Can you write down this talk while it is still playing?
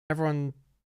everyone,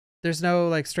 there's no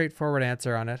like straightforward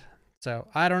answer on it. So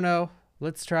I don't know.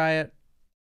 Let's try it.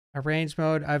 Arrange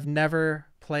mode. I've never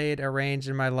played arrange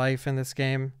in my life in this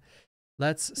game.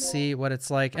 Let's see what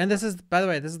it's like. And this is, by the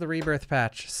way, this is the Rebirth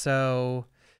patch. So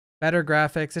better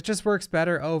graphics. It just works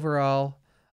better overall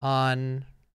on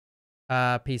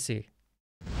PC.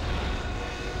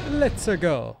 Let's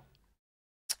go.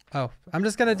 Oh, I'm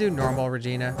just gonna do normal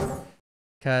Regina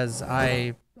because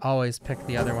I always pick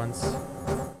the other ones.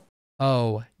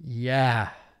 Oh, yeah.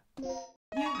 You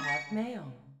have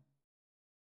mail.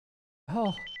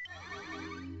 Oh.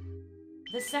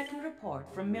 The second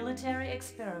report from Military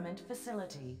Experiment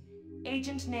Facility.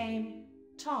 Agent name,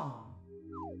 Tom.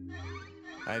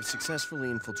 I have successfully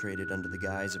infiltrated under the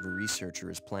guise of a researcher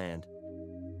as planned.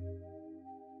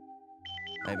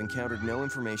 I have encountered no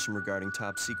information regarding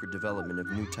top-secret development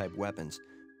of new type weapons,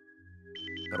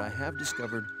 but I have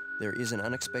discovered there is an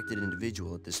unexpected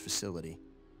individual at this facility.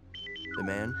 The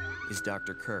man is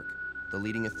Dr. Kirk, the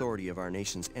leading authority of our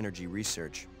nation's energy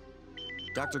research.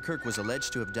 Dr. Kirk was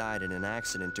alleged to have died in an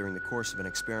accident during the course of an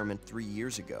experiment 3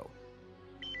 years ago.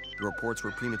 The reports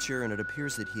were premature, and it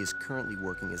appears that he is currently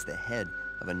working as the head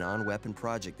of a non-weapon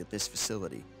project at this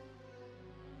facility.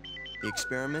 The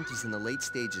experiment is in the late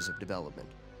stages of development.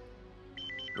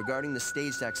 Regarding the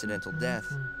staged accidental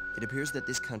death, it appears that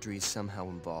this country is somehow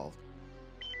involved,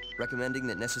 recommending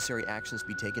that necessary actions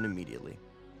be taken immediately.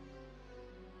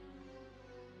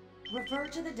 Refer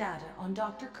to the data on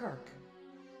Dr. Kirk.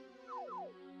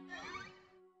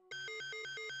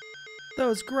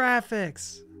 Those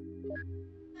graphics.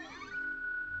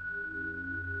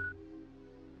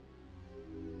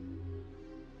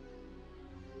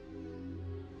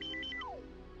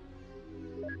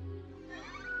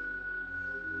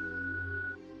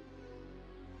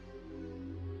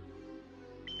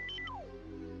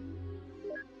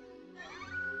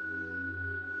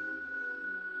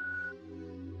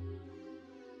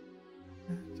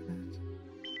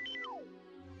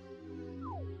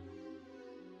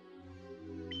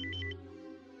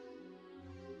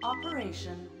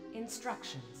 Operation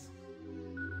instructions.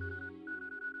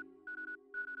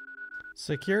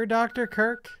 Secure Dr.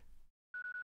 Kirk.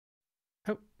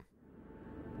 Oh.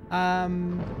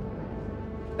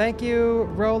 Thank you,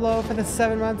 Rolo, for the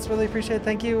 7 months. Really appreciate it.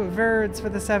 Thank you, Verds, for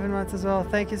the 7 months as well.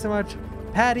 Thank you so much.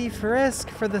 Patty Frisk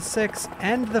for the 6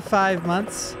 and the 5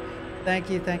 months. Thank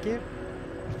you, thank you.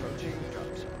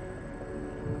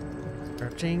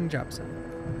 Approaching job zone.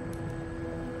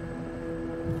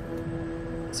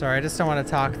 Sorry, I just don't want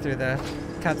to talk through the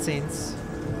cutscenes.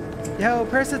 Yo,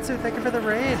 Persitsuit, thank you for the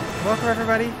raid. Welcome,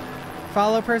 everybody.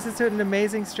 Follow Persitsuit, an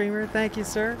amazing streamer. Thank you,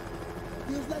 sir.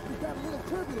 Feels like we've got a little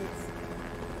turbulence.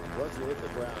 Once you hit the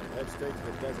ground, head straight to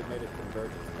the designated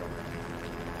convergence point.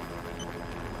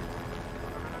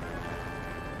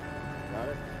 Got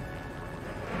it?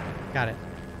 Got it.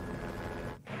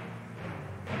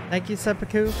 Thank you,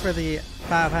 Seppuku, for the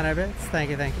 500 bits. Thank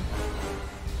you, thank you.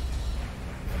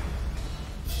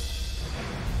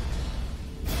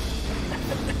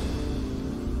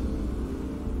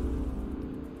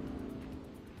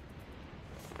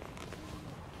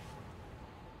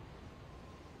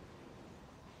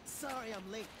 Sorry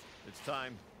I'm late. It's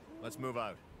time. Let's move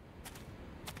out.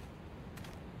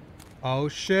 Oh,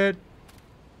 shit.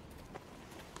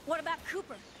 What about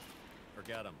Cooper?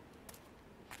 Forget him.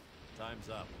 Time's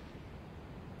up.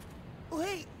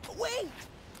 Wait! Wait!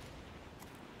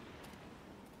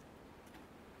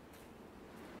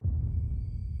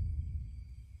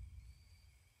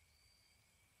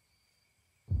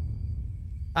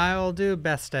 I will do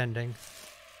best ending.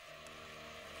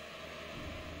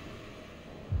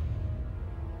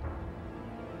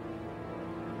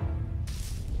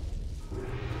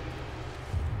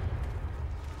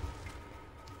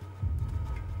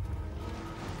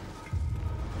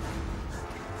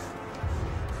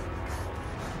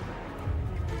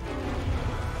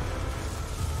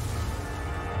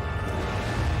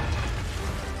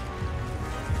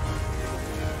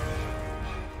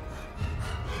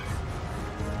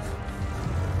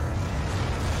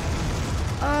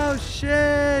 Oh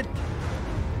shit!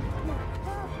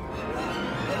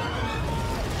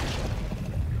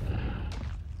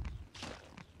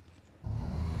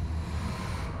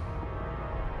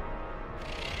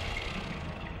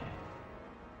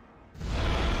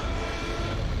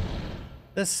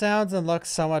 This sounds and looks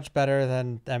so much better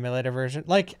than the emulator version.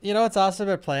 Like, you know what's awesome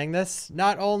about playing this?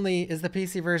 Not only is the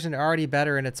PC version already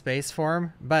better in its base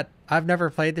form, but I've never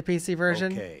played the PC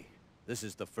version. Okay, this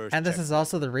is the first. And this is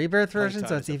also the Rebirth version, so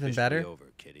Playtime it's is even officially better. Over,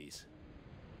 kiddies.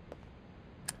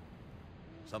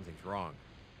 Something's wrong.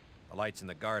 The lights in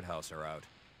the guardhouse are out.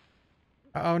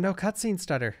 Oh, no cutscene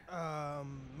stutter.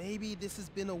 Maybe this has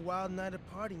been a wild night of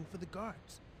partying for the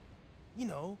guards. You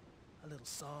know, a little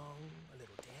song, a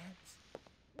little dance.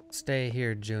 Stay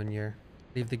here, Junior.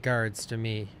 Leave the guards to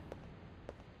me.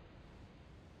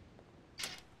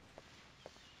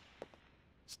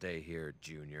 Stay here,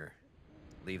 Junior.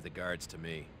 Leave the guards to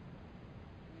me.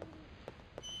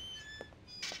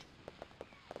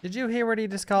 Did you hear what he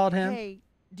just called him? Hey,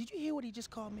 did you hear what he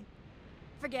just called me?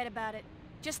 Forget about it.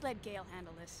 Just let Gale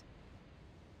handle this.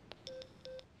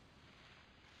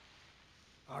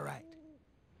 All right,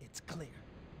 it's clear.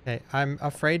 Okay, I'm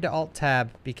afraid to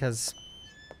Alt-Tab because...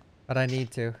 But I need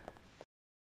to.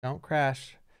 Don't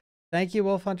crash. Thank you,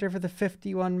 Wolf Hunter, for the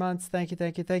 51 months. Thank you,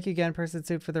 thank you. Thank you again, Person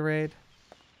Suit, for the raid.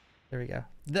 There we go.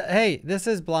 Hey, this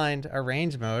is blind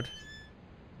arrange mode.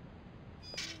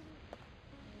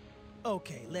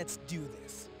 Okay, let's do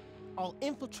this. I'll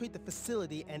infiltrate the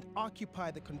facility and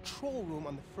occupy the control room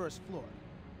on the first floor.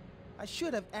 I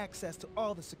should have access to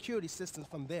all the security systems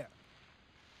from there.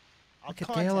 I'll Look at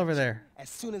contact Gale over you there. as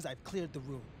soon as I've cleared the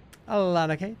room.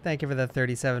 Alana K, thank you for the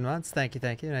 37 months. Thank you,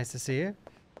 thank you. Nice to see you.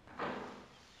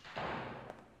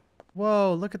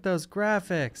 Whoa, look at those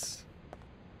graphics.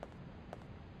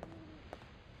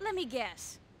 Let me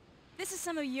guess. This is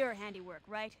some of your handiwork,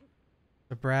 right?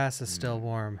 The brass is still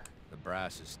warm. The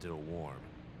brass is still warm.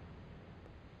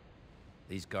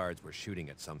 These guards were shooting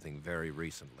at something very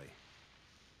recently.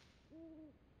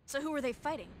 So who were they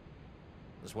fighting?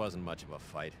 This wasn't much of a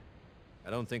fight. I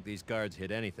don't think these guards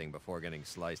hit anything before getting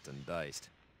sliced and diced.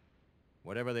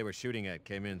 Whatever they were shooting at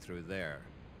came in through there,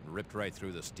 and ripped right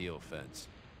through the steel fence.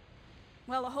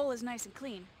 Well, the hole is nice and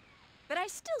clean. But I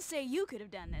still say you could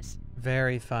have done this.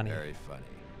 Very funny. Very funny.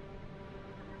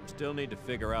 We still need to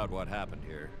figure out what happened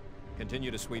here.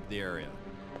 Continue to sweep the area.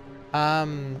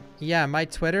 Yeah, my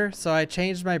Twitter. So I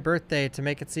changed my birthday to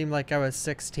make it seem like I was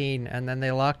 16, and then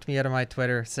they locked me out of my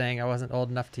Twitter saying I wasn't old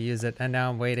enough to use it, and now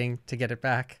I'm waiting to get it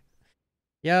back.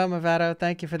 Yo, Mavado,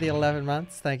 thank you for the 11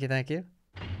 months. Thank you, thank you.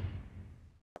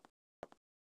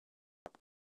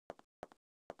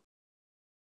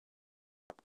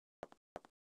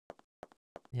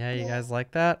 Yeah, you guys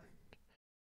like that?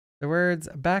 The words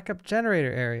backup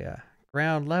generator area,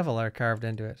 ground level are carved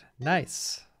into it.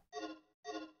 Nice.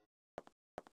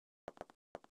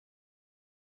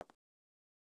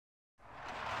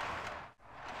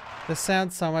 This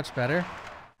sounds so much better.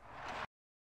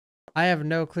 I have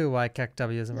no clue why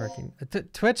KEKW isn't working.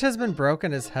 Twitch has been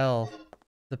broken as hell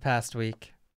the past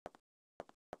week.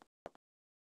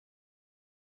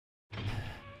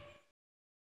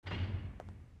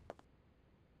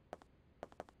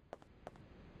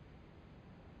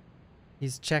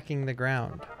 He's checking the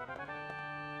ground.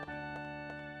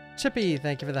 Chippy,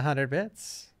 thank you for the 100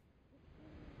 bits.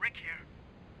 Rick here.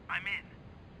 I'm in.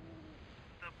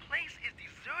 The place is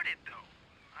deserted, though.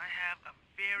 I have a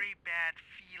very bad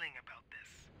feeling about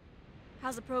this.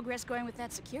 How's the progress going with that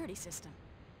security system?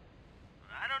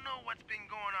 I don't know what's been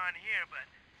going on here, but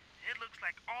it looks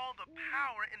like all the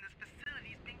power in this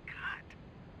facility's been cut.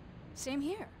 Same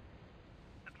here.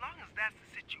 As long as that's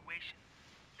the situation,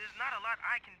 there's not a lot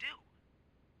I can do.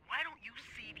 Why don't you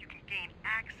see if you can gain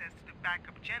access to the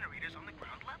backup generators on the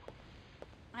ground level?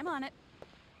 I'm on it.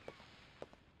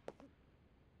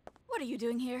 What are you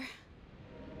doing here?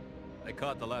 I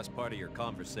caught the last part of your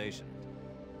conversation.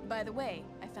 By the way,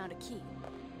 I found a key.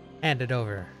 Hand it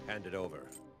over. Hand it over.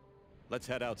 Let's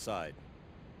head outside.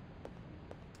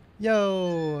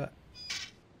 Yo,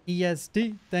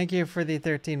 ESD, thank you for the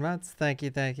 13 months. Thank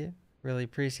you, thank you. Really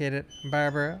appreciate it,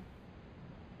 Barbara.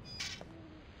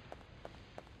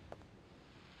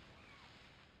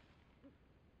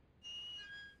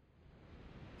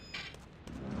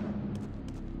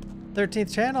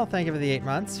 '13th channel, thank you for the 8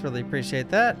 months. Really appreciate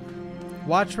that.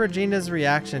 Watch Regina's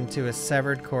reaction to a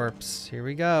severed corpse. Here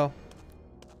we go.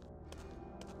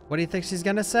 What do you think she's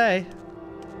gonna say?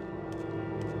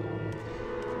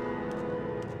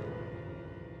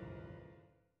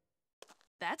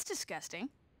 That's disgusting.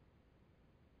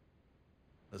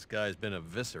 This guy's been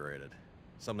eviscerated.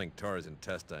 Something tore his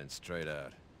intestines straight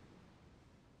out.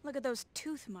 Look at those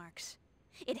tooth marks.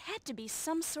 It had to be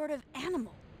some sort of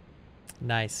animal.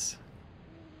 Nice.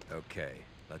 Okay,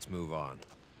 let's move on.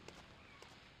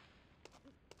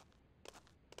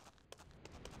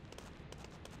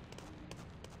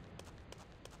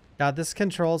 God, this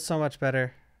controls so much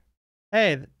better.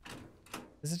 Hey,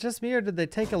 is it just me or did they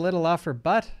take a little off her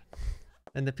butt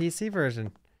in the PC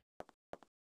version?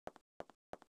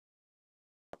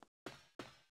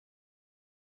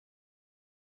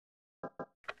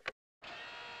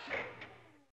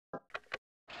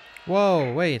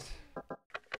 Whoa, wait.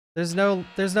 There's no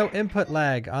input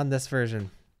lag on this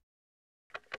version.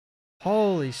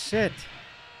 Holy shit.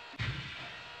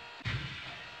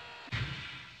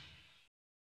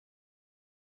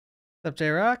 What's up,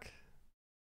 J-Rock?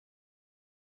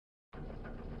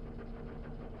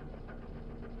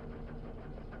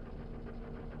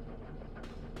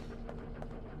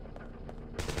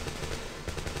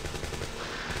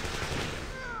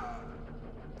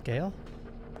 Gale?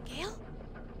 Gale?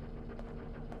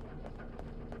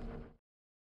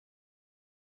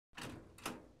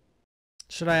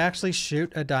 Should I actually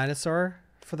shoot a dinosaur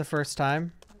for the first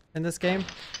time in this game?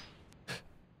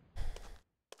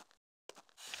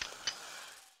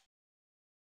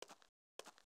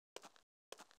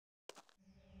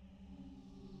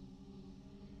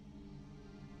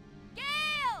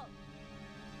 Gale!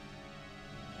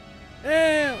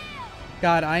 Ew!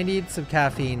 God, I need some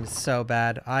caffeine so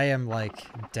bad. I am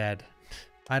like dead.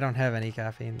 I don't have any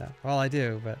caffeine though. Well, I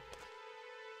do, but...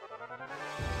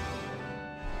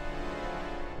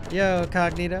 Yo,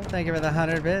 Cognito, thank you for the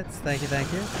 100 bits. Thank you,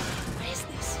 thank you. What is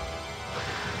this?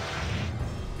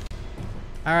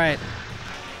 All right.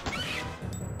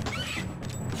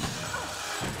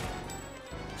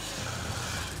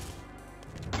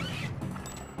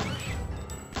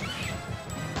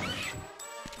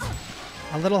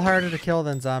 A little harder to kill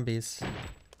than zombies.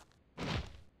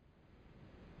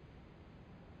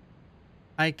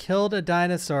 I killed a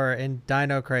dinosaur in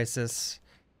Dino Crisis.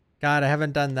 God, I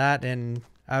haven't done that in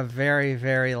a very,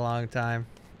 very long time.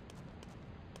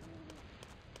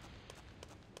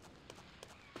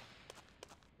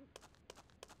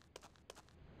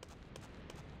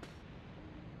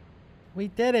 We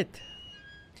did it.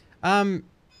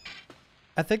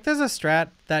 I think there's a strat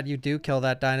that you do kill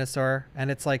that dinosaur and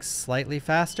it's like slightly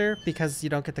faster because you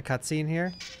don't get the cutscene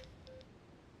here.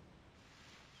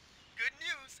 Good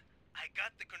news. I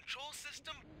got the control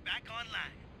system back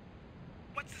online.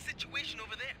 What's the situation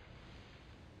over there?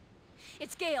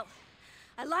 It's Gale.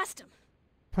 I lost him.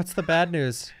 What's the bad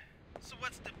news? So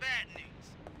what's the bad news?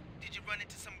 Did you run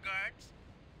into some guards?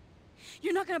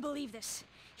 You're not gonna believe this.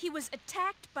 He was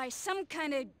attacked by some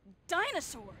kind of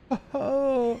dinosaur.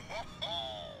 Oh.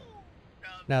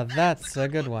 Now that's a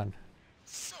good one.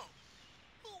 So,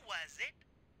 who was it?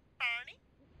 Barney?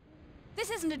 This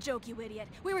isn't a joke, you idiot.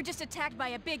 We were just attacked by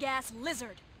a big-ass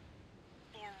lizard.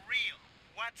 For real?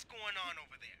 What's going on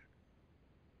over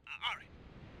there? Alright.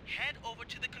 Head over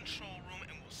to the control room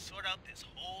and we'll sort out this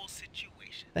whole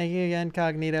situation. Thank you again,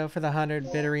 Cognito, for the 100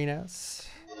 bitterinos.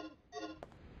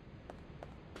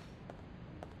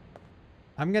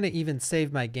 I'm gonna even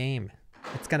save my game.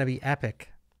 It's gonna be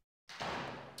epic.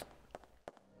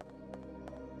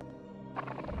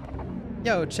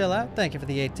 Yo, chill out. Thank you for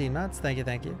the 18 months. Thank you,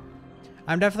 thank you.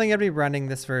 I'm definitely gonna be running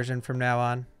this version from now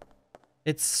on.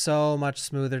 It's so much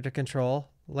smoother to control.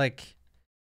 Like,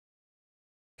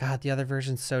 God, the other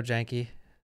version's so janky.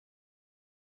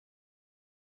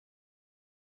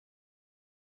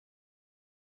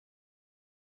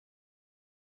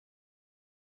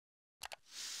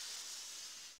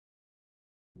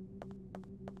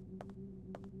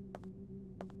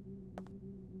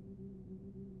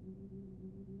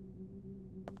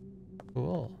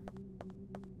 Cool.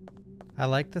 I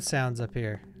like the sounds up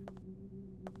here.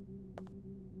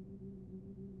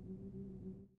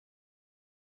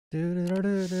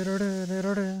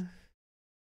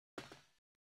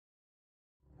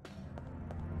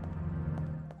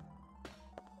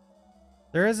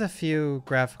 There is a few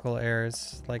graphical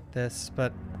errors like this,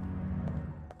 but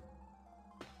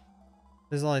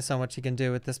there's only so much you can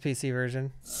do with this PC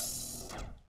version.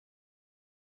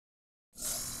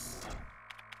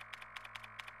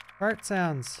 Fart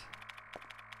sounds.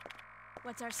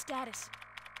 What's our status?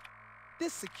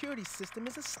 This security system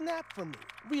is a snap for me.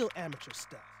 Real amateur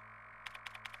stuff.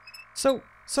 So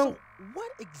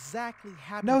what exactly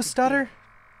happened? no to stutter?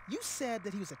 Gale? You said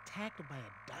that he was attacked by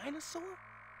a dinosaur?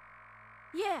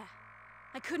 Yeah,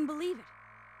 I couldn't believe it.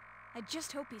 I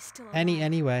just hope he's still alive.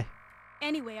 Anyway.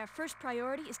 Anyway, our first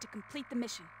priority is to complete the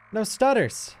mission. No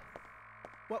stutters.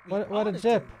 What we What a oughta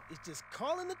jip. do is just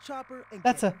call in the chopper and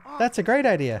That's get a off that's a this great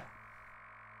place. idea.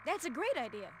 That's a great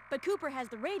idea, but Cooper has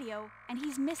the radio, and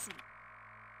he's missing.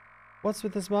 What's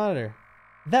with this monitor?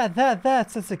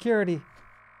 That's a security.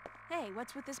 Hey,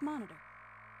 what's with this monitor?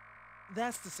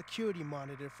 That's the security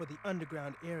monitor for the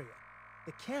underground area.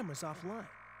 The camera's offline.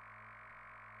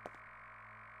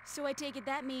 So I take it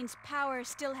that means power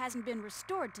still hasn't been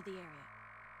restored to the area.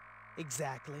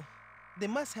 Exactly. They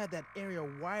must have that area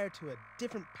wired to a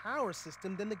different power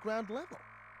system than the ground level.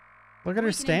 Look at her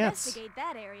We can stance. investigate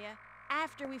that area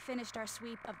after we finished our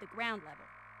sweep of the ground level.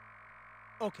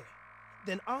 Okay,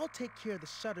 Then I'll take care of the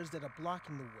shutters that are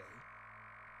blocking the way.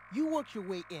 You work your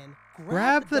way in,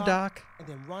 Grab the dock, and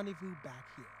then rendezvous back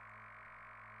here.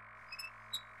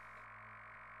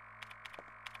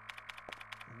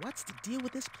 What's the deal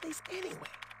with this place anyway?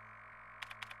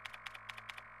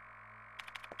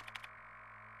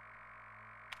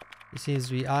 He seems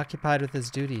to be occupied with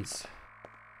his duties.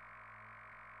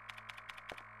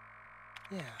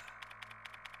 Yeah.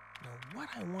 Now what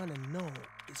I want to know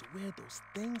is where those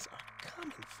things are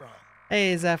coming from.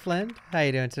 Hey, Zeppelin. How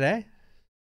you doing today?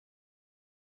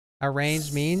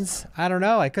 Arranged means? I don't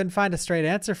know. I couldn't find a straight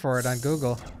answer for it on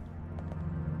Google.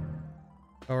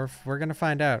 Or we're going to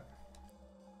find out.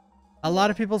 A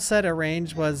lot of people said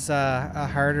arrange was a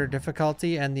harder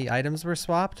difficulty and the items were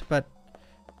swapped, but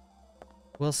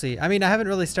we'll see. I mean, I haven't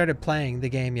really started playing the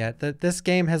game yet. This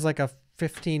game has like a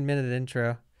 15-minute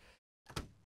intro.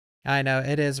 I know,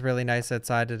 it is really nice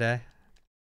outside today.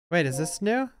 Wait, is this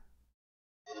new?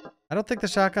 I don't think the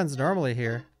shotgun's normally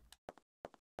here.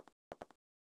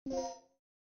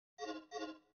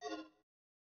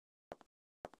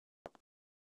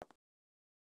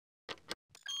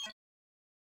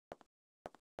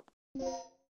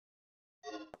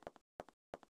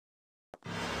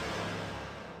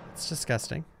 It's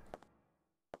disgusting.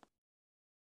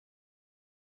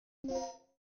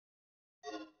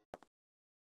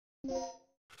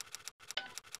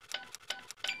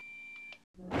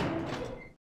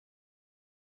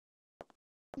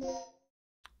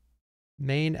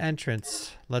 Main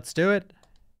entrance. Let's do it.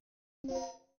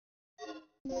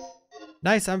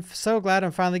 Nice. I'm so glad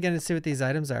I'm finally getting to see what these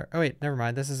items are. Oh wait, never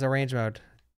mind. This is arrange mode.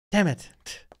 Damn it.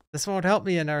 This won't help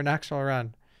me in our actual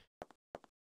run.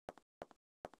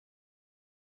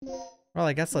 Well,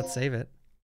 I guess let's save it.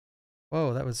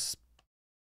 Whoa, that was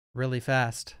really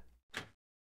fast.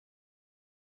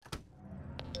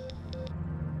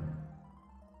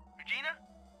 Regina,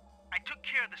 I took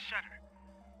care of the shutter.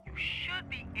 You should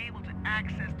be able to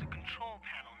access the control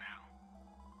panel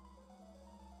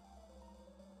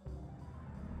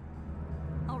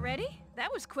now. Already?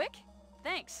 That was quick.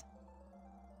 Thanks.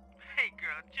 Hey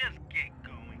girl, just get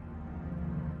going.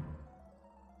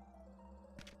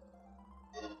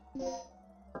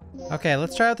 Okay,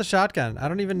 let's try out the shotgun. I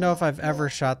don't even know if I've ever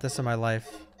shot this in my life.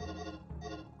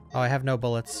 Oh, I have no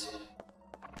bullets.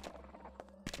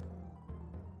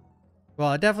 Well,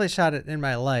 I definitely shot it in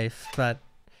my life, but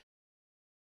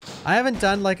I haven't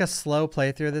done like a slow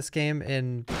playthrough of this game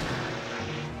in...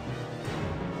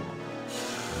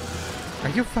 Are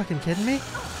you fucking kidding me?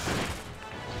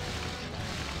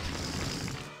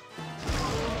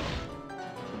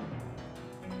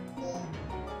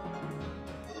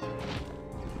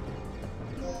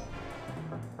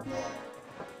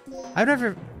 I've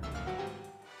never...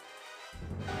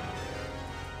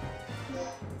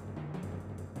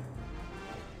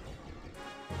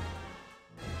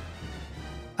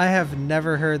 I have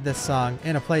never heard this song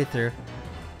in a playthrough.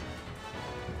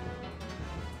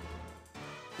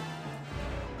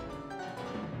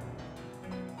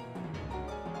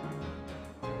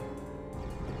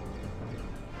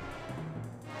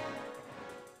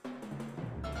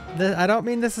 I don't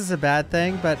mean this is a bad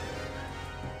thing, but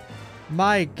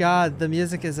my god, the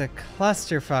music is a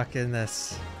clusterfuck in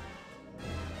this.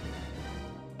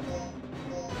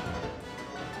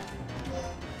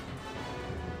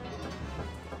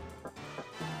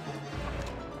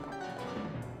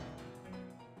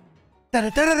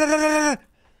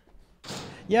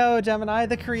 Yo, Gemini,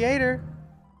 the creator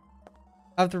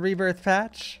of the Rebirth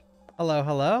patch. Hello,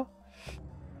 hello.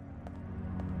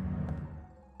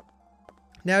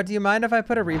 Now, do you mind if I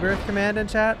put a Rebirth command in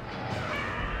chat?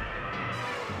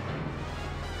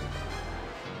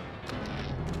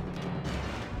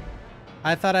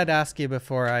 I thought I'd ask you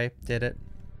before I did it.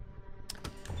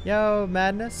 Yo,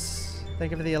 Madness.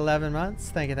 Thank you for the 11 months.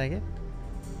 Thank you, thank you.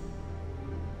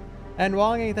 And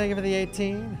Wongy, thank you for the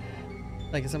 18.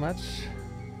 Thank you so much.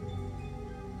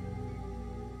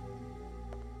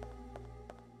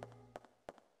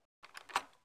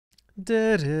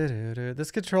 This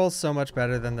controls so much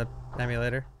better than the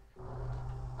emulator.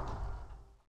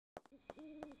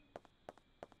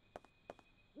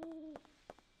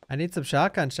 I need some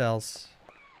shotgun shells.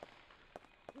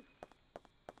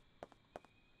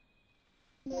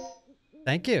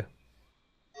 Thank you.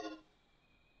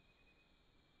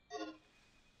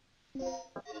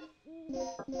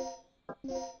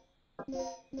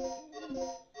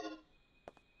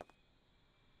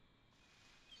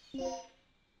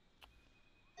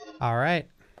 All right.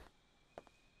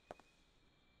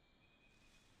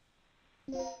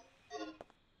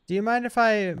 Do you mind if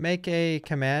I make a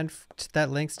command that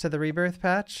links to the Rebirth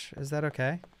patch? Is that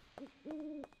okay?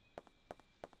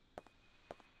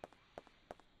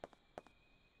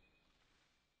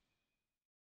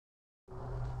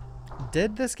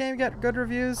 Did this game get good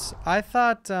reviews? I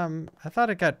thought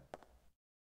it got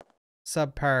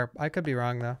subpar. I could be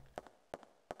wrong though.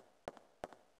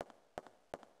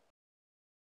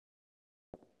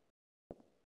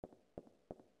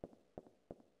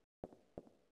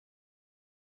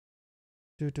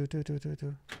 Do.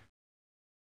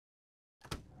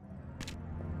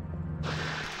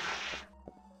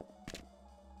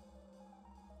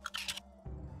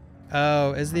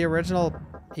 Oh, is the original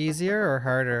easier or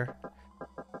harder?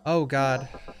 Oh god.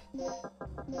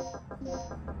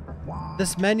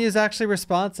 This menu is actually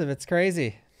responsive. It's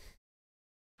crazy.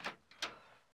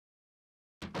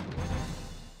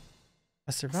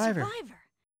 A survivor.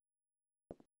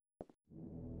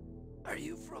 Are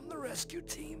you from the rescue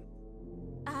team?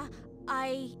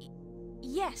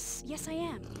 Yes, I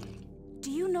am.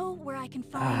 Do you know where I can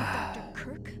find Dr.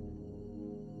 Kirk?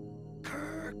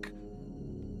 Kirk?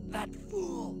 That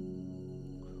fool.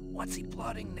 What's he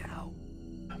plotting now?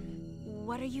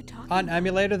 What are you talking On about?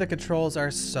 emulator, the controls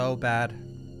are so bad.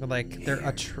 Like,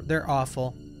 they're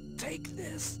awful. Take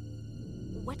this.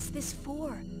 What's this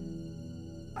for?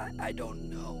 I don't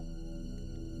know.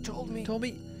 Told me.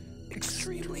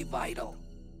 Extremely vital.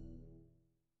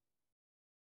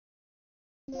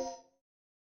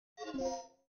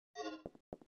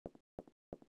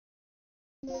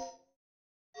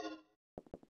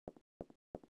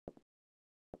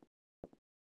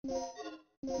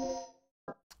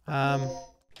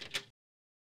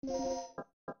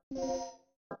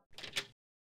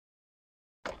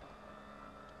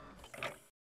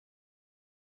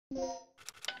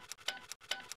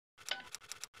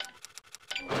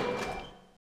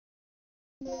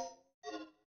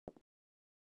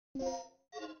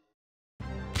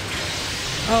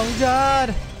 Oh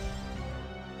god!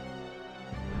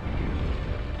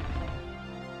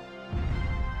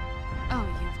 Oh,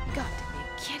 you've got to be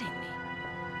kidding me.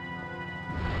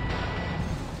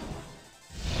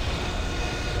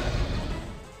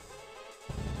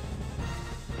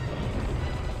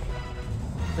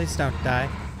 Please don't die.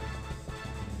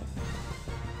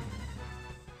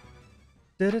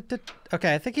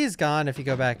 Okay, I think he's gone if you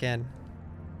go back in.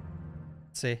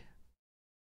 Let's see.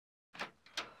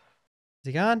 Is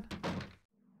he gone?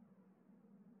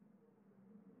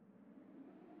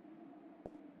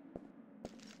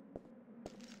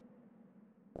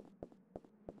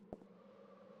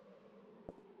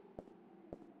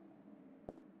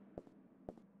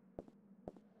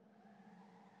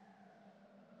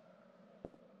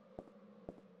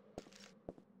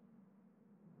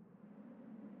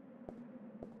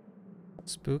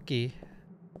 Spooky.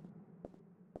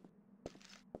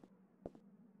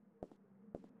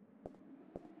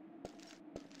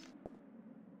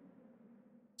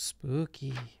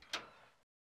 Spooky.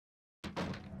 All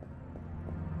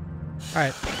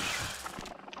right.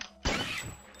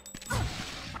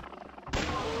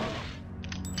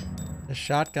 The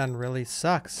shotgun really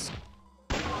sucks.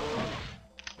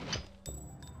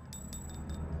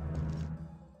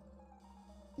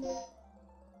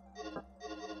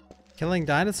 Killing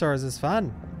dinosaurs is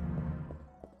fun.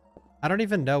 I don't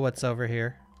even know what's over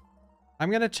here. I'm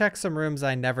gonna check some rooms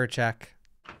I never check.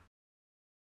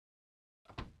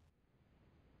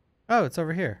 Oh, it's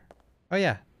over here. Oh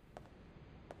yeah.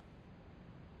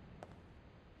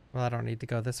 Well, I don't need to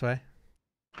go this way.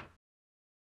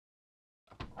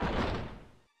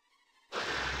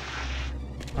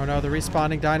 Oh no, the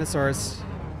respawning dinosaurs.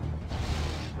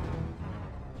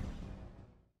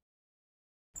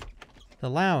 The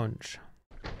lounge.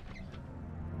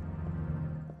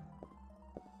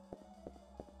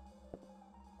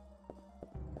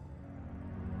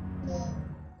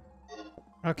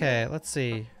 Okay, let's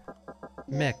see.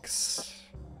 Mix.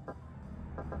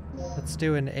 Let's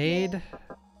do an aid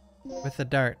with a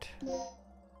dart.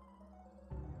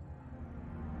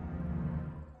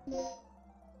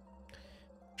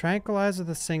 Tranquilize with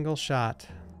a single shot.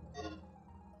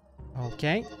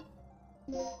 Okay.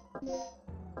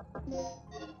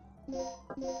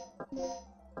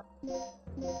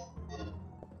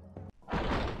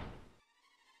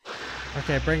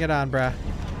 Okay, bring it on, bruh.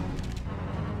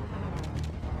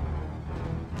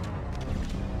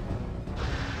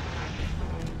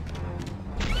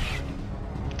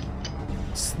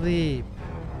 Sleep.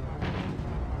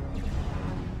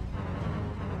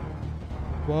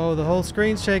 Whoa, the whole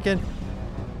screen's shaking.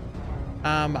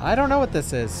 I don't know what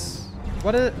this is.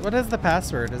 What is the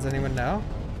password? Does anyone know?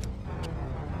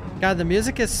 God, the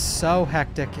music is so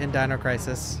hectic in Dino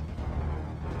Crisis.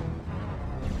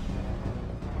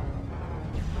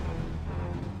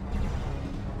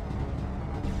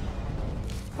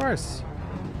 Of course.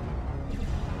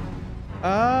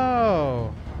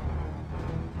 Oh.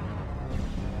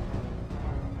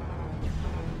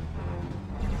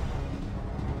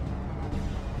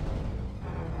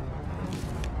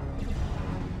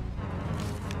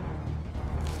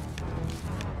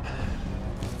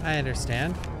 I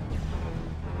understand.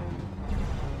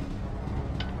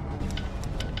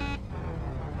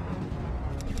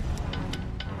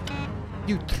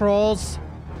 You trolls.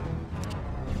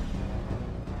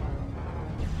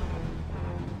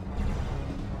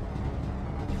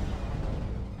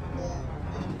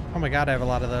 Oh my god, I have a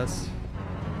lot of those.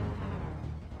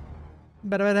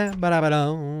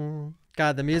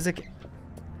 God, the music.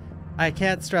 I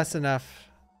can't stress enough.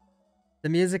 The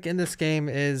music in this game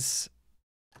is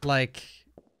like,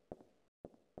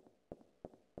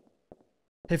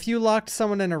 if you locked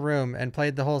someone in a room and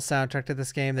played the whole soundtrack to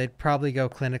this game, they'd probably go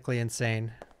clinically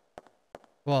insane.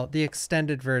 Well, the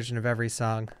extended version of every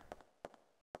song.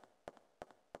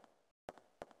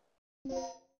 I've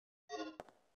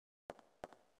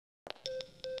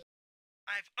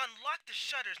unlocked the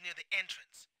shutters near the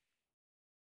entrance.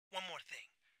 One more thing.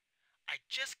 I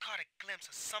just caught a glimpse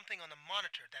of something on the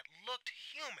monitor that looked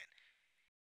human.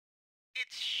 It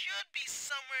should be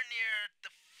somewhere near the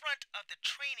front of the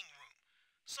training room.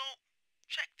 So,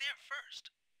 check there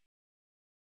first.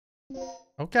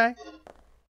 Okay.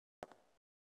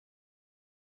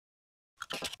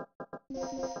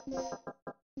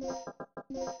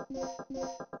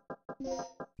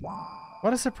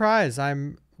 What a surprise.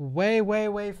 I'm way, way,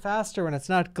 way faster when it's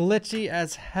not glitchy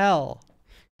as hell.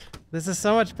 This is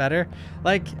so much better.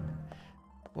 Like,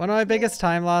 one of my biggest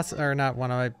time loss, or not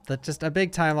one of my, just a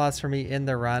big time loss for me in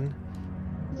the run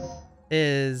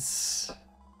is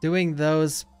doing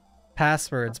those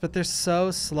passwords, but they're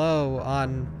so slow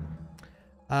on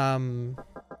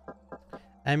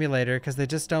emulator because they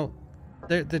just don't,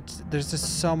 there's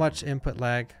just so much input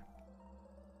lag.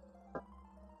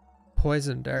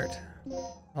 Poison dart.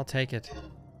 I'll take it.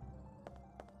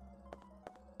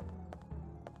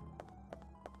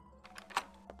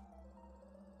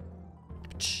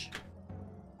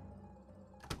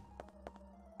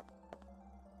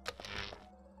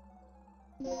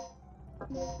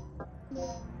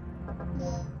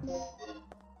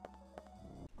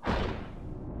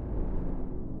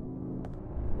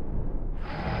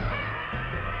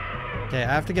 Okay,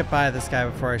 I have to get by this guy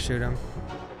before I shoot him.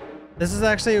 This is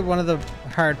actually one of the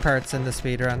hard parts in the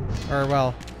speedrun. Or,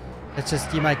 well, it's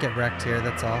just you might get wrecked here,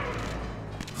 that's all.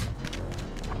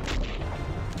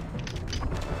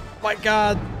 My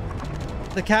god!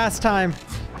 The cast time!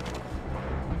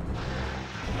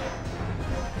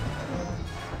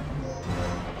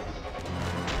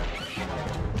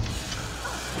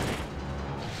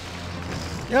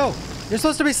 Yo! You're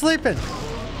supposed to be sleeping!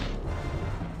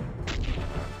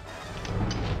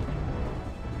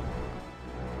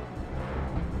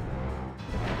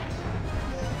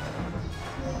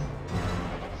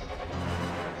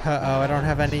 Uh-oh, I don't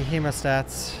have any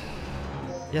hemostats.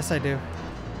 Yes, I do.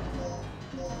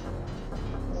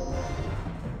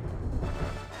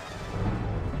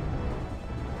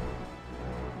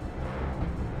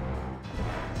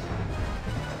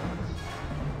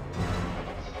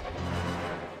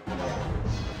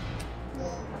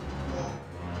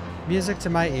 Music to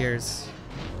my ears.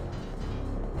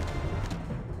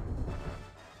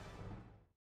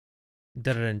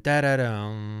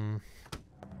 Da-da-dum.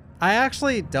 I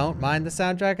actually don't mind the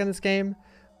soundtrack in this game,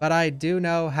 but I do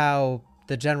know how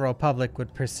the general public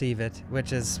would perceive it,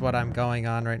 which is what I'm going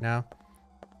on right now.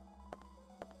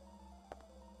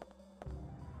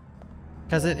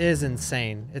 Because it is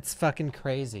insane. It's fucking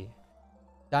crazy.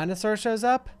 Dinosaur shows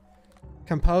up,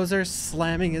 composer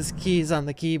slamming his keys on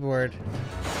the keyboard.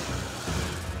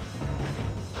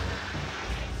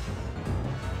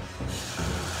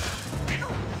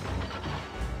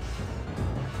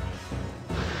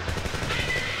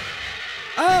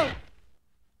 Oh!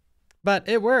 But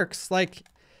it works. Like,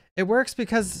 it works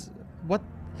because what?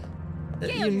 Gale,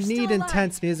 You you're still need alive.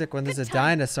 intense music when there's a Good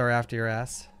time. dinosaur after your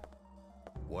ass.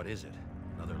 What is it?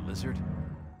 Another lizard?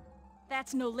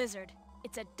 That's no lizard.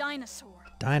 It's a dinosaur.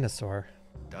 Dinosaur.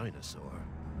 Dinosaur?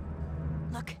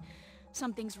 Look,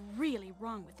 something's really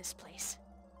wrong with this place.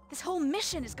 This whole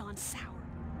mission has gone sour.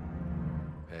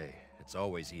 Hey, it's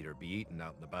always eat or be eaten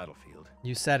out in the battlefield.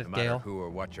 You said No it, matter Gale. who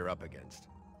or what you're up against.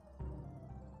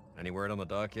 Any word on the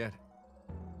dock yet?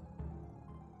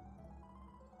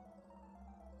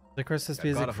 The Christmas I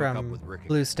music gotta hook up from with Rick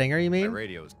Blue again. Stinger, you My mean?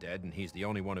 radio's dead and he's the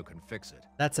only one who can fix it.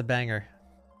 That's a banger.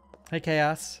 Hey,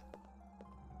 Chaos.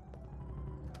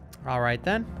 Alright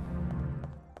then.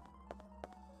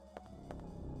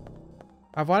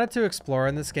 I've wanted to explore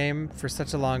in this game for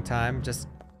such a long time. Just,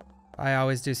 I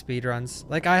always do speedruns.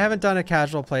 Like, I haven't done a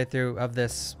casual playthrough of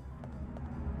this.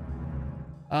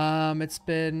 It's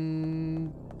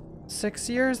been 6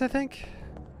 years, I think.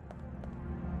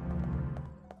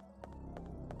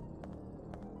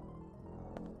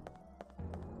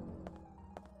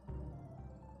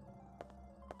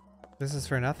 This is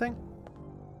for nothing?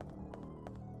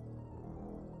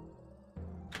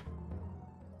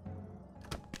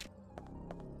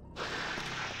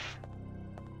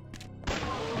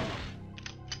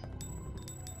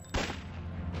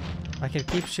 I can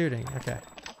keep shooting. Okay.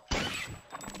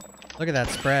 Look at that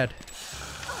spread.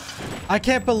 I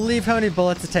can't believe how many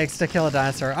bullets it takes to kill a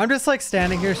dinosaur. I'm just like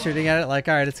standing here shooting at it like,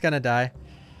 alright, it's gonna die.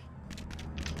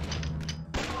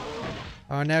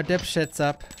 Oh, now dipshit's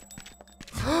up.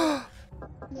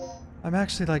 I'm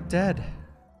actually like dead.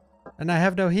 And I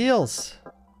have no heals.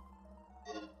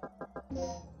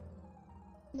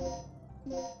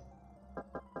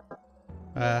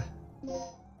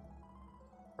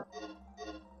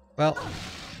 Well.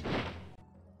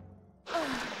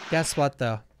 Guess what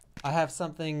though? I have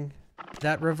something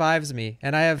that revives me,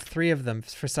 and I have 3 of them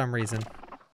for some reason.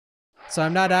 So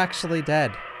I'm not actually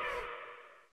dead.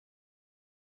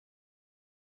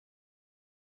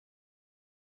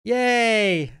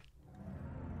 Yay!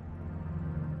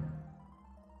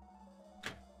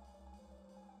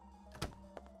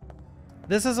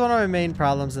 This is one of my main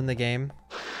problems in the game.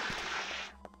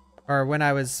 Or when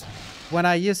I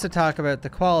used to talk about the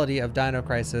quality of Dino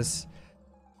Crisis.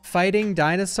 Fighting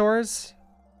dinosaurs?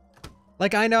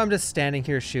 Like, I know I'm just standing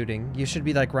here shooting. You should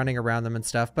be like running around them and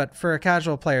stuff, but for a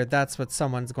casual player, that's what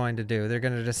someone's going to do. They're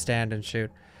gonna just stand and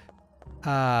shoot.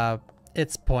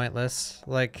 It's pointless.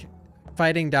 Like,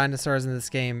 fighting dinosaurs in this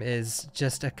game is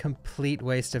just a complete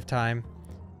waste of time.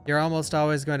 You're almost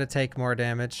always going to take more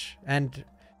damage. And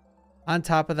on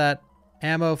top of that,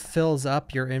 ammo fills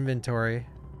up your inventory.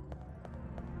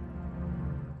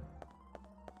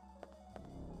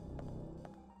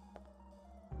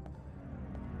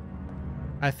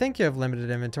 I think you have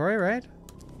limited inventory, right?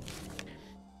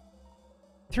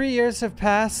 3 years have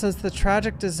passed since the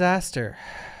tragic disaster.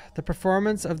 The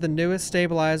performance of the newest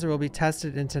stabilizer will be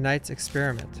tested in tonight's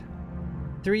experiment.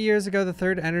 3 years ago, the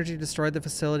Third Energy destroyed the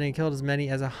facility and killed as many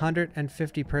as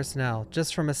 150 personnel,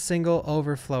 just from a single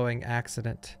overflowing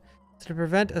accident. So to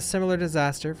prevent a similar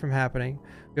disaster from happening,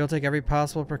 we will take every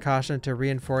possible precaution to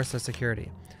reinforce our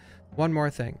security. One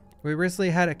more thing. We recently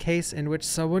had a case in which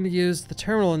someone used the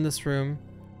terminal in this room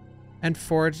and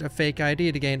forged a fake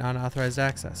ID to gain unauthorized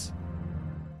access.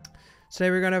 Today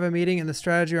we're going to have a meeting in the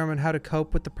strategy room on how to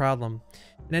cope with the problem.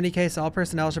 In any case, all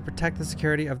personnel should protect the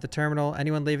security of the terminal.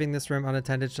 Anyone leaving this room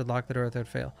unattended should lock the door without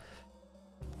fail.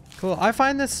 Cool. I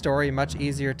find this story much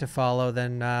easier to follow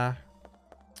than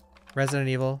Resident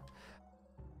Evil.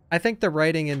 I think the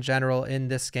writing in general in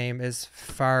this game is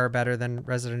far better than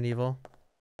Resident Evil.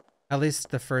 At least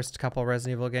the first couple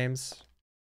Resident Evil games.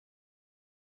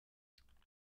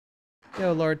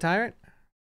 Yo, Lord Tyrant.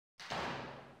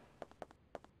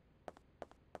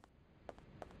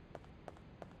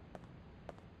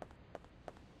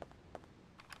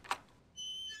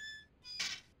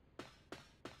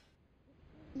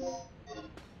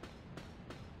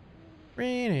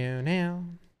 Renew now.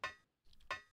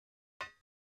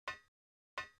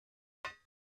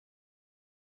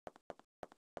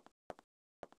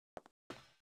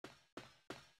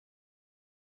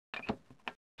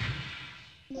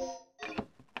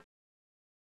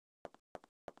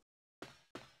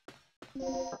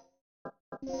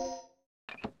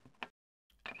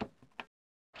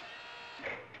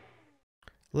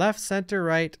 Left, center,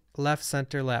 right, left,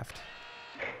 center, left.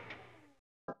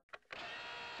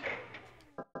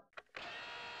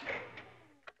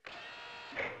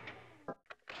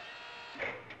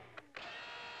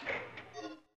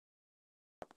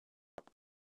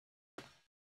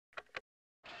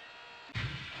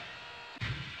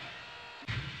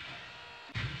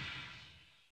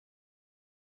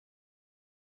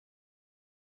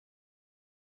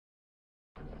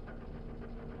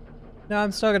 No,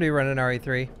 I'm still gonna be running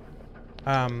RE3.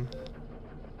 That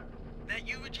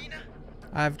you, Regina?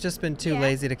 I've just been too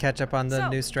lazy to catch up on the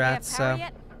new strats, so.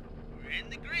 We're in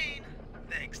the green,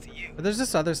 thanks to you. But there's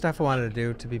just other stuff I wanted to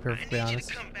do, to be perfectly I need honest.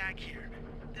 you to come back here.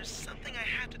 There's something I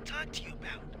have to talk to you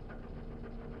about.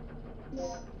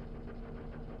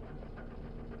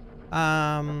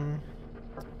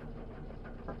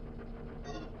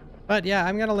 But yeah,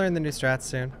 I'm gonna learn the new strats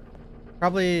soon.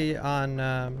 Probably on,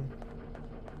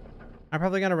 I'm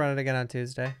probably gonna run it again on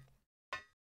Tuesday.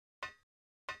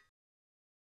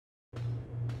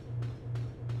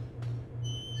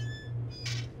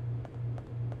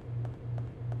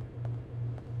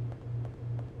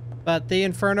 But the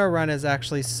Inferno run is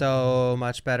actually so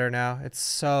much better now. It's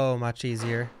so much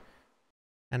easier.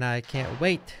 And I can't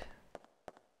wait.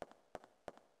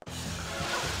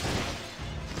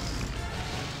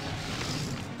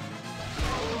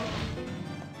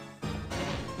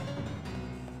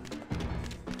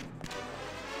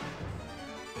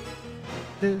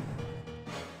 The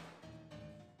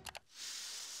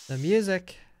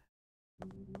music.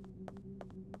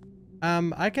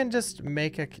 I can just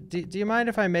make a... Do you mind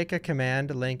if I make a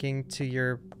command linking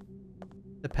to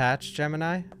the patch,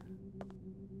 Gemini?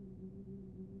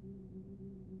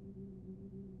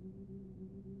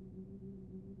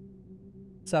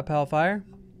 What's up, Hellfire?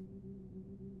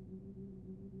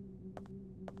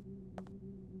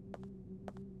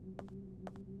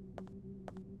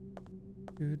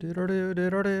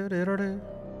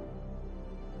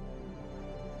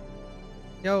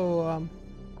 Yo,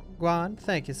 Guan,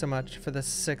 thank you so much for the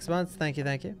 6 months. Thank you,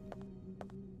 thank you.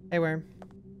 Hey, Worm.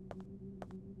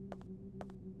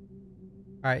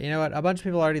 Alright, you know what? A bunch of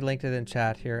people already linked it in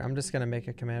chat here. I'm just gonna make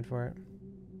a command for it.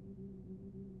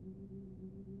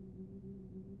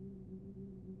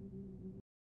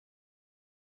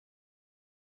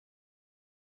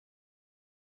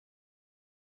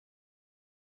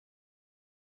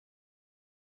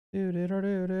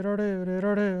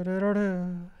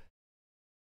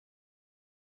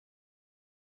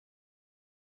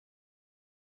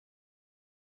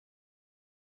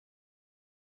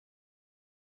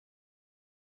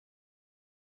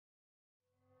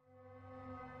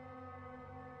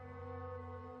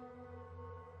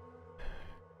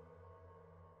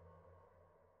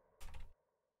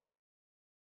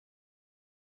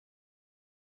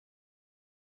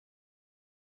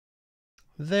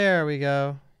 There we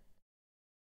go.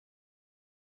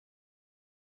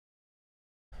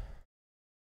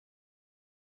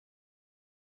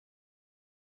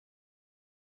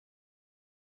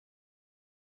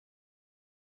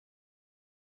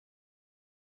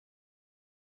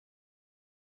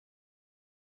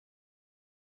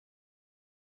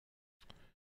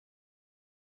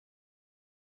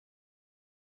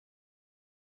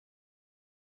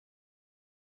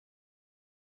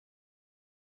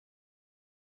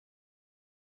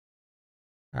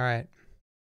 All right.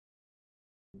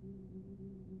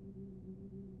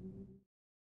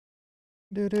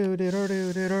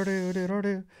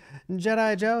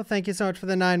 Jedi Joe, thank you so much for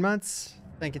the 9 months.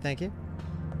 Thank you, thank you.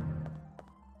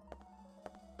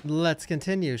 Let's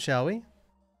continue, shall we?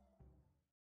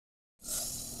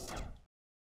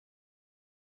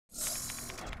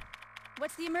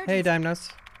 What's the emergency? Hey,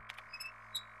 Dimnos.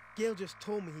 Gale just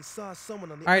told me he saw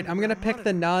someone on the... All right, I'm going to pick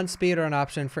the non-speedrun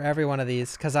option for every one of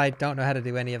these because I don't know how to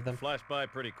do any of them. Flashed by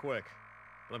pretty quick,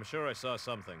 but I'm sure I saw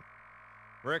something.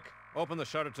 Rick, open the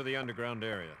shutter to the underground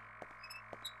area.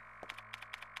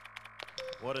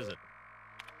 What is it?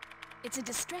 It's a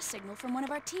distress signal from one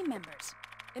of our team members.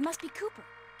 It must be Cooper.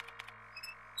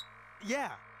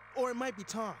 Yeah, or it might be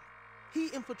Tom. He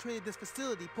infiltrated this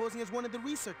facility posing as one of the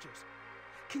researchers.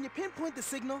 Can you pinpoint the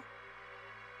signal?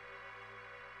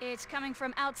 It's coming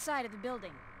from outside of the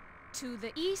building, to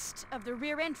the east of the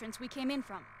rear entrance we came in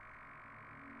from.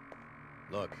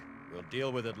 Look, we'll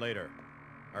deal with it later.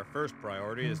 Our first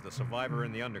priority is the survivor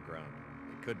in the underground.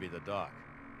 It could be the doc.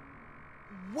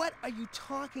 What are you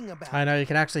talking about? I know, you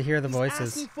can actually hear the He's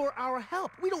voices. asking for our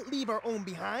help. We don't leave our own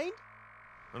behind.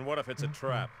 And what if it's a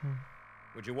trap?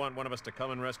 Would you want one of us to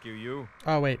come and rescue you?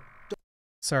 Oh, wait.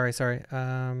 Sorry.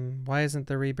 Why isn't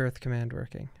the rebirth command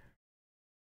working?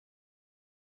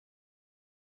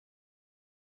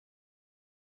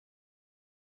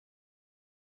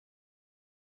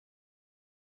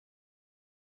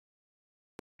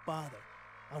 Father,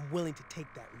 I'm willing to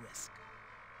take that risk.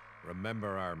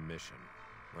 Remember our mission.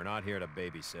 We're not here to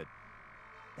babysit.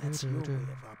 That's your way of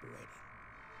operating,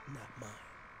 not mine.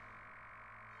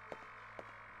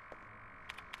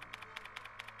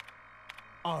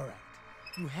 All right,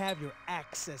 you have your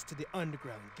access to the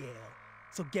underground, Gale,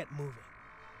 so get moving.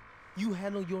 You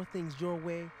handle your things your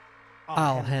way,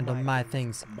 I'll handle my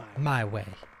things my way.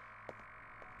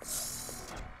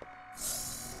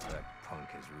 That punk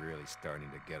is really starting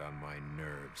to get on my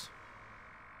nerves.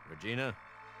 Regina,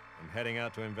 I'm heading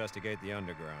out to investigate the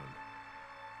underground.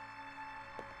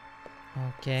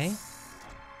 Okay.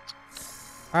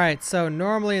 Alright, so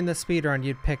normally in the speedrun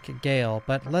you'd pick Gale,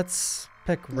 but let's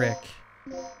pick Rick.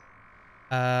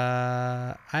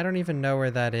 I don't even know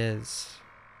where that is.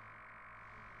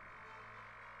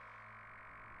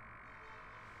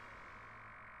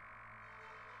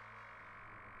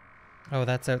 Oh,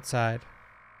 that's outside.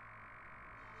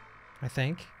 I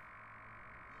think.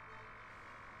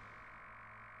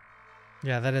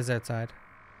 Yeah, that is outside.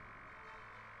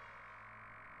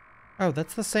 Oh,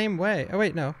 that's the same way. Oh,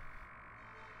 wait, no.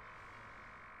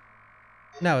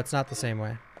 No, it's not the same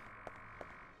way.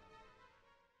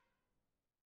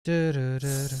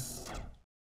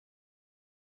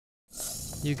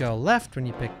 You go left when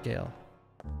you pick Gale.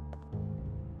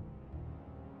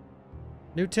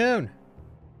 New tune.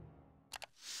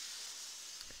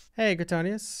 Hey,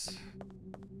 Gratonius.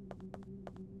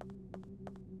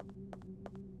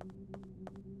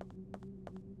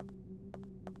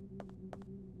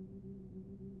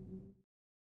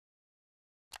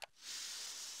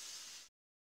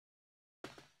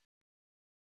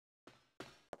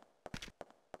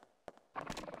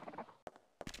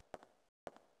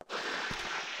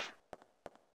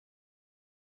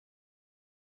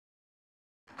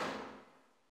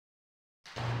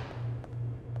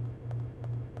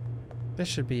 This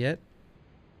should be it,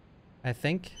 I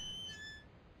think.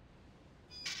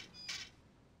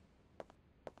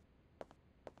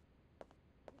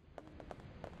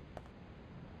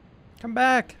 Come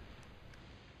back.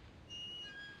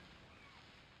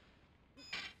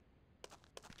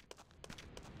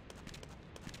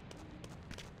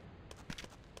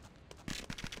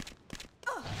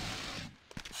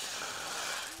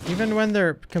 Even when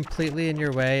they're completely in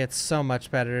your way, it's so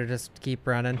much better to just keep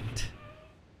running.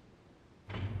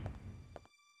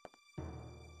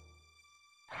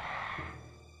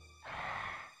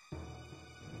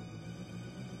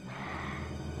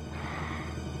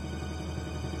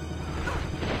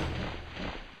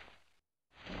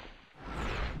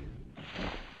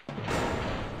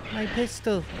 My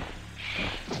pistol.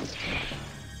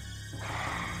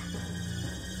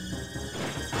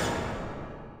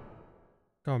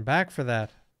 Going back for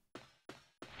that.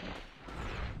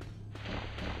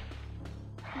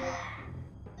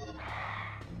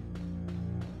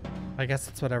 I guess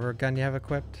it's whatever gun you have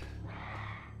equipped.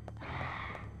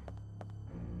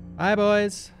 Bye,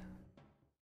 boys.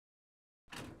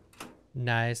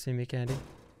 Nice, Mimi Candy.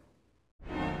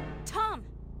 Tom!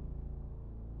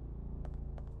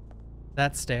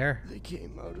 That stare. They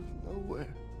came out of nowhere.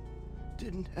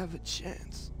 Didn't have a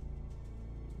chance.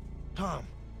 Tom,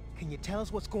 can you tell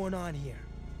us what's going on here?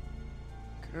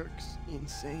 Kirk's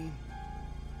insane.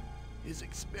 His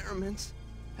experiments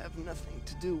have nothing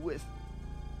to do with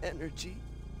energy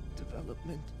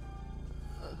development.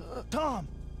 Tom!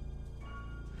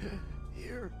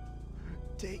 Here,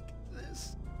 take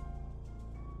this.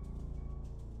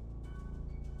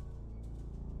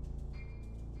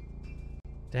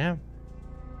 Damn.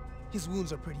 His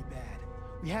wounds are pretty bad.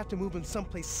 We have to move him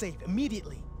someplace safe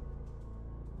immediately.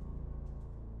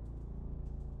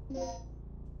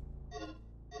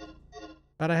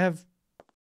 But I have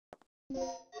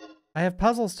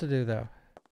puzzles to do though.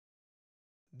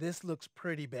 This looks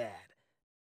pretty bad.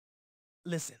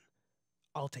 Listen,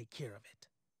 I'll take care of it.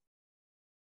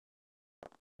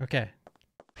 Okay.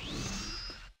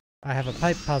 I have a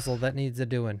pipe puzzle that needs a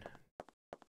doing.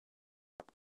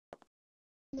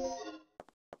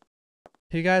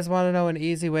 Do you guys want to know an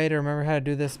easy way to remember how to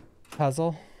do this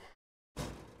puzzle?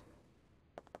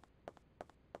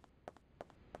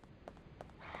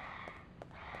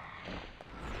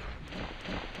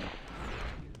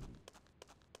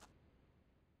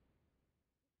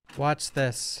 Watch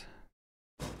this.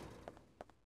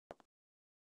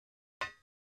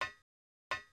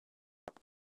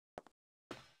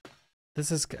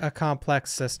 This is a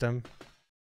complex system.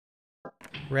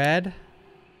 Red.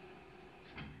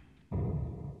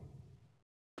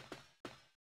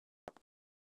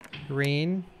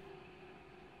 Green.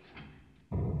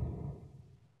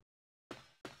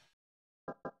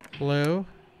 Blue.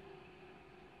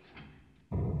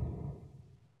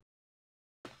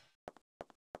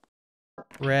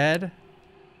 Red.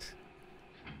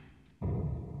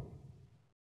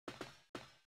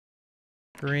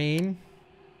 Green.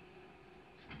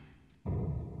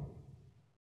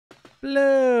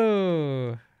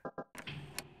 Blue.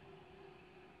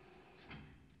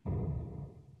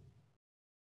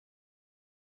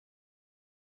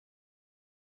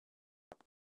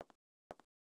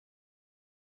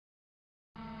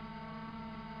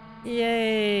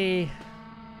 Yay.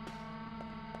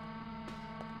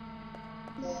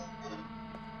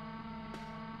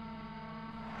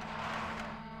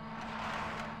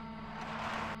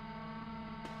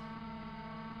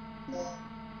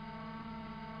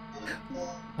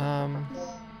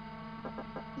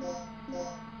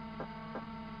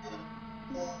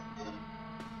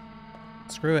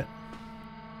 Screw it.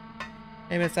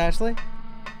 Hey, Miss Ashley?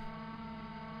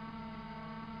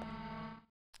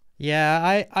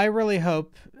 Yeah, I really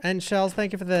hope, and Shells,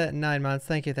 thank you for the 9 months.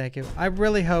 Thank you, thank you. I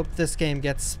really hope this game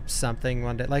gets something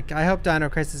one day. Like, I hope Dino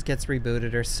Crisis gets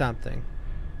rebooted or something.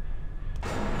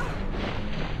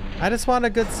 I just want a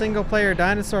good single-player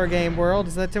dinosaur game world.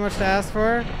 Is that too much to ask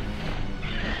for?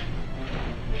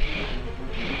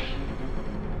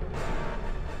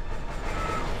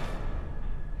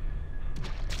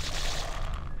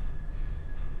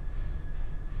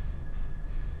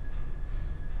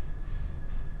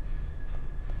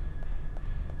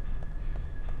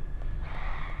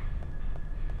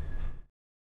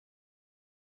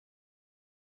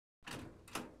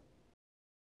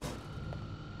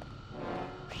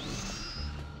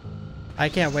 I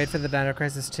can't wait for the Dino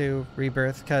Crisis 2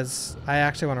 Rebirth because I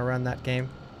actually want to run that game.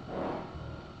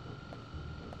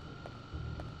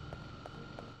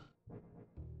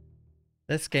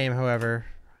 This game, however,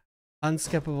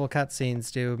 unskippable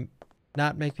cutscenes do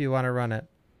not make me want to run it.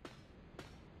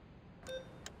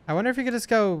 I wonder if you could just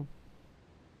go...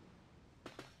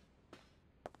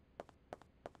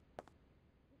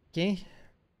 Okay.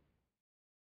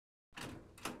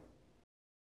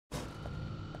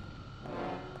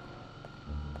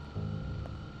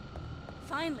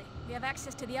 Finally, we have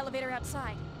access to the elevator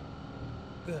outside.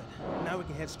 Good. Now we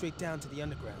can head straight down to the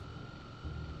underground.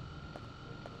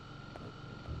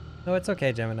 No, it's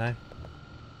okay, Gemini.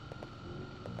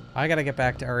 I gotta get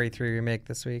back to RE3 Remake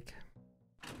this week.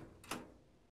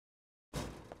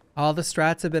 All the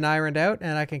strats have been ironed out,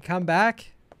 and I can come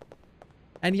back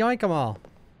and yoink them all.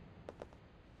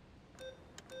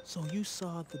 So you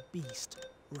saw the beast,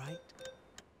 right?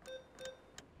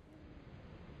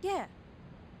 Yeah.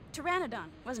 Pteranodon,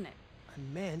 wasn't it? I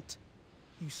meant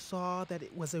you saw that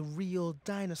it was a real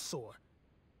dinosaur.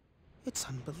 It's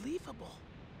unbelievable.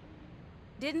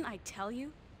 Didn't I tell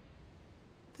you?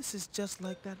 This is just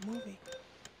like that movie.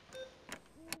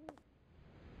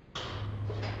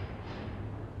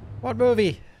 What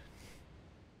movie?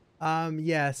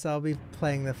 Yes, I'll be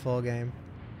playing the full game.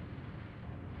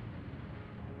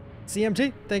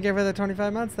 CMT, thank you for the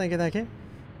 25 months. Thank you, thank you.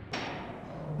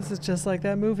 This is just like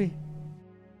that movie.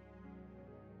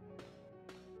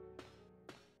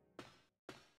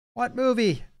 What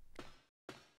movie?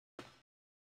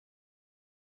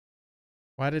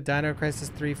 Why did Dino Crisis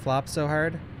 3 flop so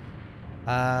hard?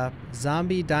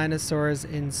 Zombie dinosaurs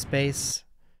in space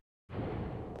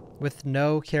with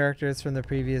no characters from the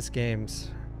previous games.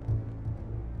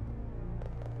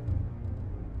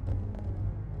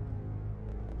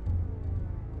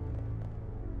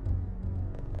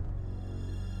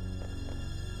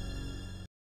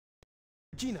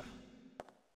 Gina,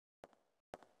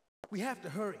 we have to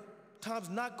hurry. Tom's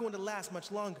not going to last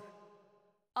much longer.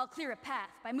 I'll clear a path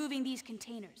by moving these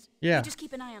containers. Yeah. You just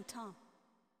keep an eye on Tom.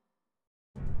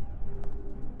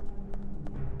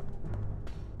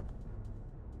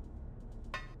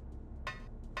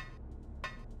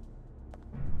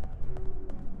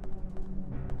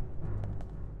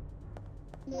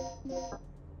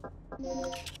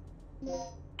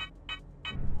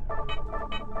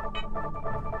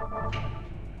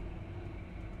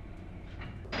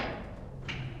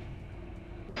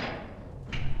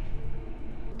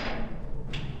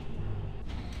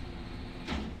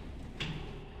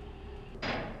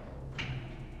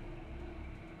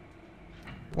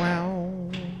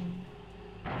 Wow.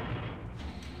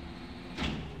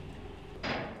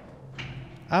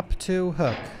 Up to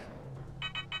hook.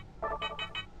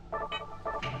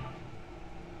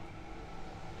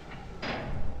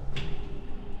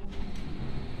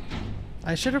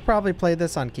 I should have probably played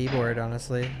this on keyboard,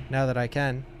 honestly, now that I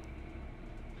can.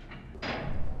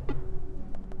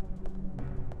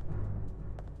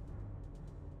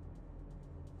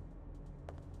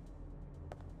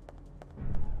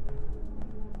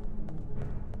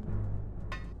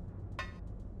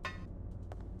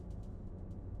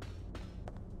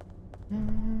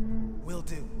 Will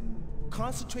do.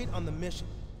 Concentrate on the mission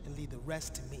and leave the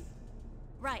rest to me.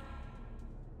 Right.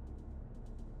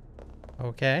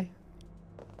 Okay.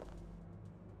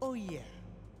 Oh yeah.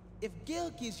 If Gil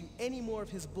gives you any more of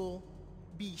his bull,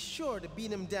 be sure to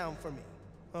beat him down for me.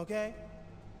 Okay?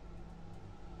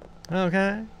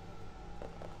 Okay.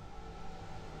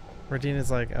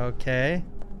 Regina's like, okay.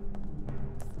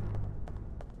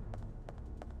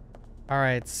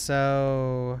 Alright,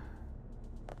 so...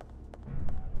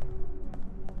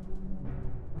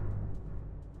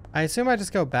 I assume I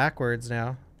just go backwards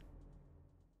now.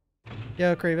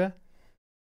 Yo, Kriva.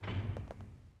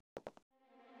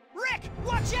 Rick,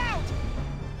 watch out!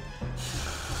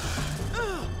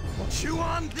 Chew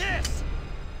on this!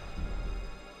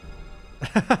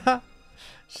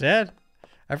 Shit.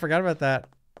 I forgot about that.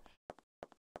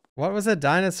 What was a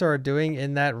dinosaur doing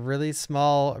in that really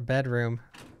small bedroom?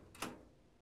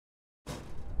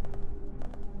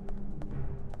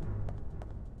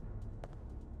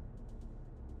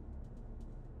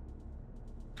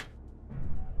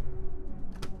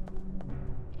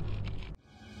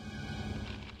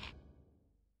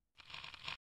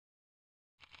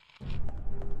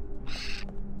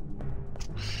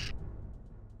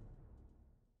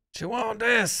 Chew on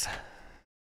this.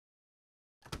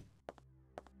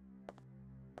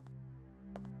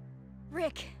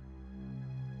 Rick.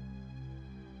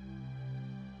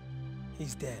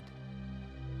 He's dead.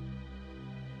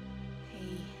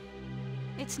 Hey,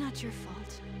 it's not your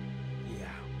fault. Yeah.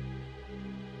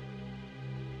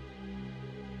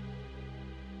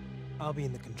 I'll be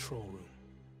in the control room.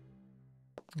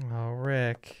 Oh,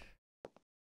 Rick.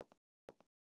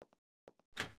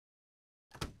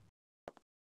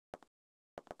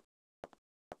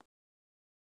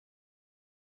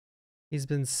 He's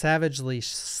been savagely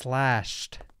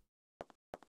slashed.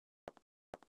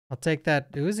 I'll take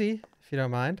that Uzi, if you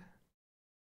don't mind.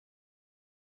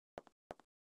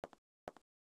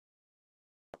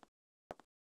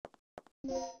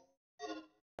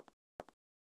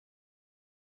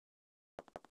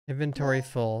 Inventory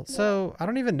full. So, I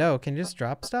don't even know. Can you just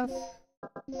drop stuff?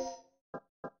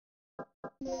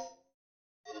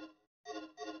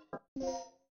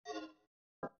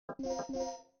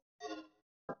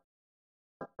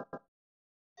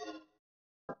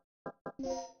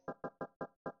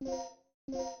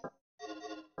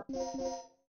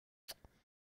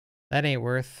 That ain't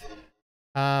worth.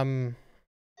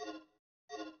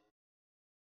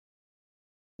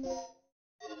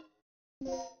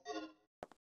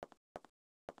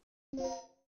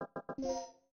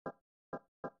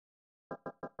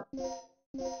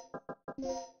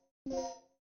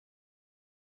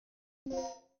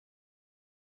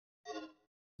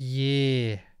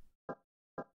 Yeah.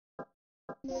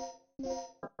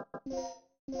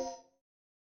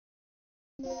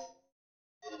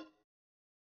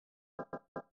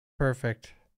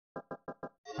 Perfect.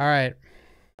 All right.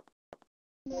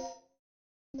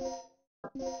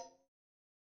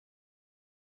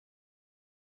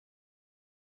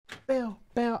 Bam,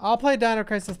 bam. I'll play Dino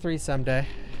Crisis 3 someday.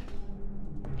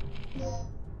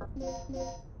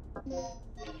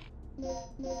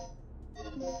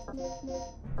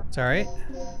 Sorry.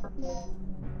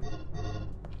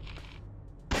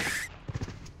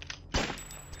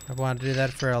 I've wanted to do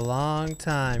that for a long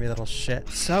time, you little shit.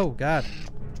 So, God.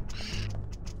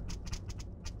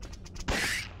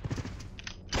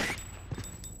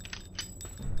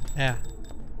 Yeah.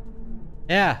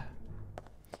 Yeah.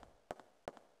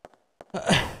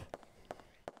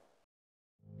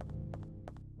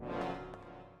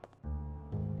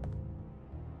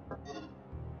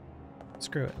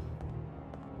 Screw it.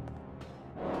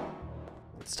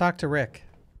 Let's talk to Rick.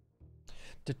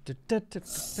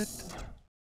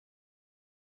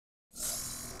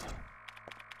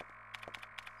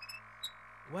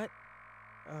 What?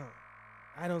 Oh,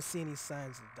 I don't see any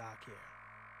signs of the dock here.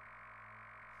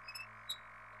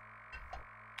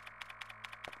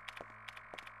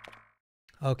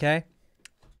 Okay.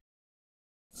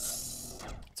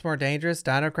 It's more dangerous.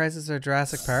 Dino Crisis or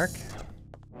Jurassic Park?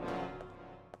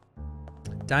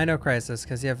 Dino Crisis,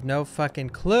 because you have no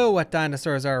fucking clue what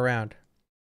dinosaurs are around.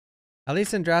 At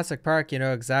least in Jurassic Park, you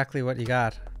know exactly what you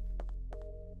got.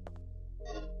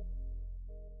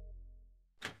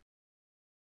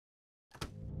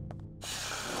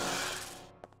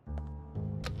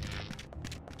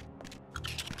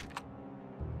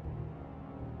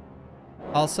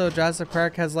 Also, Jurassic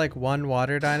Park has like one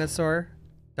water dinosaur.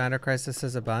 Dino Crisis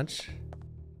has a bunch.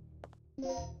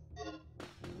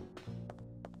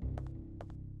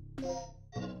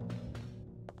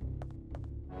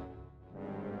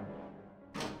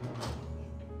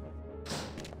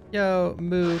 Yo,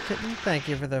 Moo Kitten, thank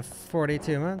you for the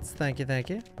 42 months. Thank you, thank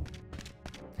you.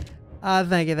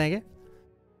 Thank you, thank you.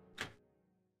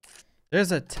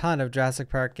 There's a ton of Jurassic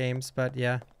Park games, but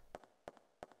yeah.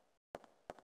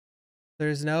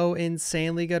 There's no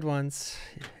insanely good ones.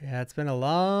 Yeah, it's been a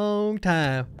long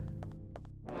time.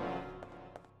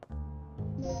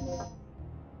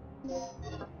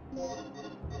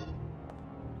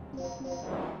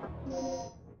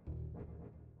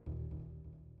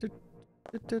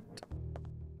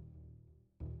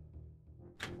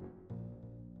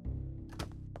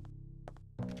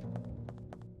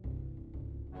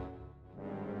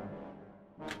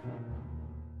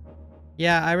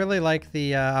 Yeah, I really like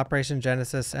the Operation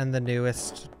Genesis and the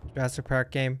newest Jurassic Park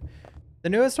game. The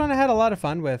newest one I had a lot of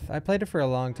fun with. I played it for a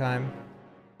long time.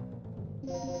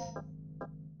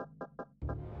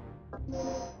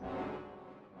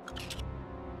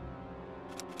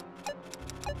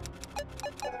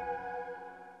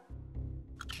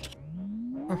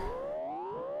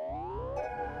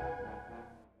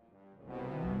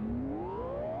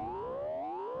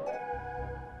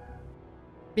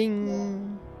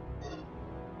 Bing.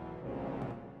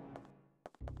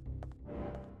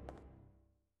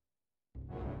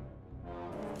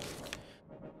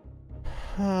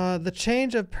 The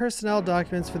change of personnel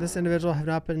documents for this individual have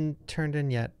not been turned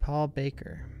in yet. Paul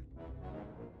Baker.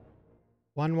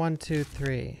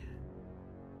 1123.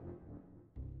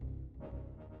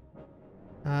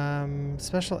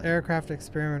 Special aircraft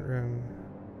experiment room.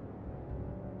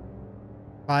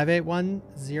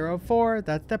 58104.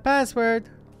 That's the password.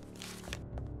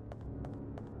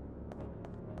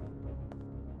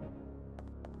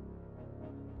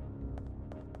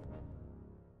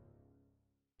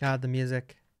 God, the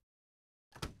music.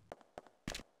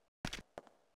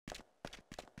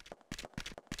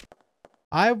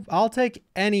 I'll take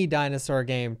any dinosaur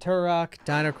game. Turok,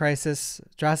 Dino Crisis,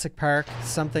 Jurassic Park,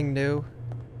 something new.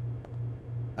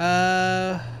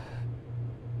 I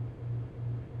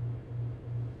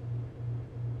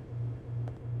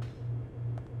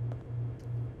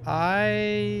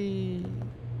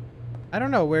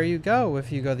don't know where you go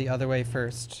if you go the other way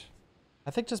first.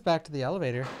 I think just back to the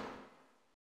elevator.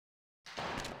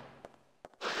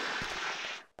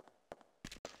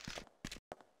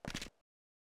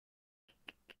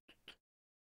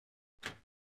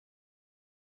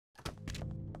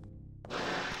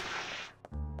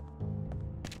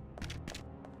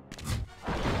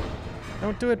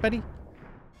 Don't do it, buddy.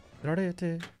 Don't do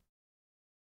it.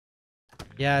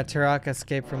 Yeah, Turok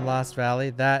Escape from Lost Valley.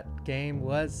 That game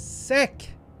was sick.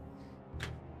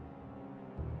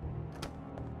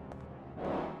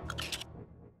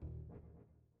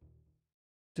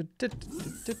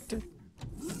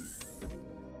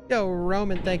 Yo,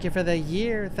 Roman, thank you for the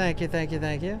year. Thank you, thank you,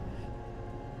 thank you.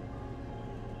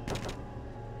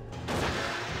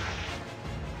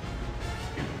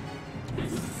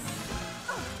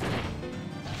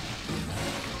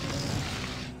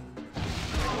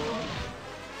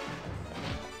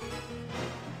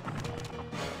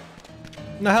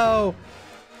 No!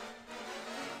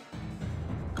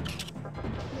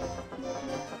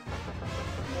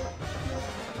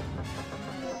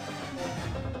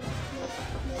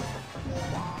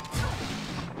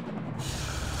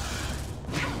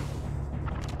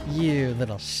 You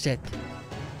little shit.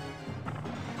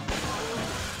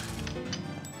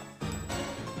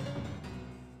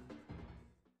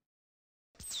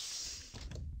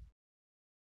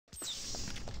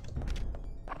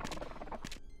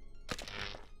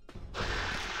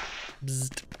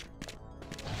 Bzzzt.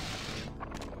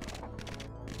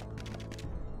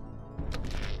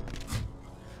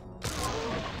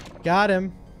 Got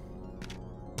him.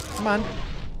 Come on.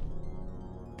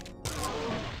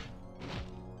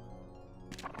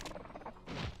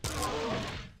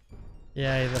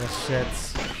 Yeah, you little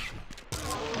shits.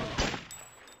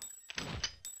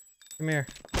 Come here.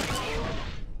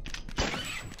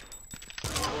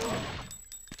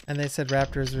 And they said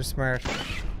raptors were smart.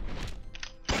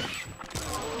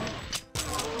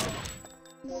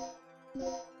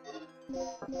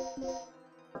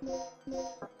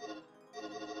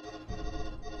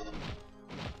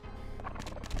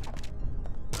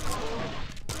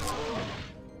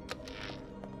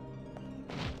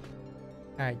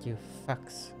 Alright, you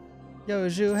fucks. Yo,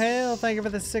 Zhu Hail, thank you for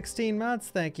the 16 months.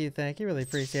 Thank you, really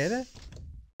appreciate it.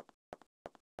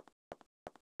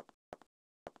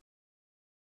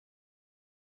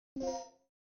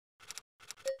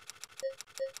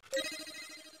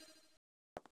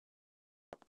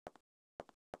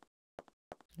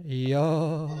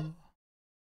 Yo.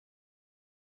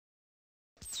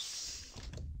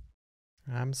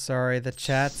 I'm sorry, the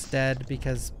chat's dead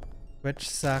because Twitch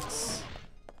sucks.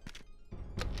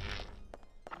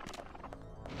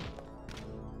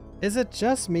 Is it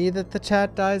just me that the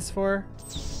chat dies for?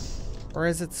 Or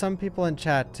is it some people in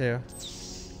chat too?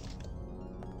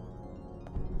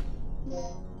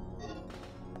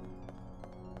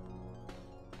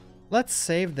 Let's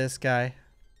save this guy.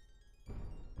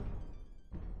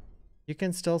 You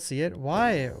can still see it?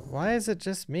 Why? Why is it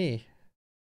just me?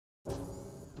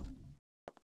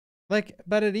 Like,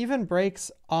 but it even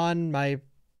breaks on my,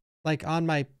 like on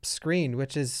my screen,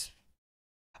 which is,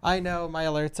 I know my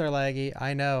alerts are laggy,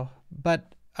 I know,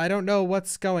 but I don't know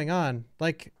what's going on.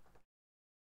 Like,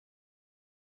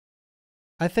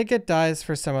 I think it dies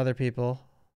for some other people.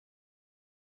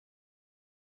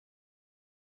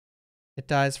 It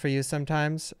dies for you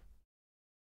sometimes.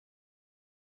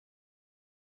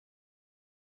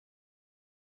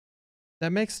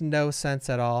 That makes no sense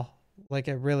at all. Like,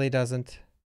 it really doesn't.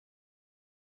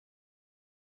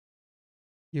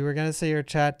 You were gonna say your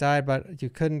chat died, but you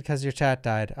couldn't because your chat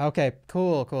died. Okay,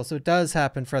 cool, cool. So it does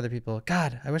happen for other people.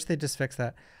 God, I wish they'd just fix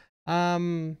that. How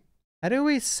do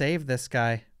we save this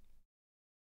guy?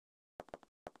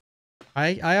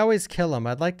 I always kill him.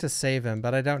 I'd like to save him,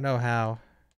 but I don't know how.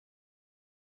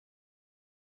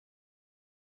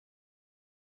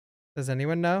 Does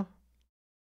anyone know?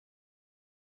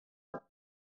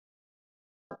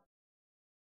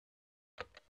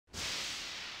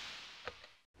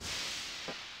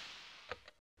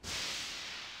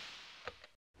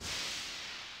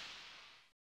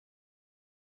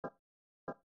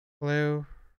 Blue.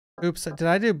 Oops, did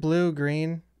I do blue,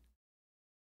 green?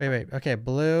 Wait. Okay,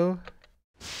 blue.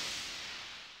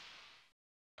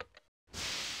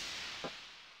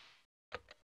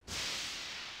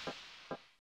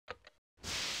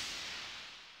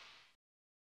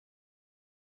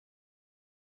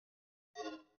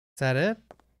 that it?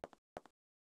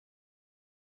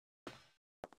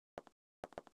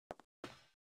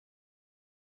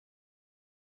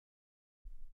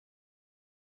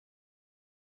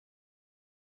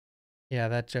 Yeah,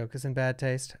 that joke is in bad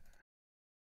taste.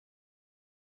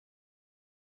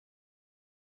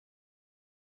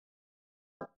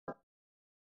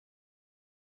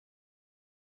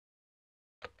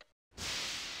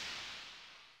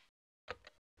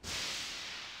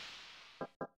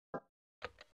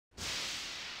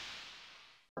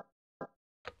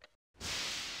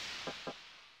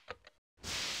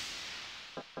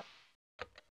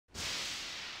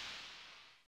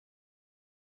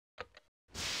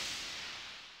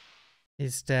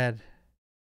 He's dead.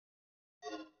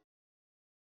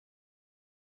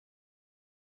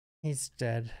 He's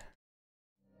dead.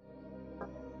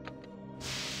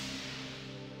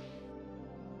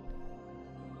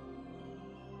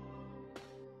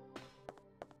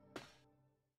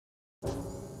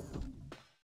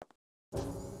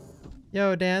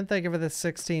 Yo, Dan, thank you for the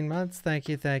 16 months. Thank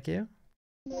you, thank you.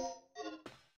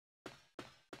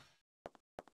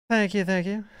 Thank you, thank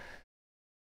you.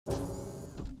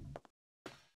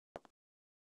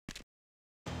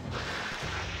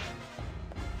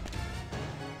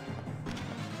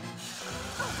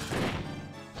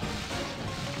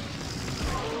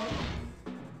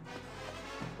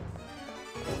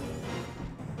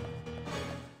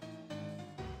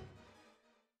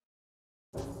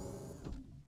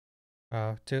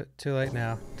 Oh, too late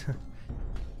now.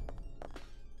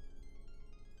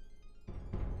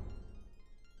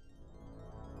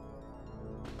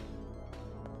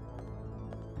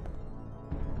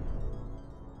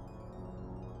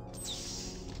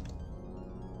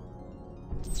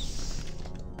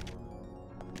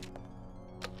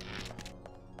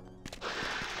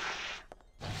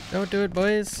 Don't do it,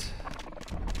 boys.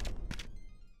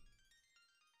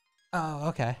 Oh,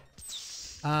 okay.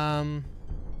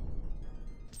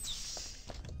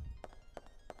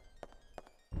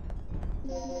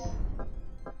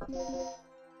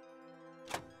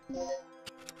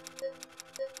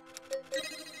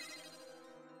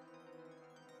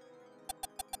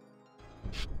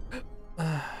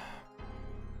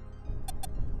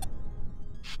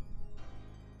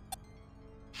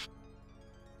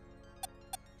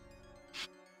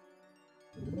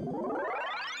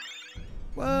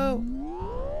 Whoa.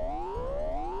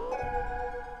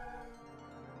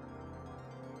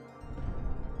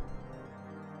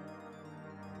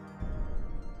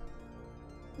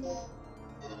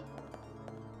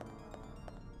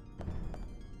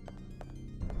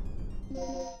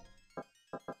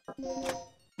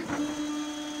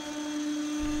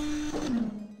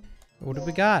 What do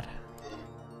we got?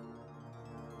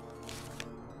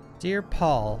 Dear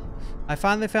Paul, I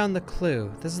finally found the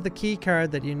clue. This is the key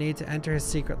card that you need to enter his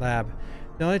secret lab.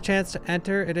 The only chance to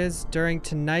enter it is during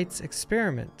tonight's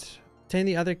experiment. Obtain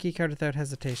the other key card without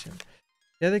hesitation.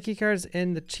 The other key card is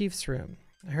in the chief's room.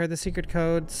 I heard the secret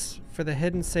codes for the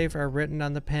hidden safe are written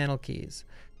on the panel keys.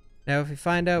 Now if you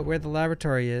find out where the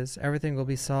laboratory is, everything will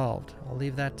be solved. I'll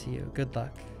leave that to you. Good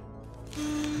luck.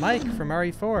 Mike from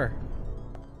RE4.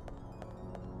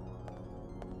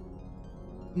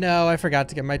 No, I forgot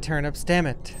to get my turnips. Damn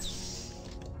it.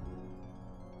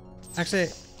 Actually,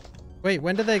 wait,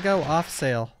 when do they go off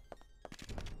sale?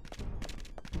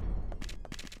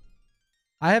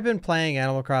 I have been playing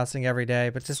Animal Crossing every day,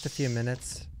 but just a few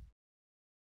minutes.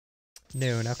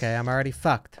 Noon. Okay, I'm already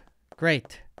fucked.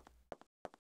 Great.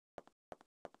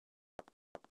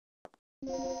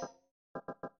 Regina?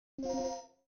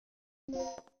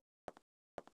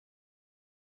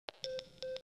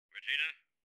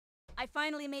 I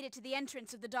finally made it to the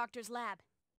entrance of the doctor's lab.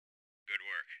 Good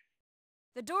work.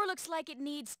 The door looks like it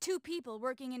needs 2 people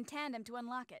working in tandem to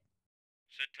unlock it.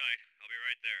 Sit tight. I'll be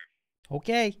right there.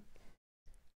 Okay.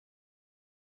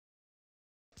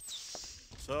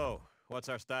 So, what's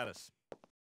our status?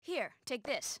 Here, take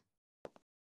this.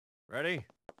 Ready?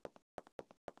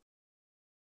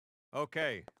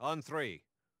 Okay, on 3.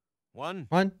 1,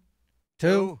 1,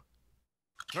 2,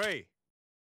 3.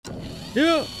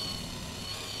 yeah.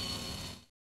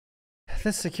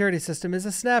 This security system is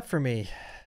a snap for me.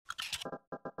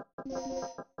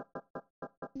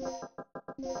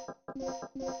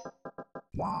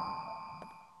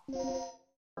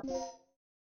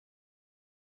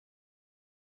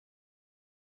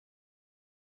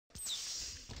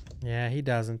 Yeah, he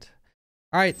doesn't.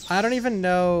 Alright, I don't even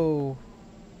know.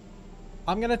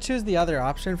 I'm gonna choose the other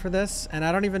option for this, and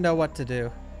I don't even know what to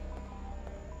do.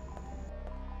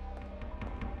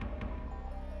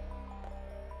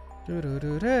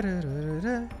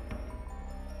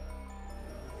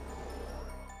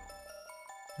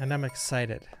 And I'm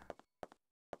excited.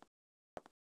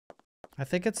 I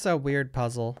think it's a weird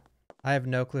puzzle. I have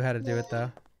no clue how to do it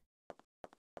though.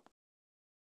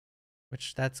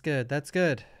 Which, that's good. That's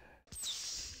good.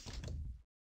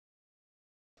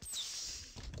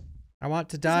 I want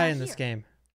to die in this game.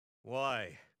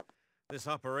 Why? This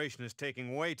operation is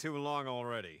taking way too long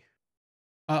already.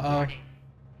 Uh-oh. Warning.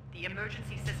 The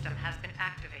emergency system has been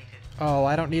activated. Oh,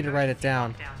 I don't need to write it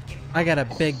down. I got a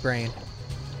big brain.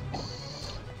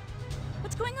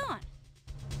 What's going on?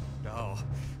 No.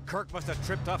 Kirk must have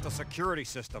tripped off the security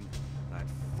system. That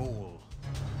fool.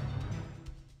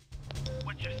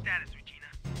 What's your status, Regina?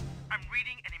 I'm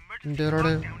reading an emergency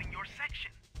lockdown in your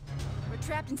section. We're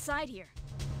trapped inside here.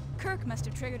 Kirk must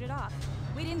have triggered it off.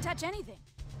 We didn't touch anything.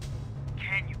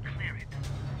 Can you clear it?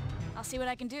 I'll see what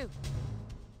I can do.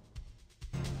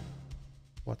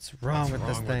 What's wrong with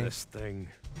this thing?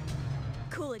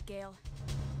 Cool it, Gale.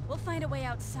 We'll find a way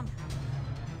out somehow.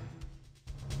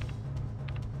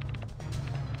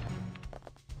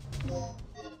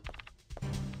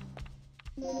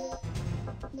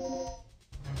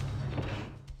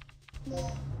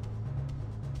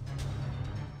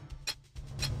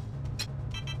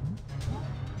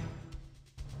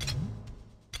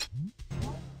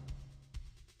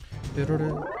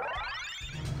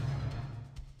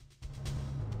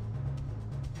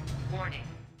 Warning.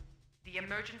 The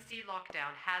emergency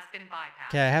lockdown has been bypassed.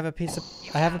 Okay, I have a piece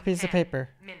of paper.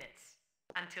 Minutes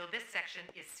until this section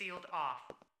is sealed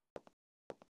off.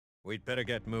 We'd better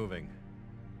get moving.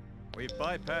 We've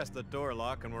bypassed the door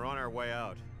lock and we're on our way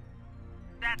out.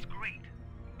 That's great,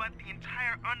 but the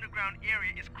entire underground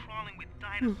area is crawling with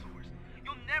dinosaurs.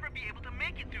 You'll never be able to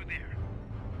make it through there.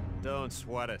 Don't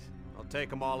sweat it. I'll take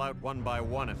them all out one by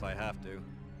one if I have to.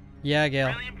 Yeah,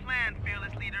 Gale. Brilliant plan,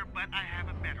 fearless leader, but I have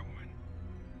a better one.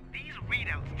 These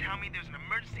readouts tell me there's an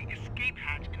emergency escape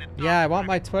hatch in the Yeah, I want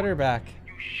my Twitter back.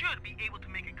 You should be able to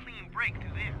make a clean break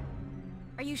through there.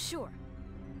 Are you sure?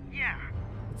 Yeah.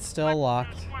 It's still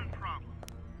locked. There's one problem.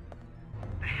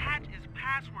 The hatch is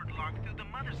password locked through the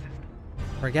mother system.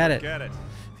 Forget it. Forget it.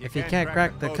 If you can't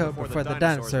crack the code before the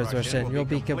dinosaurs rush in, you'll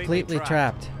be completely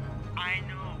trapped. I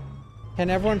know. Can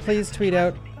everyone please tweet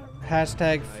out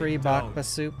hashtag free Bakba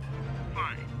soup?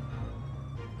 Fine.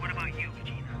 What about you,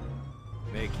 Regina?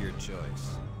 Make your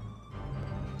choice.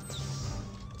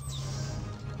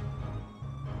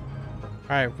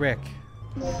 Alright, Rick.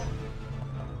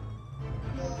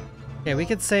 Okay, we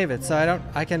can save it, so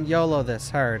I can YOLO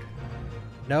this hard.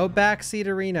 No backseat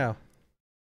Reno.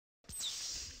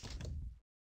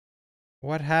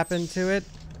 What happened to it?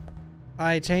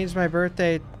 I changed my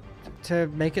birthday to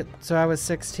make it so I was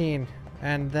 16,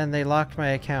 and then they locked my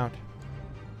account.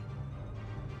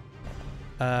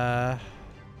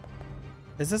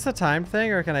 Is this a time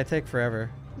thing, or can I take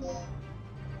forever?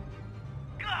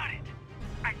 Got it!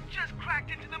 I just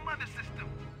cracked into the mother system.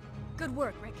 Good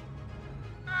work, Rick.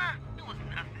 It was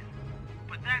nothing.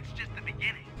 But that's just the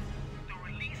beginning. The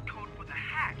release code for the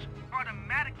hatch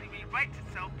automatically rewrites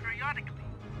itself periodically.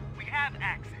 We have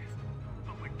access,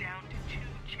 but we're down to 2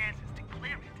 chances to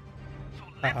clear it. So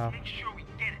let's make sure we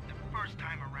get it the first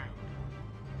time around.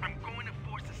 I'm going to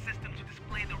force the system to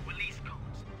display the release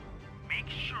codes. Make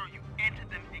sure you enter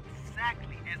them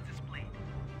exactly as displayed.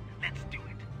 Let's do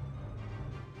it.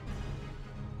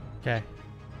 Okay.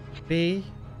 B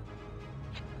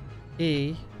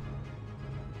E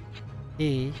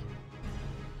E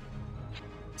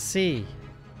C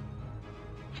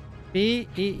B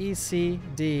E E C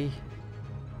D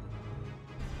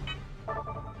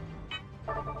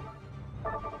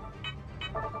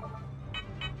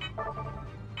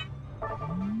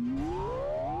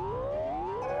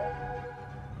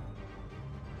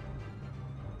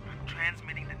I'm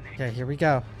transmitting the next. Okay, here we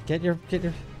go. Get your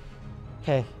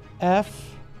Okay.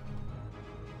 F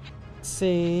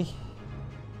C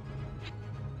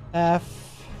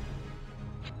F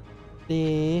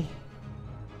D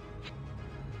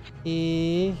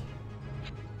E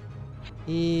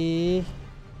E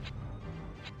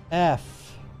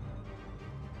F.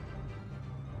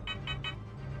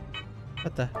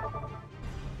 What the?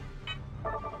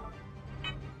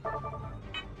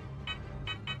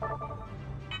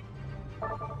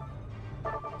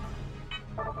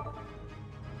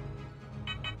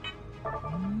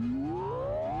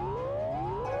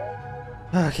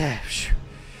 Okay.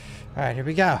 All right, here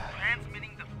we go.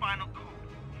 Transmitting the final code.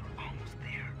 You're almost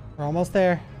there. We're almost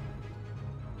there.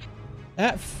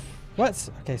 F. What's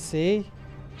okay? C.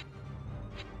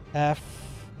 F.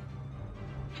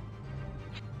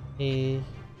 E.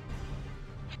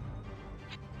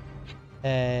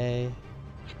 A.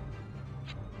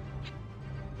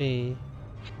 B.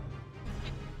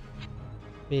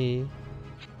 B.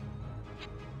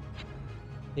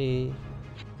 E.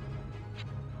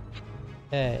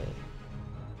 A.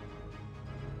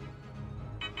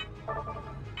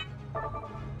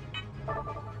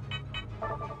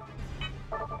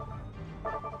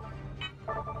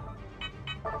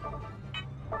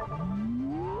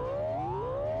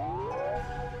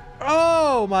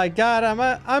 Oh my god,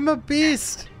 I'm a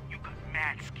beast. You got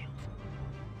mad skills.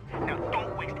 Now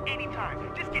don't waste any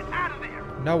time. Just get out of there.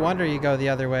 No wonder you go the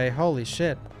other way. Holy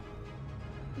shit.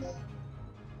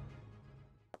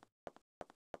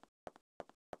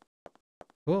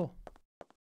 Cool.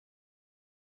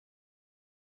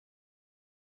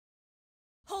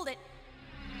 Hold it.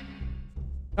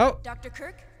 Oh, Dr.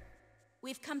 Kirk,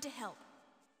 we've come to help.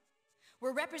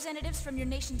 We're representatives from your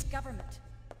nation's government.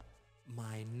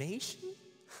 My nation?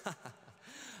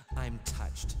 I'm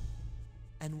touched.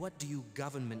 And what do you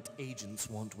government agents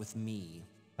want with me?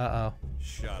 uh-oh.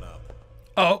 Shut up.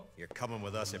 Oh. You're coming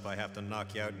with us if I have to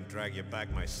knock you out and drag you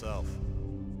back myself.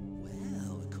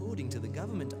 Well, according to the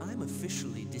government, I'm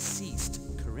officially deceased,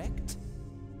 correct?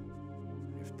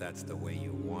 If that's the way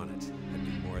you want it, I'd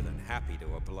be more than happy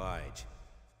to oblige.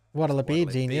 What'll it be,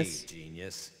 What'll genius? It be,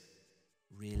 genius?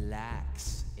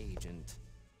 Relax, Agent.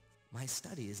 My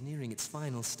study is nearing its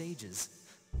final stages.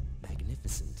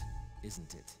 Magnificent,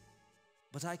 isn't it?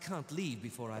 But I can't leave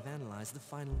before I've analyzed the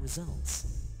final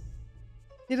results.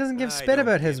 He doesn't give I spit don't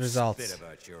about his give results. Spit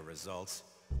about your results.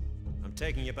 I'm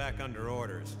taking you back under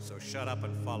orders, so shut up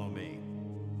and follow me.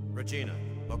 Regina,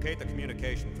 locate the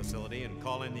communication facility and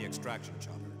call in the extraction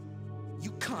chopper.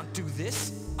 You can't do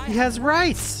this! He has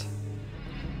rights!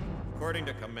 According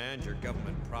to command, your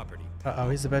government property. Uh-oh,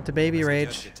 he's about to baby I rage.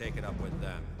 suggest you take it up with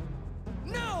them.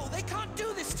 No! They can't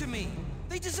do this to me!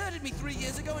 They deserted me 3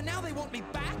 years ago and now they want me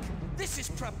back? This is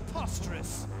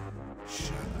preposterous!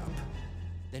 Shut up.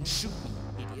 Then shoot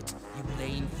me, idiot. You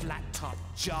lame, flat-top,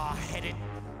 jaw-headed...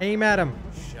 Aim at him.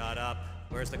 Shut up.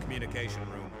 Where's the communication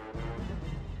room?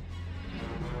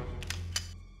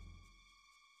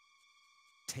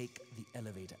 Take the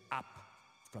elevator up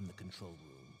from the control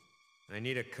room. I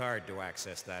need a card to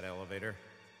access that elevator.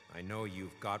 I know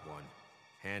you've got one.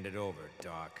 Hand it over,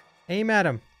 Doc. Aim at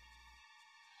him.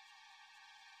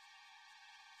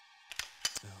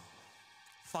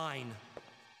 Fine.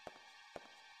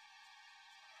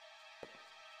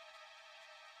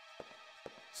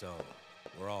 So,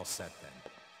 we're all set then.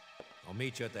 I'll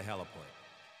meet you at the heliport.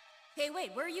 Hey,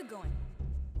 wait, where are you going?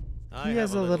 I He have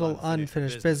has a little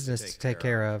unfinished business to take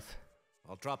care of.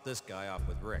 I'll drop this guy off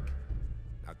with Rick.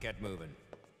 Now get moving.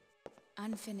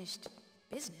 Unfinished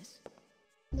business?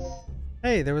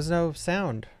 Hey, there was no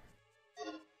sound.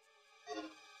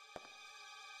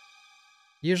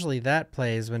 Usually that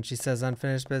plays when she says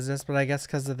unfinished business, but I guess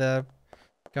because of the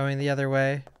going the other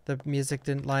way, the music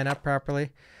didn't line up properly.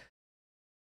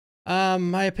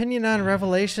 My opinion on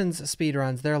Revelations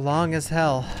speedruns, they're long as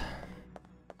hell.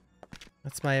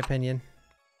 That's my opinion.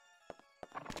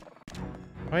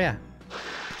 Oh yeah.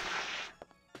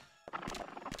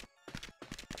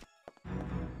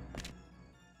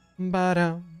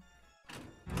 Ba-dum.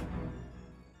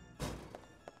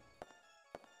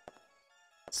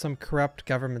 Some corrupt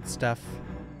government stuff.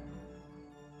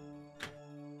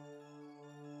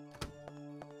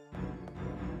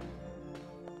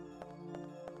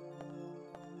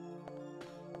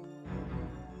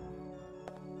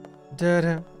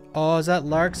 Da-da. Oh, is that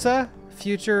Larxa?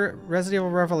 Future Resident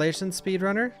Evil Revelations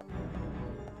speedrunner?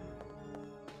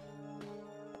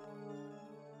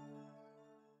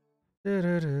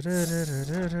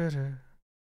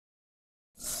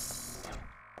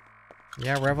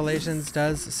 Yeah, Revelations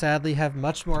does sadly have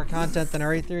much more content than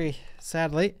RE3.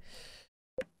 Sadly.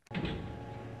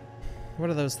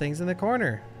 What are those things in the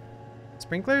corner?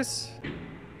 Sprinklers?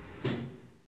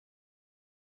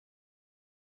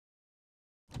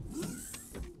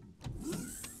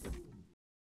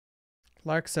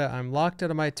 Larxa, I'm locked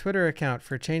out of my Twitter account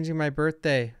for changing my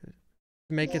birthday to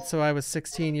make it so I was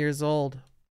 16 years old.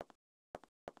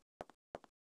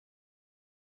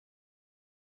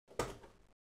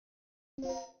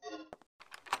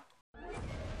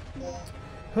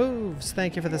 Hooves,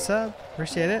 thank you for the sub.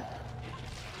 Appreciate it.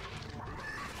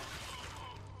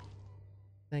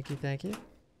 Thank you, thank you.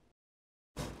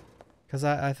 Because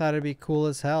I thought it'd be cool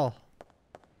as hell.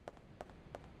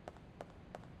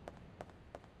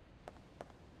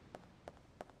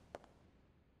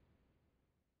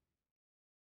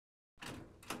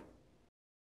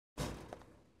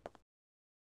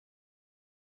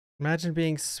 Imagine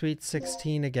being sweet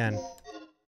 16 again.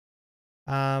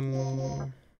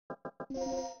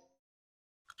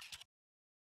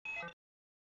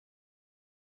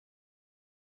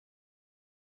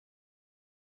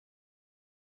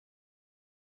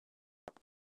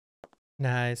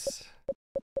 Nice.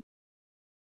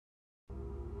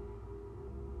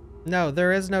 No,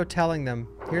 there is no telling them.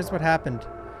 Here's what happened.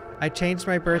 I changed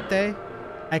my birthday,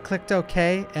 I clicked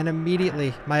OK, and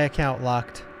immediately my account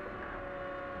locked.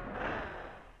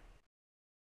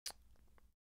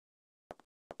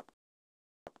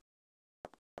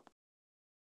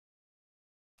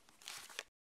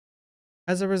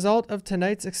 As a result of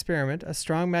tonight's experiment, a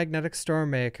strong magnetic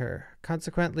storm may occur.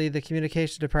 Consequently, the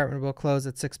communication department will close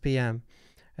at 6 p.m.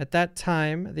 At that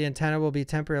time, the antenna will be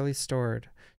temporarily stored.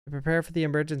 To prepare for the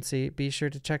emergency, be sure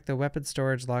to check the weapon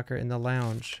storage locker in the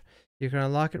lounge. You can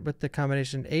unlock it with the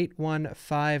combination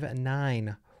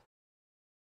 8159.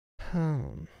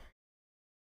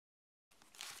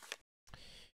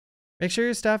 Make sure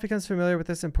your staff becomes familiar with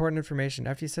this important information.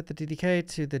 After you set the DDK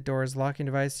to the door's locking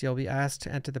device, you'll be asked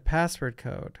to enter the password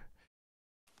code.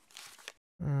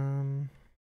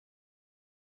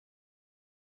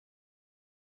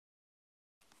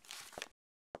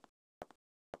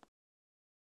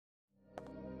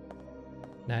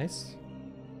 Nice.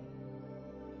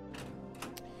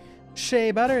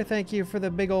 Shea Butter, thank you for the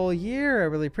big ol' year. I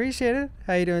really appreciate it.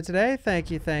 How you doing today?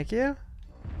 Thank you, thank you.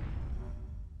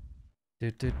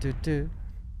 Regina,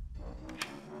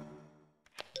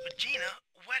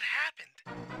 what happened?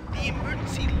 The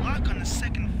emergency lock on the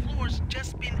second floor's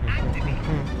just been activated.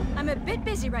 I'm a bit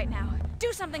busy right now.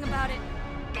 Do something about it.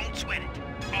 Don't sweat it.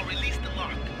 I'll release the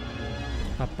lock.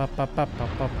 Up, up, up, up,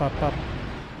 up, up, up, up.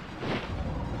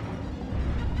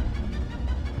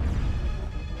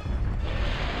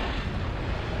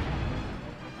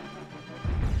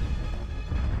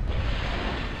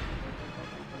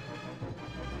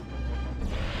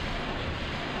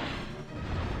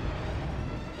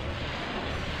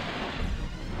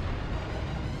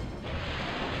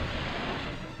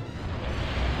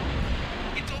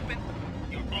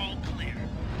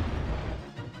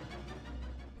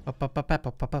 Up, up, up,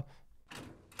 up, up, up.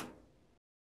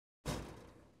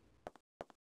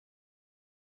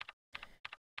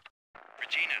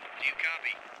 Regina, do you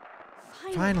copy?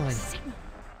 Finally. Signal.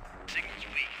 Signal's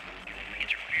weak.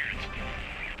 Interference.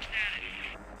 Static.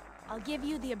 I'll give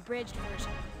you the abridged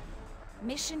version.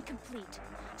 Mission complete.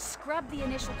 Scrub the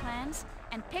initial plans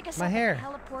and pick us My up hair. at the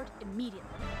heliport immediately.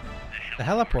 The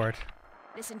heliport.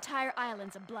 This entire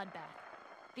island's a bloodbath.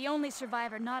 The only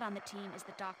survivor not on the team is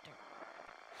the doctor.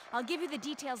 I'll give you the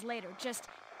details later. Just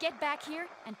get back here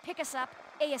and pick us up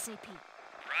ASAP.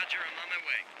 Roger, I'm on my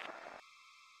way.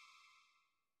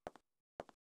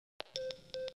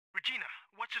 Regina,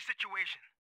 what's your situation?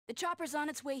 The chopper's on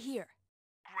its way here.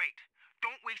 Great.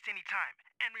 Don't waste any time.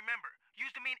 And remember,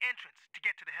 use the main entrance to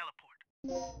get to the heliport.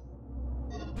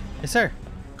 Yes, sir.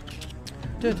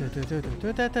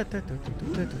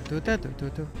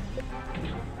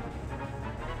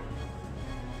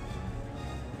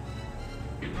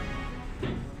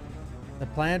 The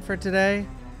plan for today,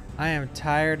 I am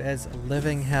tired as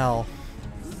living hell.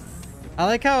 I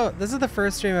like how this is the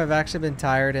first stream I've actually been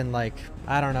tired in like,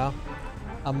 I don't know,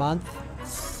 a month.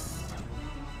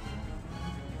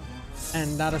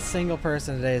 And not a single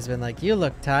person today has been like, you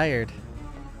look tired.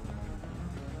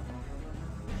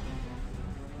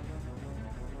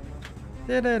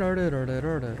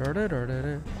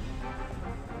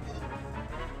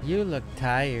 You look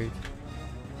tired.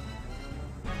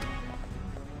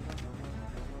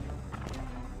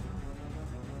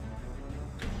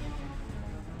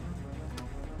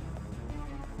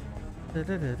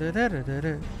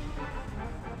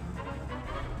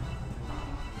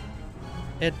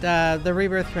 The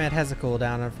Rebirth command has a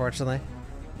cooldown, unfortunately.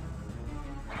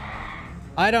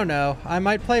 I don't know. I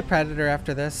might play Predator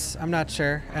after this. I'm not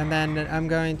sure. And then I'm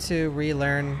going to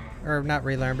relearn, or not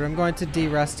relearn, but I'm going to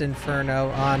de-rust Inferno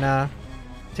on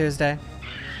Tuesday.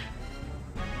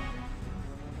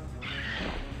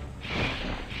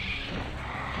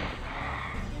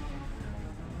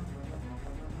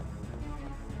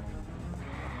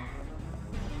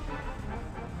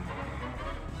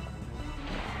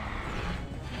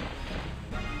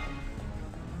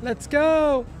 Let's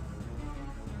go!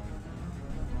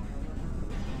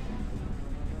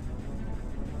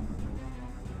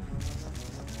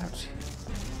 Ouch.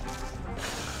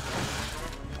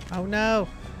 Oh no!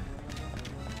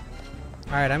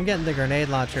 Alright, I'm getting the grenade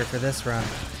launcher for this run.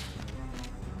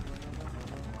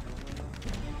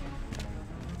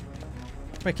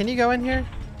 Wait, can you go in here?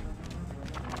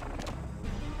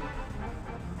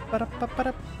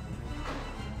 Ba-da-ba-ba-da.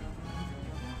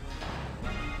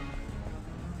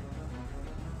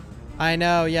 I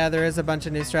know, yeah, there is a bunch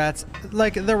of new strats.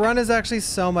 Like, the run is actually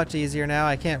so much easier now,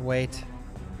 I can't wait.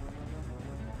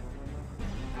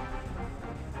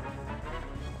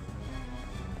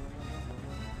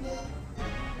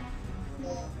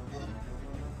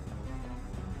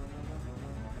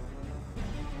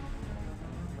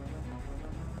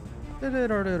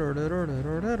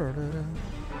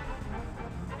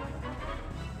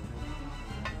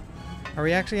 Are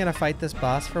we actually gonna fight this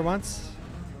boss for once?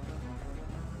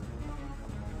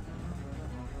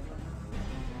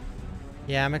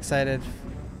 Yeah, I'm excited.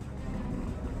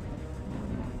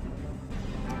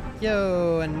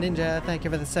 Yo, and Ninja, thank you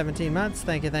for the 17 months.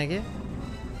 Thank you, thank you.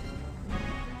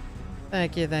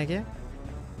 Thank you, thank you.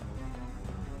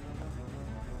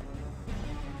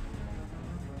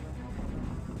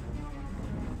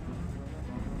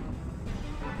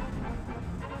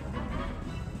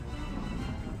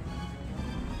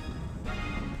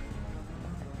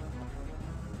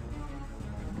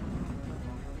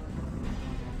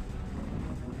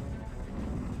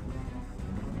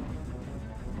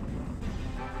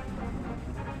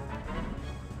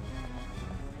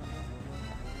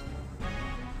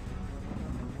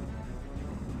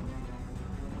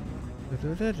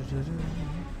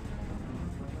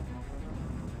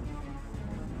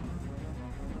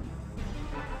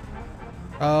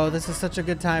 Oh, this is such a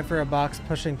good time for a box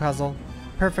pushing puzzle.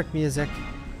 Perfect music.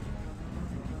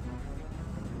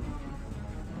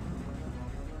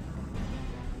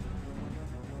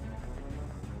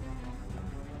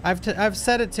 I've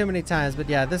said it too many times, but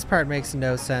yeah, this part makes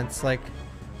no sense. Like,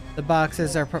 the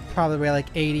boxes are probably weigh like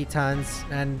 80 tons,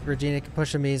 and Regina can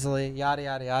push them easily. Yada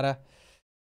yada yada.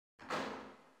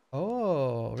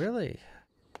 Oh, really?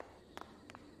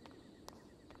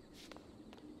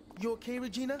 You okay,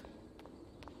 Regina?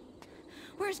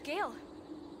 Where's Gale?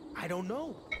 I don't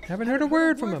know. Haven't heard a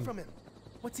word from him.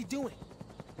 What's he doing?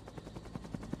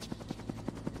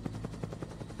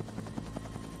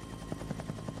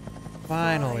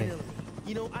 Finally.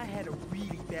 You know, I had a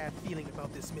really bad feeling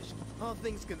about this mission. All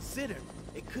things considered,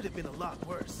 it could have been a lot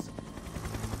worse.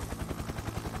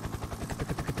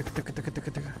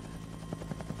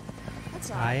 What's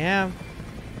up? I am.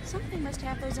 Something must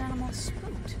have those animals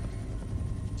spooked.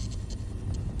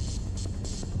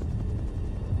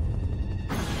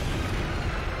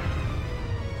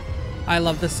 I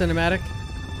love this cinematic.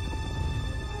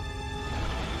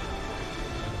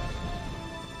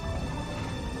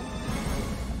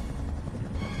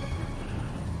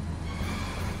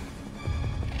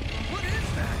 What is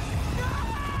that?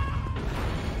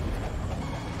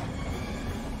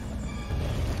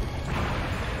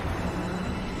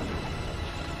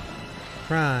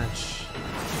 Crunch.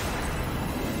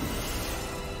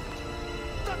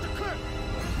 Dr. Kirk!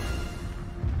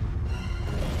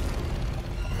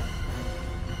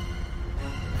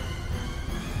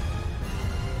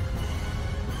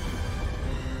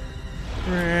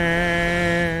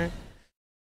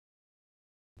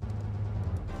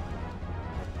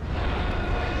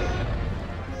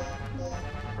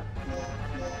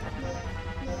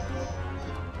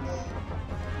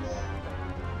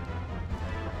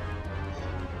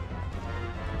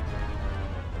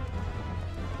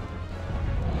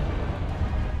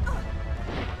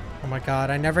 Oh my god,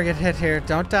 I never get hit here.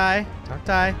 Don't die. Don't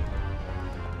die.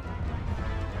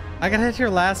 I got hit here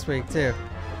last week, too.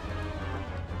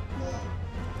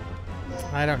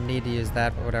 I don't need to use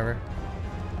that, but whatever.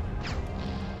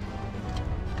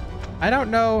 I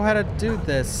don't know how to do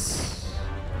this.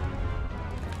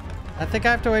 I think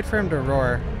I have to wait for him to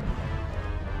roar.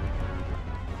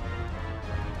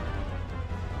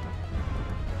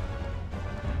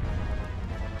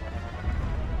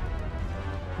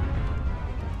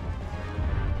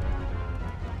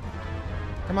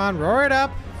 Come on, roar it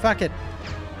up. Fuck it.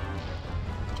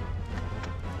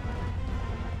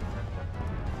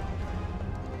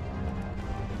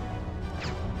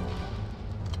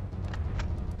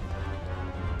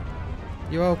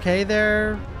 You okay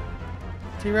there,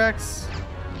 T-Rex?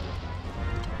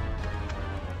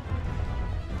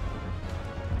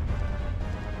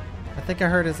 I think I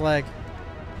hurt his leg.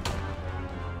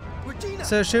 Regina,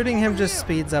 So shooting him over just here.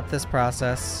 speeds up this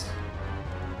process.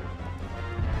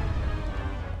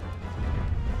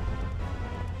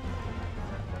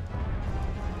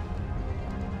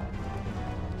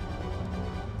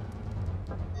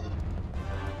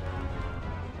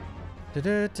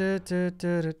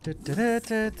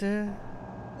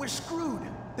 We're screwed.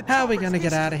 How are we gonna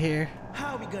get out of here?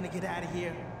 How are we gonna get out of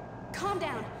here? Calm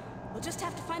down. We'll just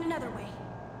have to find another way.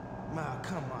 Ma,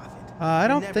 come off it. I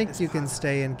don't Never think this you can possible.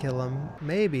 stay and kill him.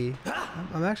 Maybe.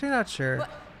 I'm actually not sure.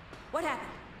 What happened?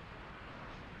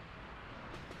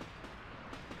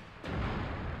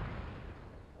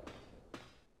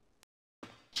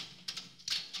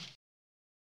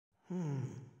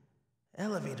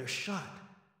 Elevator shut.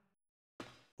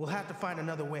 We'll have to find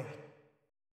another way.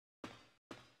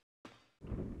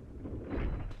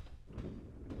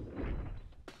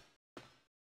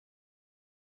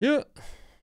 Yeah.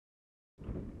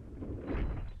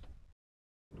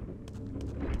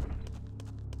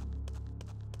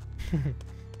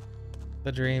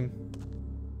 The dream.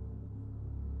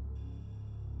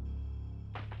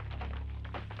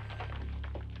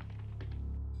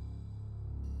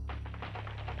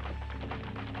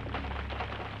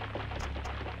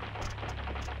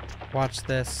 Watch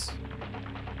this.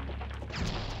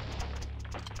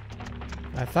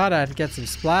 I thought I'd get some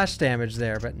splash damage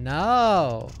there, but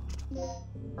no.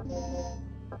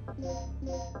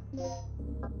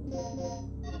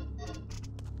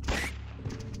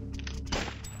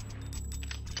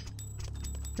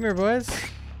 Come here, boys.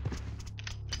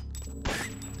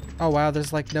 Oh wow,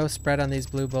 there's like no spread on these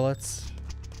blue bullets.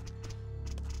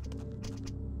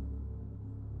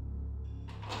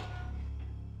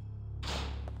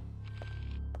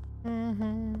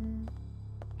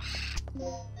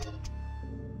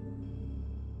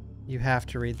 You have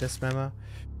to read this memo.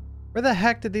 Where the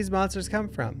heck did these monsters come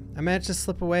from? I managed to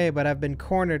slip away, but I've been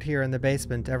cornered here in the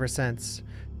basement ever since.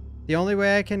 The only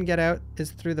way I can get out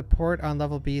is through the port on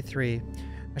level B3.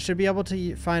 I should be able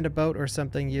to find a boat or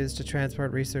something used to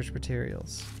transport research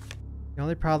materials. The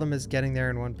only problem is getting there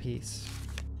in one piece.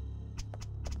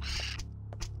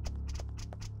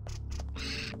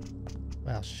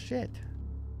 Well, shit.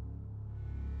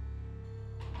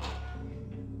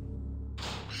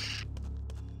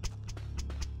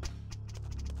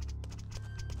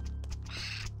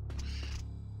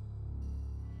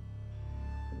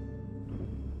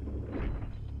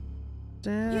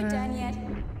 You done yet?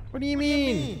 What do you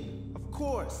mean? Of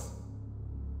course.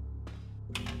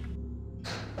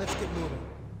 Let's get moving.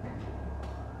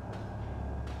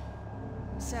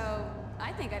 So,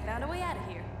 I think I found a way out of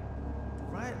here.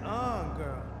 Right on,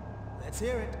 girl. Let's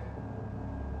hear it.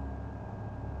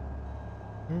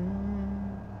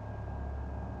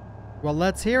 Well,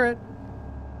 let's hear it.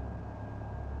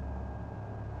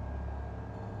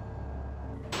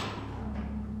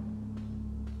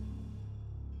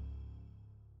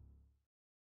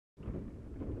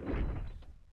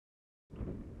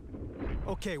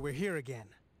 Okay, we're here again.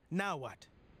 Now what?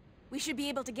 We should be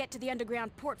able to get to the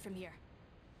underground port from here.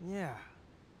 Yeah.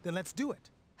 Then let's do it.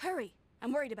 Hurry!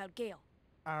 I'm worried about Gale.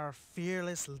 Our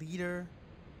fearless leader?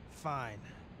 Fine.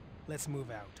 Let's move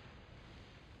out.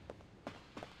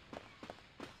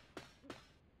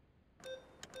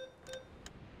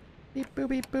 Beep boop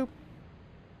beep boop.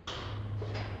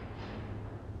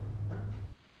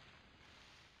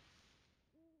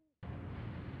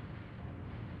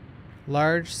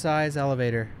 Large size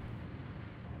elevator.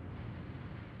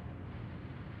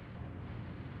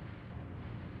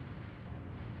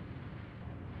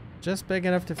 Just big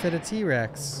enough to fit a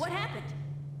T-Rex. What happened?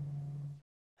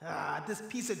 Ah, this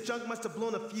piece of junk must have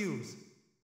blown a fuse.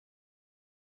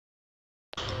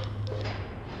 What's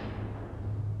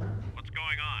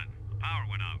going on? The power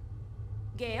went out.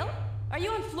 Gale? Are you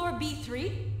on floor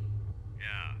B3?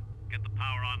 Yeah. Get the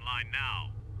power online now.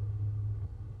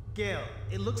 Gale,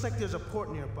 it looks like there's a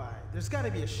port nearby. There's gotta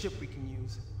be a ship we can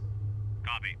use.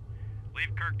 Copy.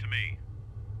 Leave Kirk to me.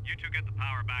 You two get the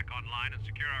power back online and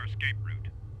secure our escape route.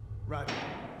 Roger.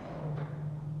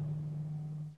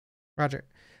 Roger.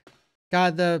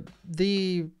 God,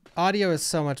 the audio is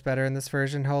so much better in this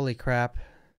version. Holy crap.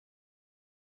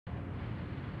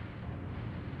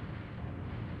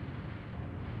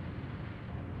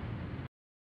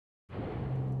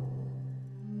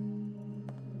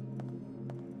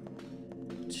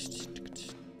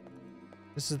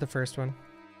 This is the first one.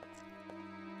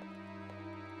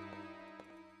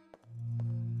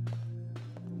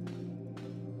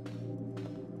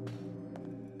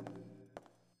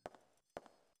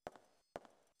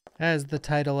 As the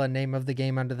title and name of the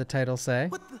game under the title say.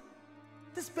 What the?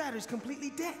 This battery's completely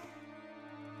dead.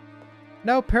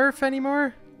 No perf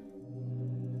anymore?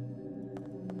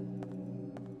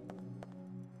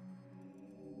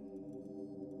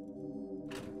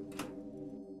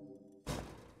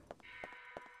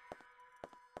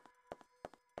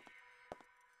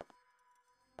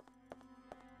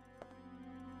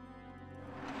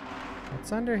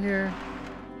 What's under here?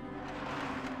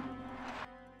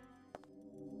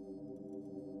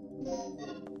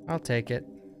 I'll take it.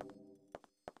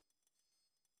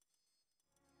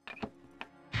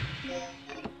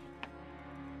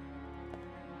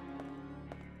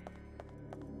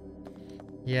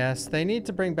 Yes, they need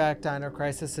to bring back Dino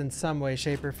Crisis in some way,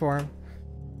 shape, or form.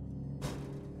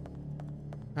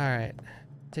 Alright.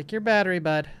 Take your battery,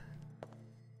 bud.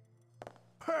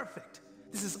 Perfect.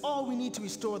 This is all we need to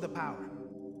restore the power.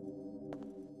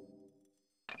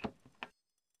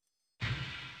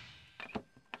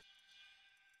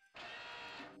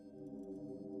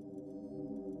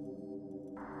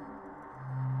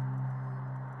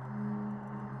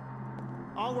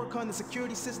 I'll work on the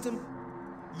security system.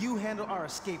 You handle our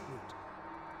escape route.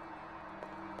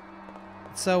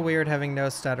 It's so weird having no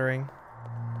stuttering.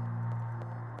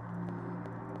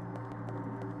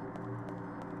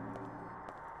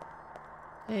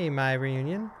 Hey, my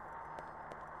reunion.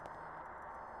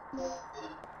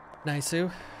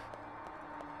 Nice-oo.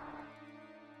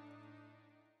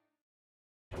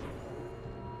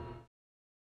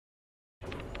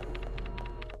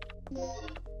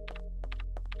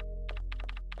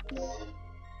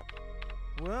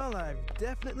 Well, I've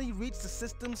definitely reached the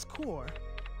system's core.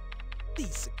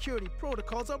 These security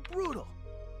protocols are brutal.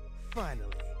 Finally,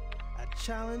 a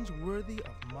challenge worthy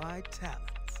of my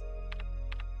talents.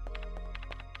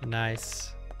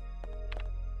 Nice.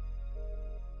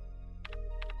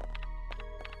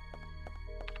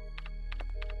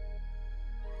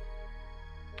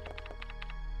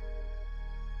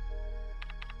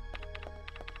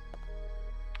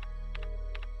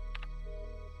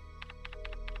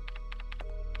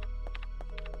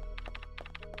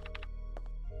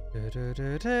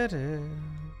 Du-du-du-du-du.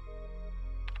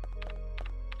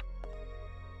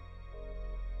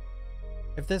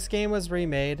 If this game was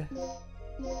remade,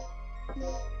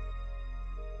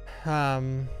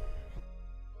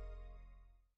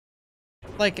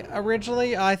 like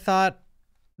originally I thought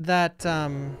that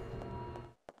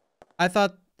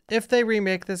if they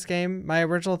remake this game, my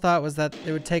original thought was that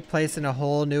it would take place in a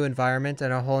whole new environment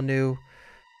and a whole new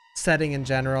setting in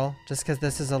general, just because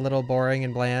this is a little boring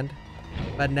and bland.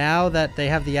 But now that they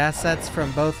have the assets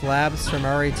from both labs, from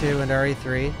RE2 and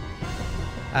RE3,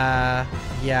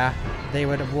 yeah, they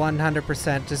would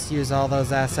 100% just use all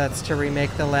those assets to remake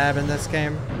the lab in this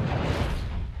game.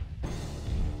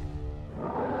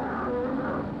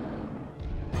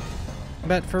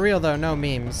 But for real though, no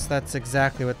memes. That's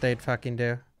exactly what they'd fucking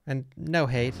do. And no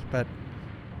hate, but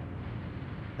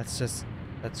that's just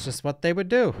what they would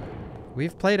do.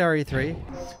 We've played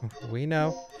RE3. We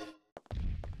know.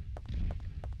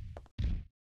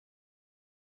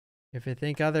 If you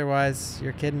think otherwise,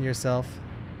 you're kidding yourself.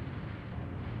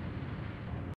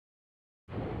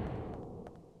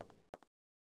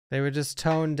 They would just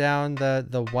tone down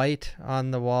the white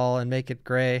on the wall and make it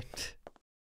gray.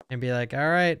 And be like,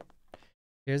 alright,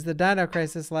 here's the Dino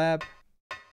Crisis lab.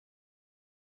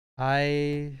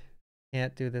 I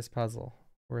can't do this puzzle.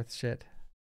 Worth shit.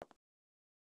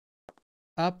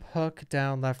 Up, hook,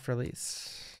 down, left,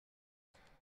 release.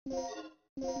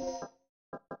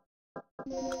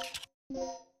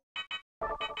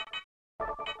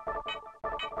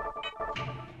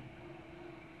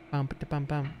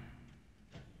 Bum.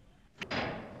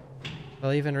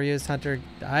 They'll even reuse Hunter.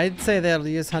 I'd say they'll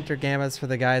use Hunter Gammas for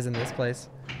the guys in this place.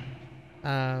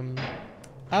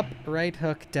 Up, right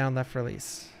hook, down, left,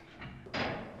 release.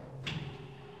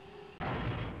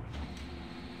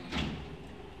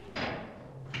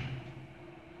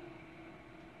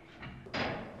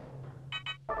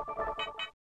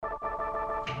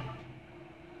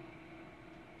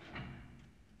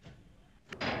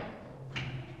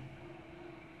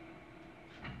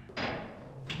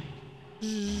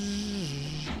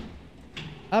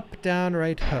 Up, down,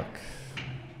 right hook.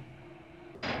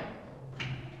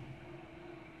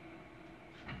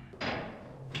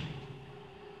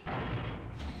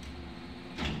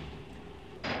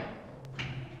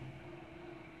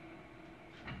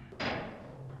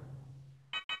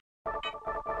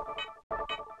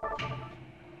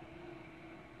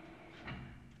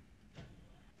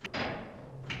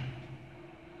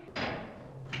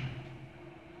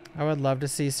 I would love to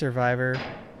see Survivor.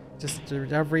 Just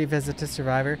a revisit to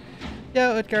Survivor.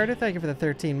 Yo, Utgarda, thank you for the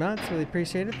 13 months. Really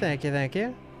appreciate it. Thank you, thank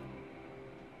you.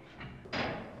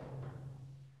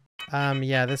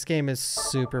 Yeah, this game is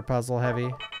super puzzle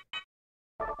heavy.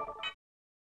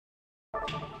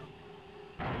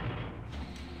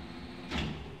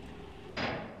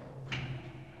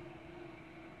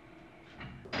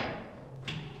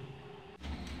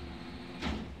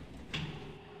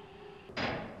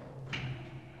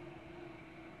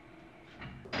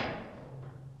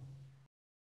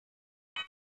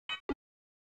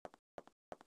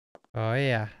 Oh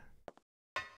yeah.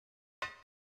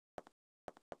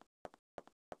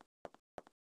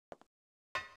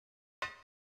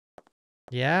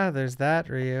 Yeah, there's that,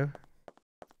 Ryu.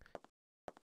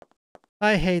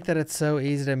 I hate that it's so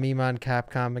easy to meme on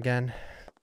Capcom again.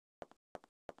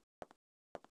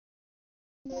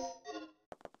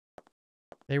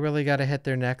 They really gotta hit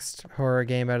their next horror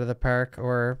game out of the park,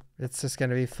 or it's just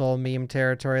gonna be full meme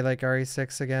territory like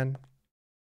RE6 again.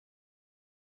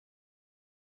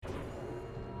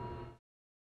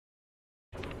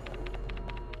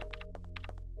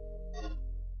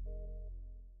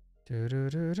 Do do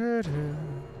do do do.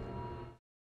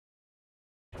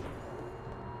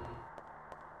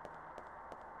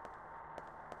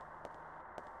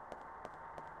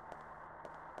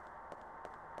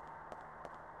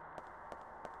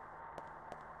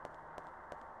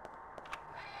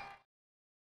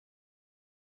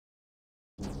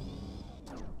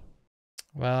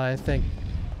 Well, I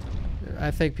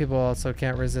think people also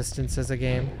count Resistance as a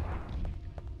game.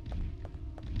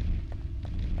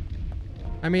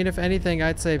 I mean, if anything,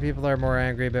 I'd say people are more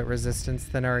angry about Resistance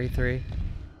than RE3.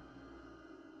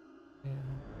 Yeah.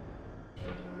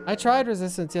 I tried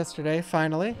Resistance yesterday,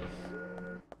 finally.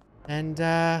 And,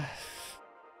 I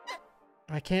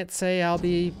can't say I'll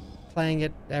be playing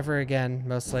it ever again,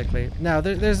 most likely. No,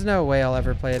 there's no way I'll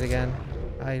ever play it again.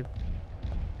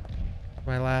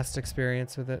 My last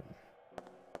experience with it.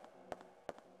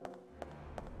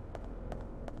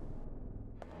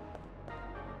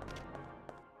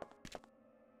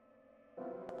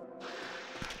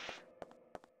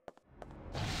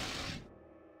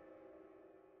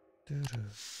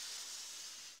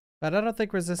 But I don't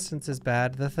think Resistance is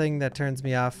bad. The thing that turns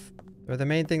me off, or the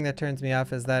main thing that turns me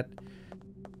off, is that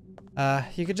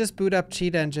you could just boot up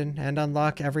Cheat Engine and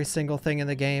unlock every single thing in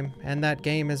the game, and that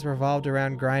game is revolved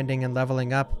around grinding and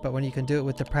leveling up, but when you can do it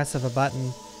with the press of a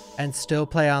button and still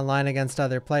play online against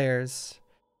other players,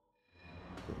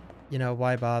 you know,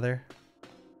 why bother?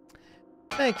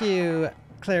 Thank you,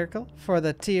 Clerical, for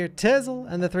the tier tizzle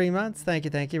and the 3 months. Thank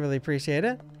you, really appreciate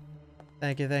it.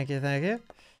 Thank you.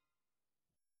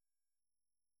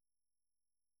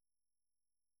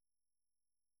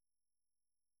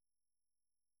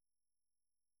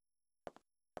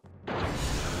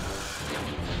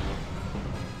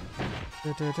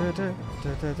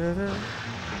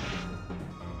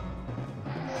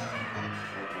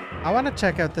 I want to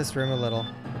check out this room a little.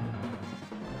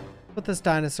 Put this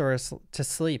dinosaur to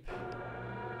sleep.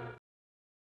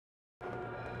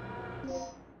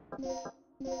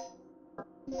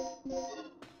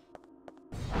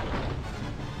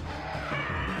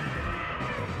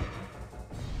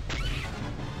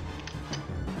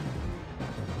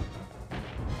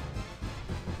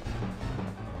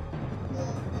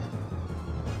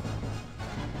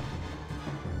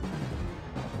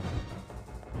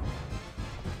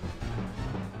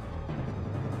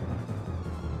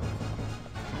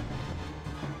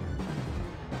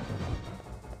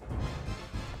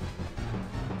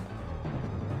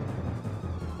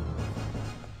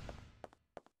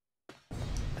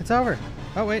 It's over.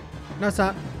 Oh, wait. No, it's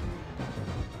not.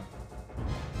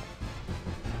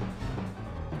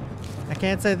 I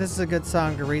can't say this is a good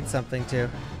song to read something to.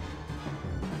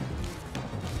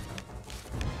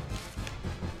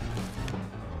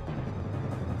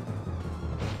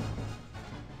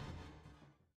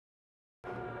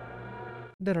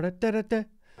 Da-da-da-da-da.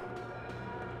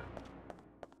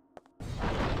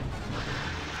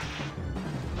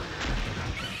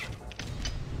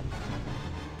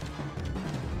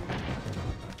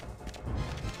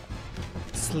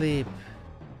 Sleep.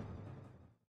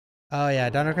 Oh yeah,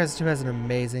 Dino Crisis 2 has an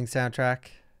amazing soundtrack.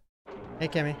 Hey,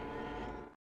 Kimmy.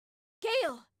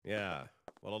 Gale! Yeah.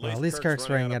 Well, At least Kirk's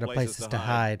running out of places to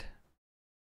hide.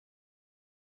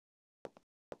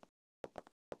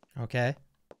 Okay.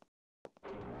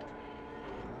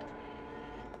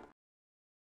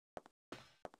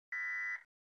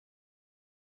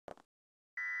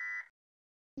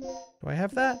 Do I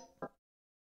have that?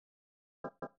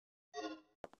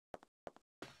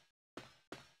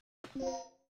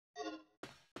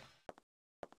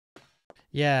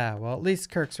 Yeah, well, at least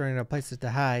Kirk's running out of places to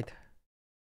hide.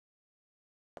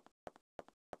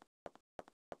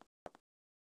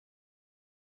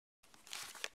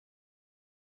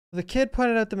 The kid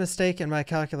pointed out the mistake in my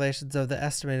calculations of the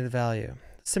estimated value.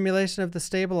 Simulation of the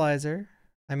stabilizer.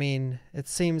 I mean, it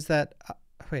seems that...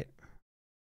 wait.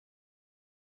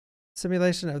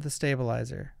 Simulation of the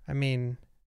stabilizer. I mean,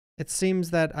 it seems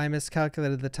that I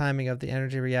miscalculated the timing of the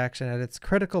energy reaction at its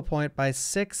critical point by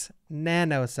 6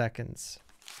 nanoseconds.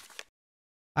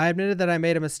 I admitted that I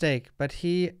made a mistake, but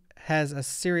he has a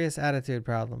serious attitude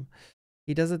problem.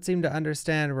 He doesn't seem to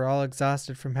understand we're all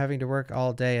exhausted from having to work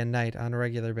all day and night on a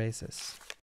regular basis.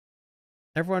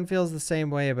 Everyone feels the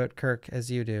same way about Kirk as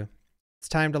you do. It's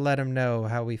time to let him know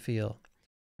how we feel.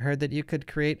 I heard that you could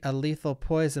create a lethal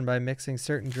poison by mixing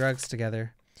certain drugs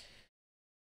together.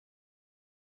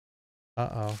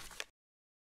 Uh-oh.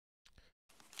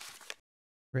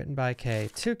 Written by K.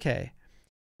 2K.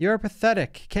 You're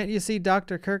pathetic. Can't you see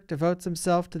Dr. Kirk devotes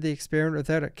himself to the experiment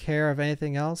without a care of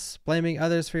anything else? Blaming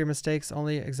others for your mistakes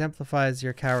only exemplifies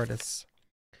your cowardice.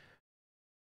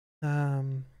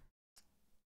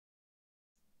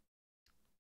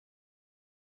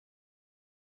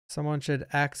 Someone should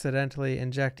accidentally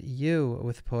inject you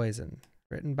with poison.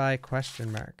 Written by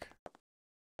question mark.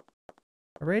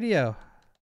 A radio.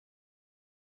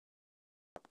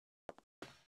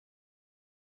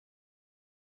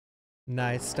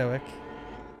 Nice, Stoic.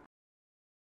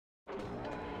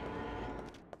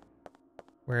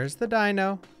 Where's the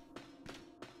dino?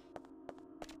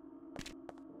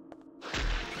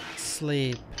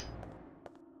 Sleep.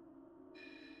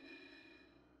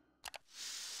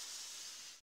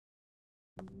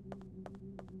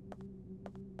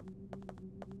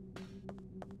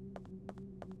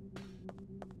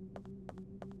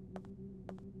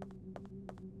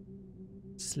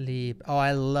 Sleep. Oh,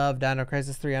 I love Dino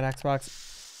Crisis 3 on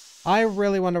Xbox. I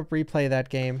really want to replay that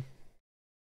game.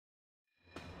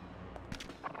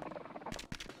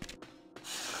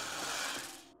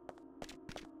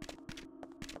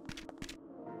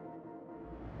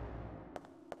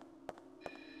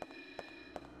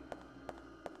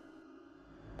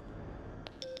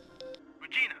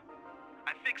 Regina,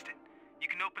 I fixed it. You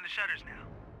can open the shutters now.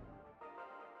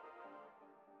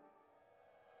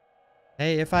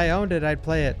 Hey, if I owned it, I'd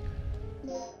play it.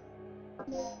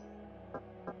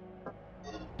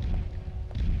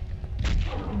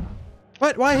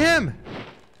 What? Why him?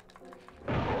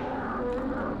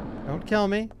 Don't kill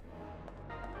me.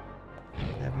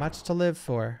 I have much to live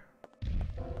for.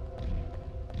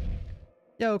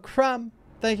 Yo, Crumb.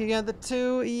 Thank you again for the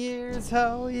 2 years.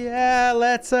 Oh yeah,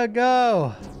 let's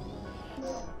go.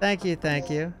 Thank you,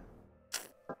 thank you.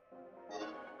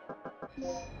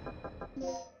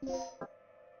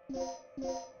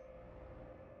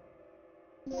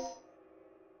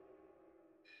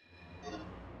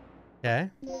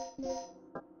 Okay.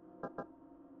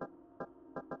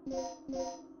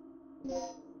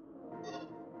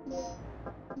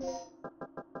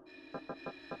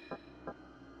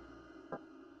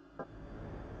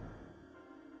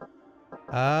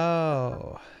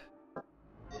 Oh.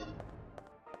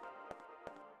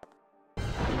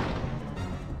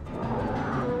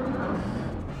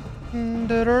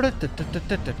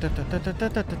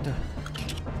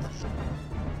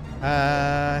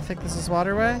 I think this is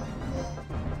waterway.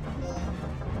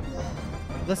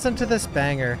 Listen to this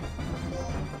banger.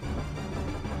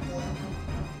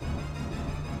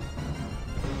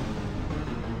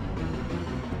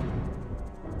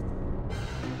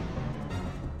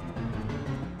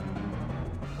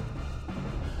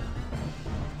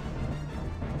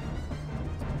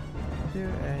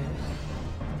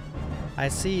 I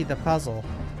see the puzzle.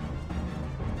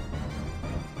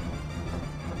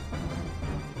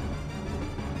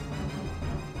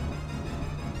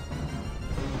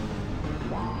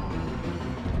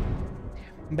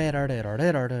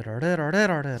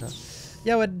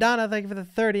 Yo, Adana, thank you for the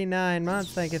 39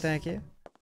 months. Thank you, thank you.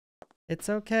 It's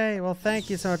okay. Well, thank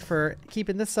you so much for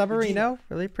keeping this submarino.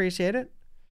 Really appreciate it.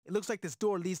 It looks like this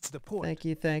door leads to the port. Thank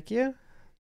you, thank you.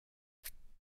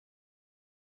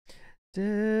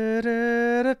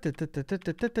 It'll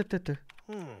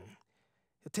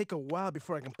take a while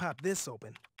before I can pop this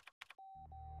open.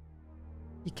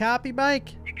 You copy,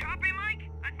 Mike? You copy, Mike?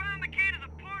 I found the key to the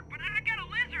port, but I got a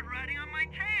lizard riding on my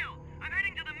tail. I'm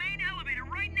heading to the main elevator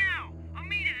right now. I'll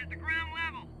meet it at the ground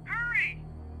level. Hurry!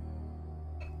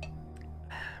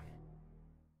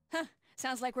 Huh.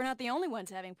 Sounds like we're not the only ones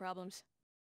having problems.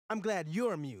 I'm glad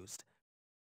you're amused.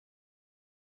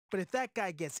 But if that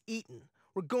guy gets eaten,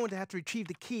 we're going to have to retrieve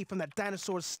the key from that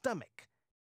dinosaur's stomach.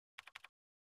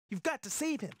 You've got to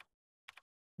save him.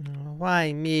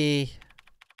 Why me?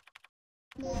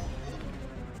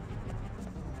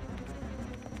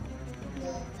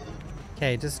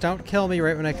 Okay, just don't kill me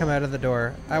right when I come out of the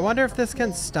door. I wonder if this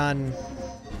can stun.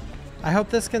 I hope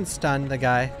this can stun the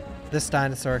guy. This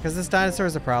dinosaur, because this dinosaur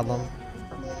is a problem.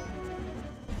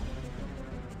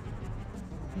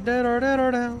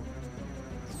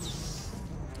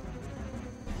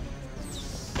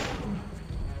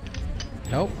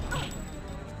 Nope.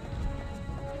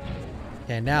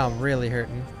 Okay, now I'm really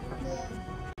hurting.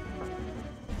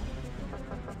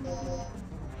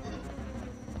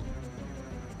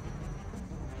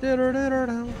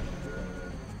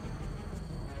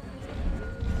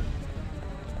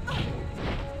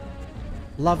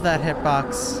 Love that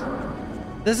hitbox.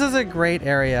 This is a great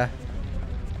area.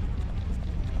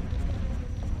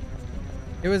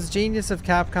 It was genius of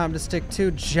Capcom to stick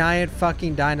 2 giant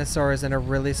fucking dinosaurs in a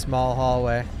really small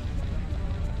hallway.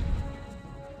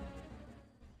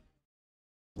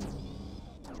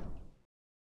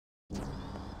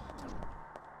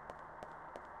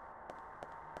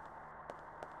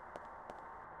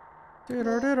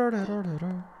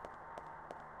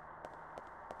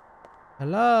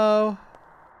 Hello?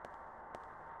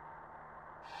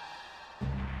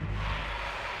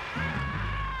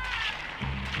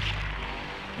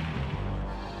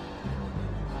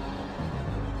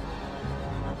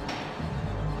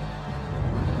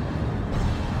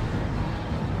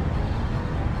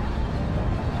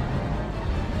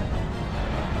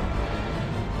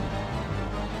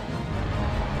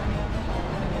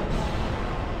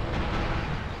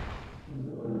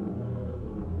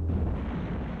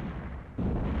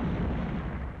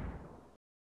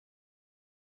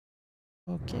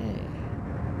 Okay.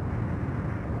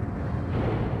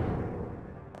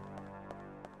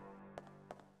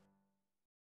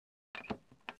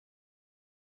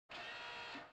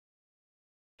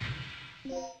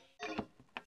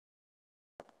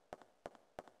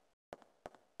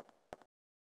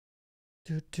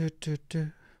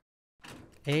 Do.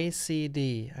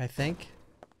 ACD, I think.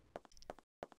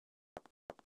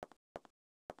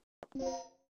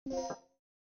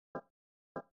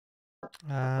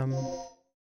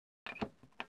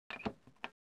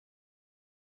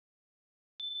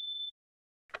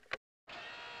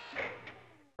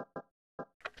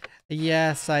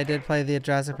 Yes, I did play the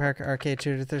Jurassic Park arcade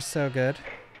shooters. They're so good.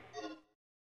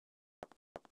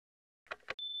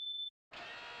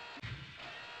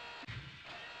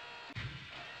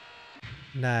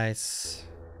 Nice.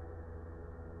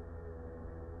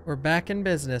 We're back in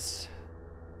business.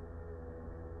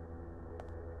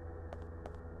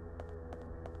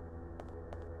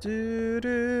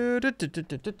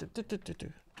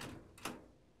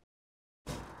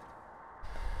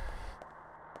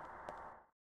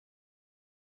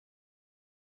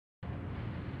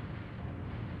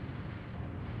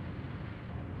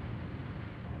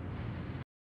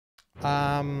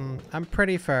 I'm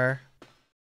pretty far.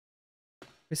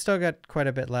 We still got quite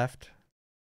a bit left.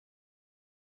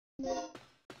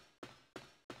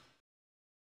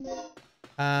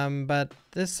 But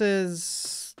this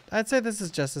is... I'd say this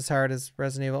is just as hard as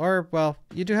Resident Evil. Or, well,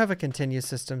 you do have a continue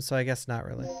system, so I guess not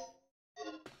really.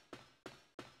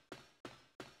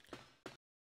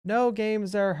 No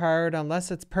games are hard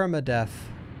unless it's permadeath.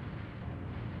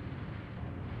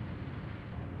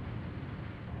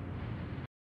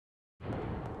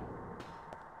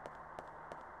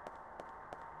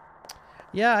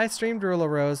 Yeah, I streamed Rule of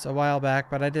Rose a while back,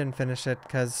 but I didn't finish it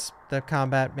because the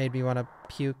combat made me want to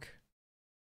puke.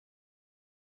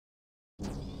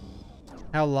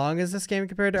 How long is this game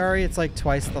compared to RE? It's like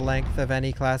twice the length of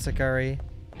any classic RE.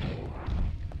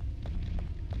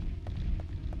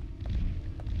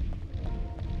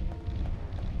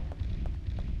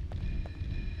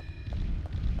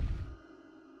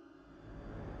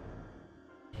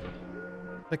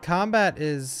 The combat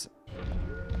is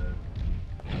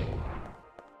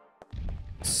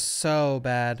so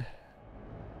bad.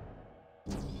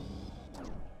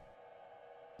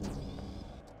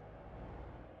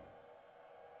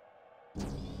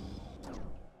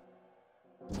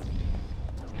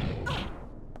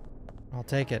 I'll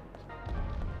take it.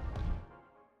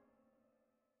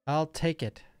 I'll take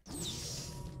it.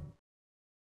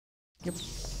 Yep.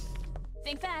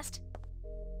 Think fast.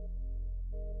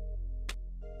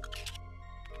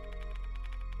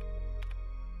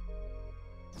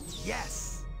 Yes!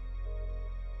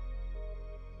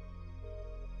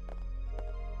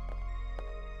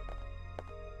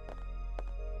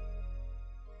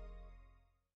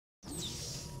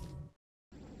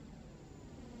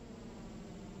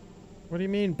 What do you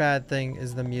mean bad thing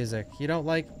is the music? You don't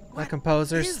like a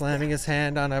composer slamming his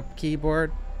hand on a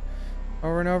keyboard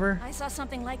over and over? I saw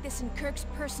something like this in Kirk's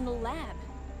personal lab.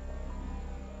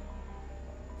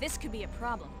 This could be a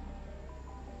problem.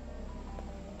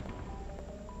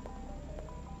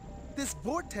 This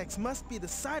vortex must be the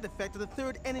side effect of the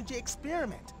third energy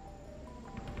experiment.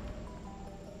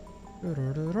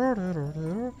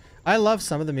 I love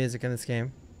some of the music in this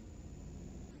game.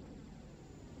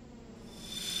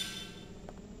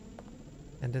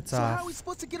 And it's So off. how are we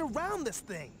supposed to get around this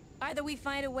thing? Either we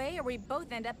find a way or we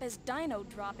both end up as Dino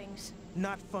droppings.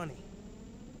 Not funny.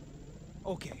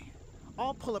 Okay,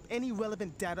 I'll pull up any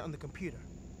relevant data on the computer.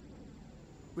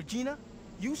 Regina,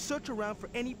 you search around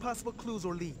for any possible clues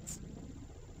or leads.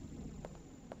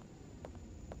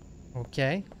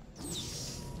 Okay.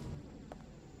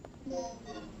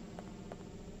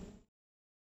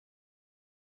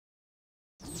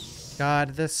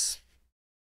 God, this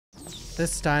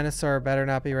dinosaur better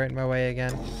not be right in my way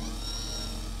again.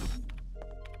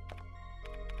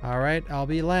 Alright, I'll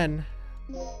be Len.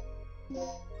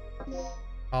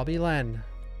 I'll be Len.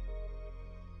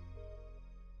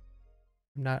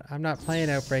 I'm not playing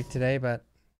Outbreak today, but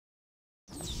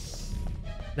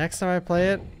next time I play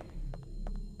it,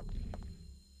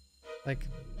 like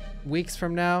weeks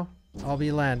from now, I'll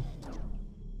be Len.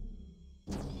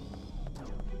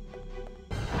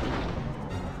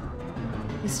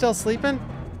 He's still sleeping?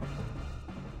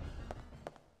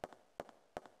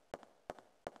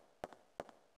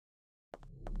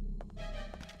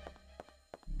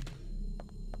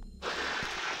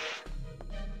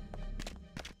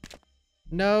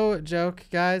 No joke,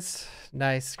 guys.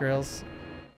 Nice, Grills.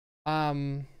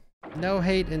 No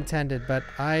hate intended, but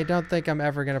I don't think I'm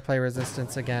ever gonna play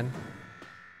Resistance again.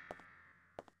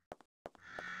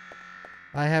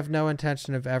 I have no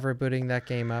intention of ever booting that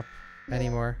game up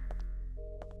anymore.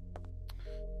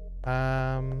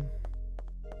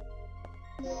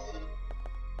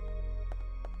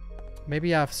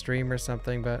 Maybe off stream or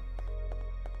something, but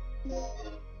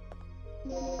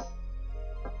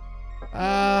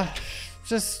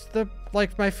just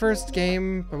like my first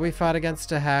game, but we fought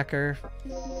against a hacker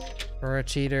or a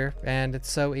cheater, and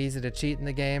it's so easy to cheat in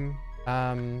the game.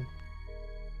 But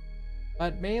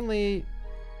mainly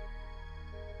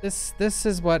this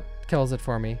is what kills it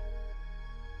for me.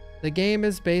 The game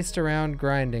is based around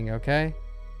grinding, okay?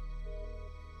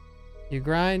 You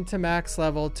grind to max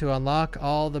level to unlock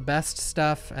all the best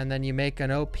stuff, and then you make an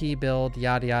OP build,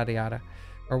 yada yada yada,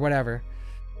 or whatever.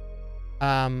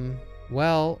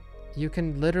 Well, you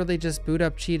can literally just boot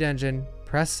up Cheat Engine,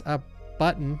 press a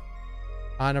button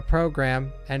on a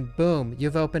program, and boom,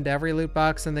 you've opened every loot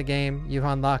box in the game, you've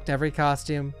unlocked every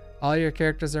costume, all your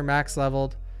characters are max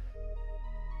leveled,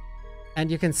 and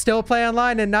you can still play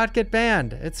online and not get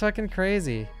banned. It's fucking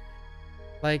crazy.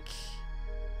 Like,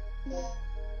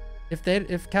 if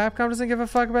Capcom doesn't give a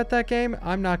fuck about that game,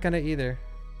 I'm not gonna either.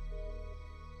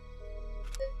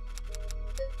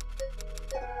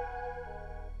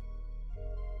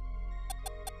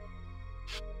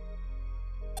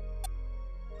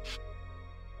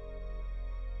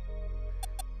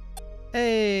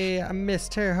 Hey,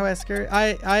 Mr. Hoesker.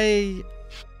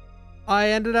 I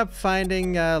ended up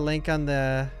finding a link on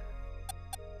the...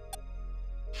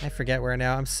 I forget where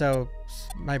now.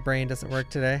 My brain doesn't work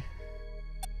today.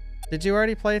 Did you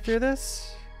already play through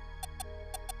this?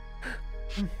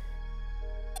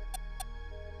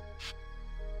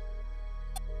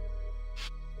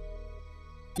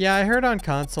 Yeah, I heard on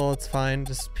console it's fine.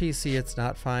 Just PC it's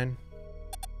not fine.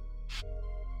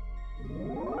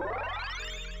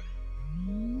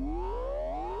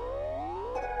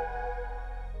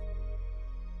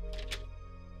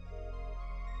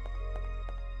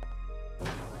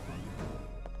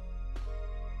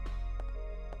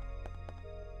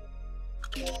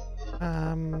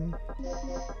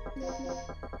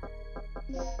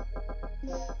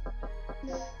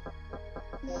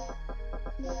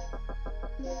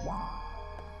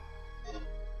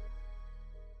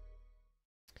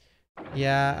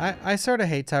 Yeah, I sort of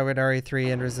hate Tywin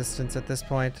RE3 and Resistance at this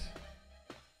point.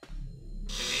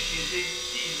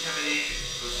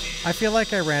 I feel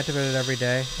like I rant about it every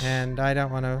day, and I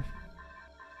don't want to...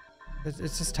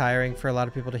 It's just tiring for a lot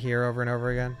of people to hear over and over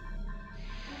again.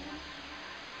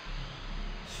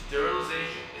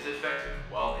 Sterilization is effective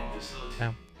while in facility.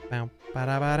 Bow, bow,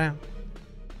 ba-da-ba-da.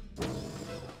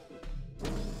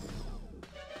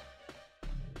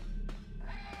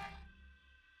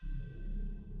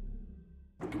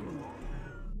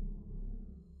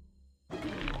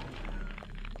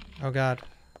 Oh god.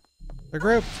 They're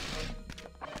grouped!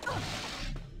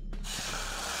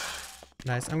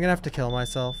 Nice. I'm gonna have to kill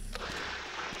myself.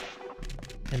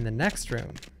 In the next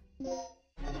room.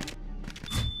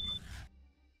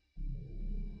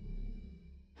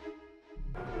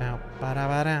 Bow,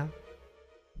 ba-da-ba-da.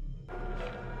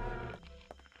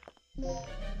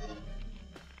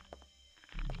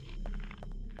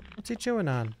 What's he chewing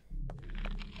on?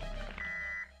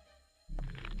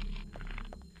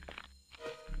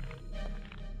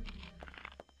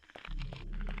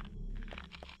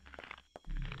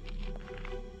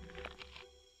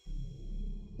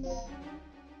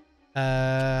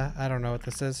 I don't know what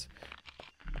this is.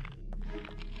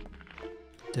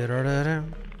 Da-da-da-da.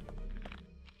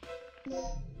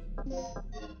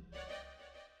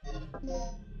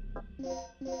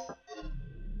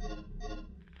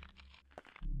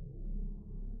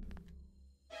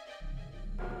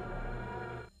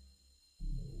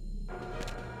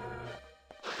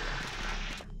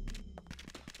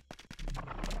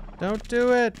 Don't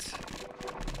do it!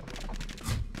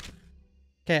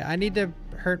 Okay, I need to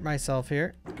hurt myself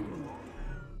here.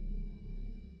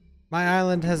 My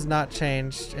island has not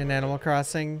changed in Animal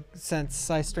Crossing since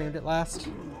I streamed it last.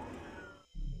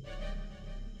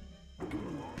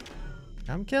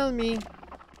 Come kill me.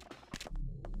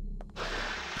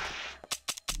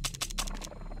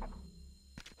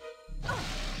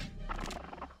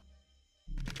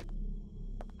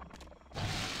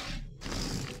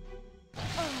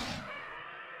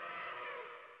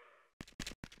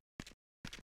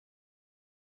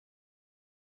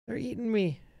 They're eating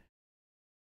me.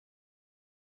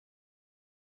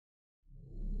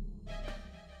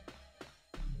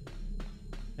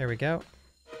 There we go.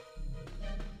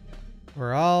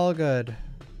 We're all good.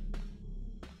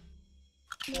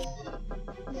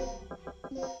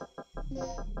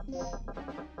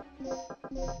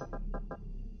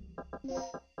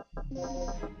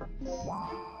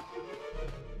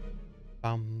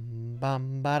 Bum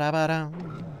bum ba da ba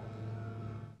dum.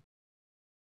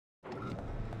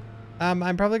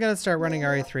 I'm probably gonna start running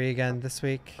RE3 again this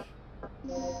week.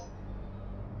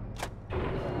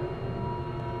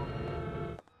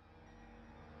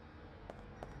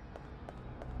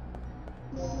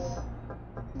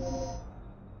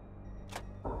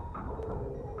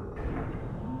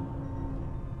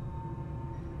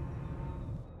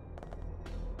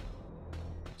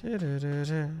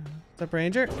 What's up,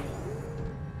 Ranger?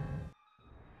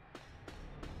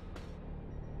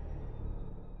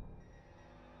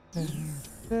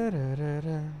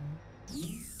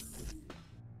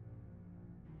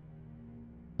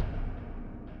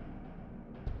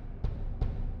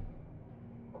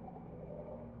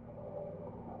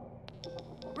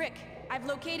 Rick, I've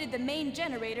located the main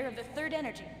generator of the third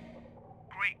energy.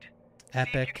 Great.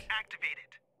 Epic. See if you can activate it.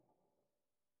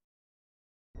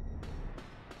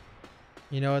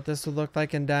 You know what this would look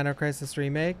like in Dino Crisis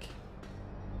Remake?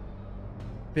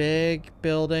 Big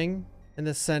building in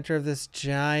the center of this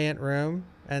giant room,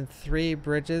 and 3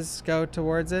 bridges go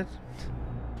towards it.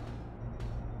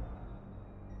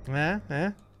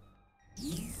 Eh?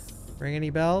 Ring any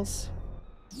bells?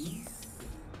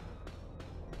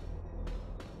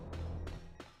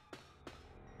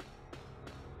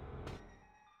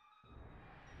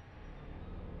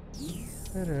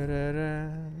 Da-da-da-da.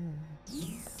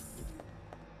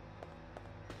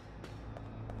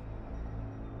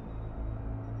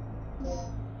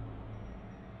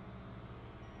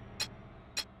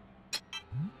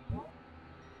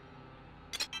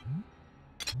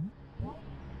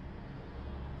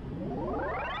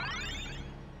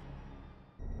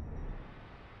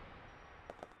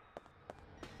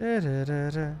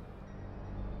 Da-da-da-da.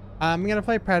 I'm gonna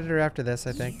play Predator after this,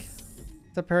 I think.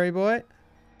 What's up, Hurry Boy?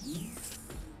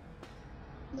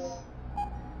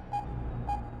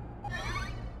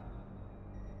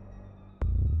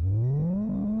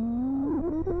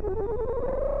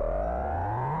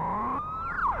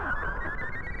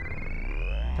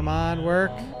 Come on,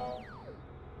 work.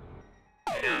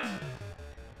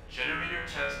 Generator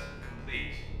test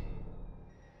complete.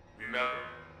 Remember,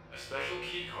 a special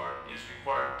keycard is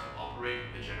required to operate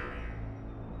the generator.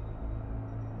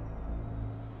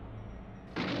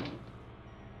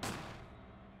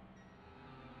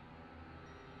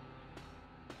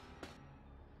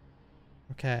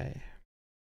 Okay.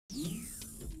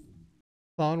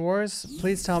 Clone Wars,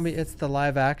 please tell me it's the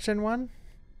live action one.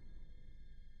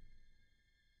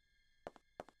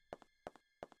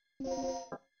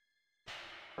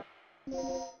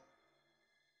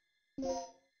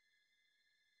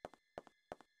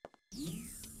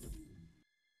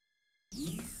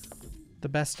 The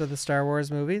best of the Star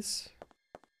Wars movies.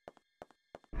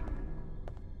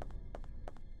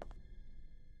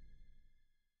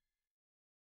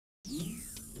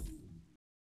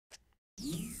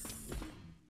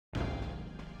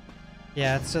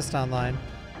 Yeah, it's just online.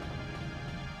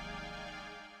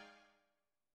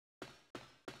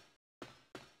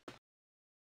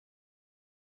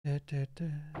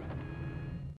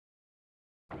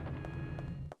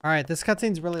 Alright, this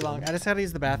cutscene's really long. I just gotta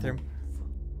use the bathroom.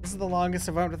 This is the longest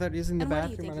I've went without using the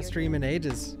bathroom on a stream in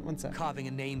ages. One sec. Carving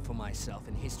a name for myself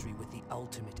in history with the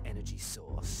ultimate energy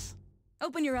source.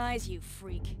 Open your eyes, you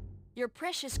freak. Your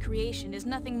precious creation is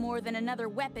nothing more than another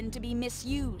weapon to be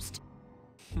misused.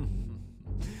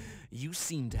 You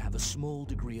seem to have a small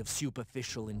degree of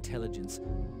superficial intelligence.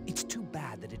 It's too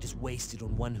bad that it is wasted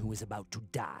on one who is about to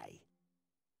die.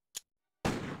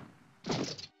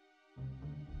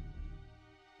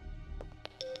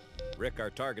 Rick,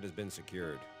 our target has been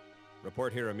secured.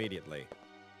 Report here immediately.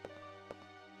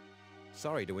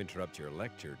 Sorry to interrupt your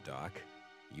lecture, Doc.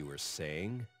 You were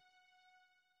saying?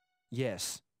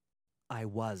 Yes, I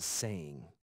was saying.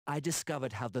 I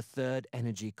discovered how the third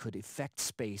energy could affect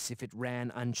space if it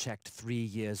ran unchecked 3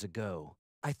 years ago.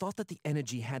 I thought that the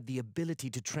energy had the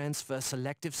ability to transfer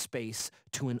selective space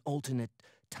to an alternate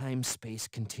time-space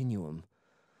continuum.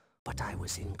 But I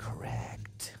was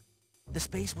incorrect. The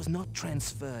space was not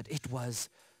transferred, it was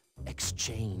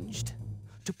exchanged.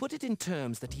 To put it in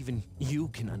terms that even you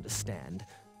can understand,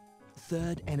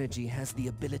 third energy has the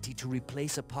ability to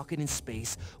replace a pocket in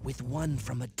space with one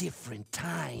from a different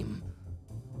time.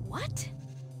 What?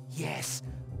 Yes.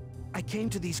 I came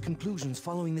to these conclusions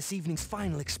following this evening's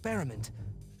final experiment.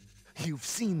 You've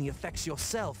seen the effects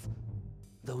yourself.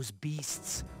 Those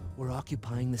beasts were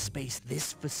occupying the space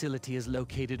this facility is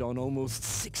located on almost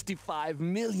 65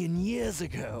 million years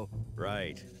ago.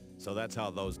 Right. So that's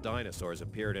how those dinosaurs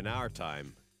appeared in our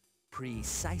time.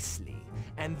 Precisely.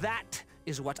 And that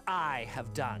is what I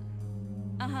have done.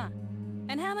 Uh-huh.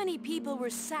 And how many people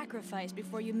were sacrificed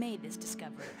before you made this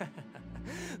discovery?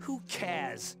 Who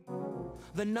cares?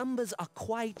 The numbers are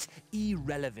quite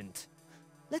irrelevant.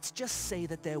 Let's just say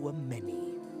that there were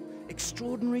many.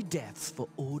 Extraordinary deaths for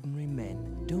ordinary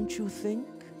men, don't you think?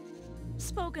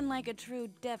 Spoken like a true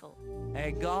devil.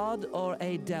 A god or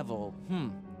a devil?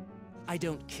 I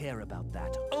don't care about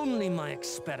that. Only my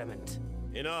experiment.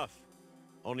 Enough.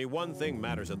 Only one thing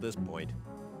matters at this point.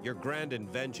 Your grand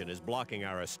invention is blocking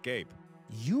our escape.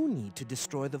 You need to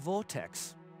destroy the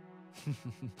vortex.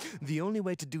 The only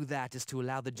way to do that is to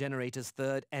allow the generator's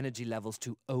third energy levels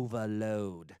to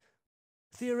overload.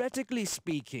 Theoretically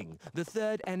speaking, the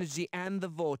third energy and the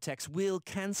vortex will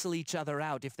cancel each other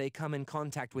out if they come in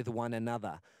contact with one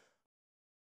another.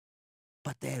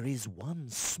 But there is one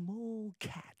small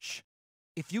catch.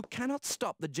 If you cannot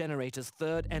stop the generator's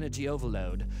third energy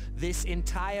overload, this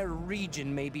entire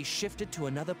region may be shifted to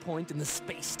another point in the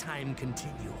space-time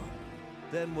continuum.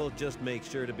 Then we'll just make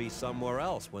sure to be somewhere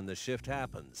else when the shift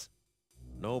happens.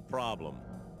 No problem.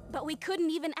 But we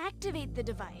couldn't even activate the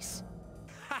device.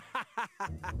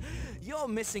 You're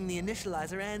missing the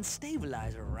initializer and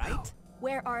stabilizer, right?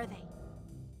 Where are they?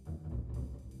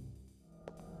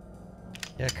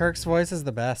 Yeah, Kirk's voice is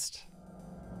the best.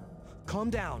 Calm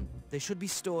down. They should be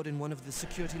stored in one of the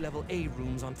security level A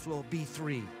rooms on floor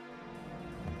B3.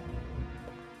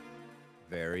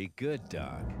 Very good,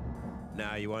 Doc.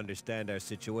 Now you understand our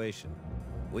situation.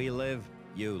 We live,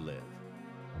 you live.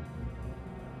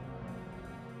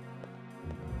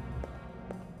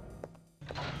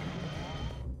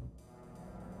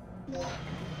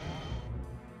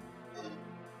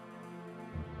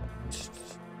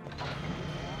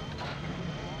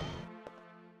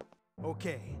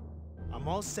 Okay, I'm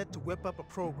all set to whip up a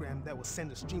program that will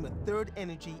send a stream of third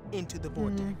energy into the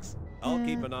vortex. I'll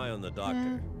keep an eye on the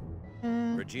doctor.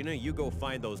 Regina, you go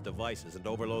find those devices and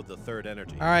overload the third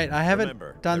energy. All right, I haven't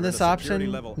done they're this in a security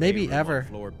option level maybe A room ever. on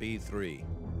floor B3.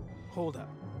 Hold up.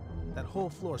 That whole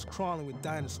floor is crawling with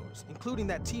dinosaurs, including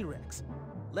that T-Rex.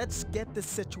 Let's get this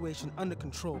situation under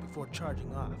control before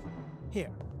charging off.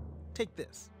 Here, take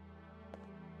this.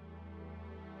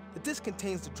 The disk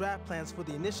contains the draft plans for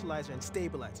the initializer and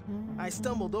stabilizer. I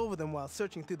stumbled over them while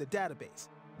searching through the database.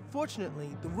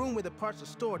 Fortunately, the room where the parts are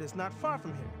stored is not far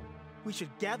from here. We should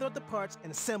gather up the parts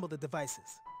and assemble the devices.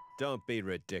 Don't be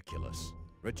ridiculous.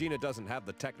 Regina doesn't have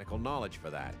the technical knowledge for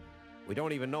that. We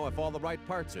don't even know if all the right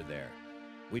parts are there.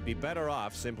 We'd be better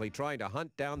off simply trying to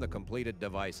hunt down the completed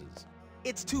devices.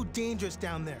 It's too dangerous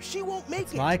down there. She won't make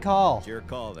It's it. my call. It's your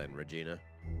call then, Regina.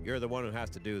 You're the one who has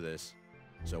to do this.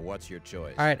 So what's your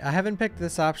choice? All right, I haven't picked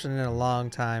this option in a long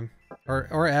time,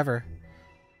 or ever.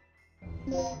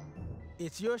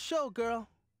 It's your show, girl.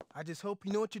 I just hope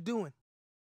you know what you're doing.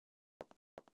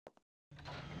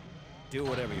 Do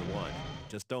whatever you want.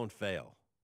 Just don't fail.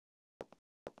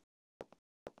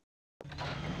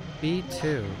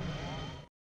 B2.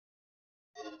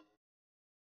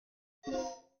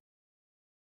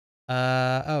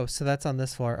 Oh, so that's on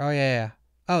this floor. Oh, yeah.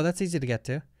 Oh, that's easy to get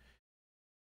to.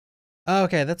 Oh,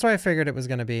 okay, that's where I figured it was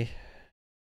gonna be.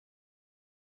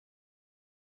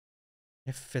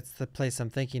 If it's the place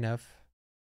I'm thinking of.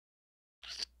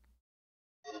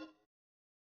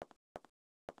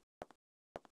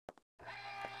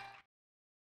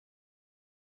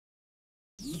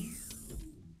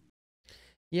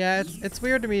 Yeah, it's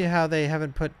weird to me how they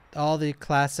haven't put all their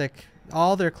classics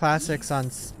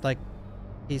on like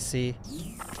PC.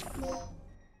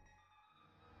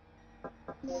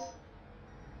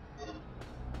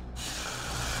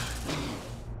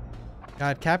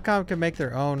 God, Capcom could make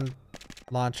their own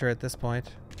launcher at this point.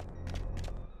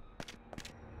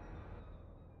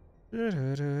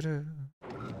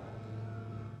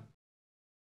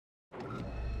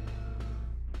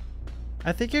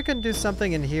 I think you can do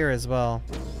something in here as well.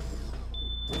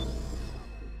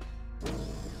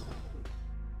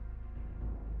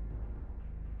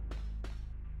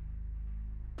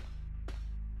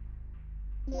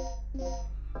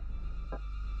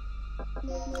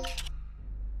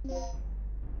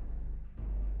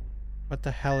 What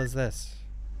the hell is this?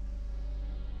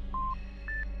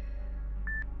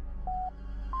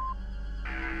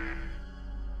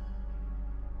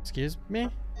 Excuse me?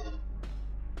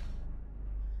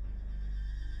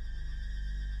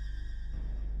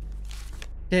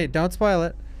 Okay, don't spoil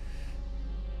it.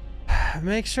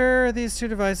 Make sure these two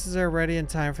devices are ready in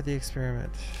time for the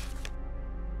experiment.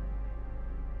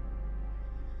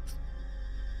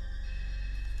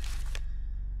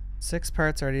 Six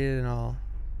parts are needed in all.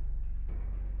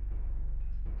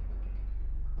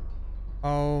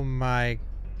 Oh my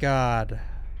god.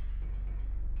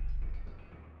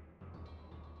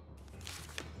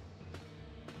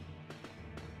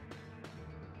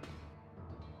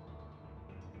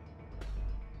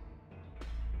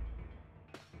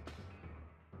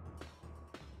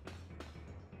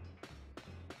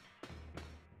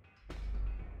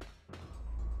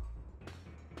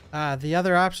 The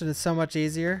other option is so much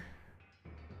easier.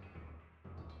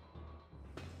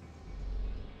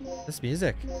 This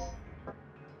music.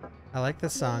 I like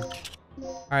this song.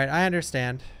 Alright, I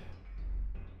understand.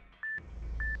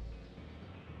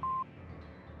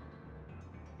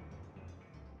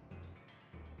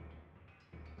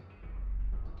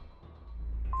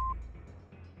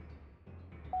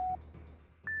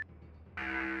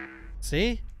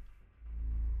 See?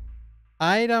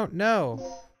 I don't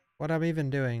know what I'm even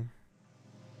doing.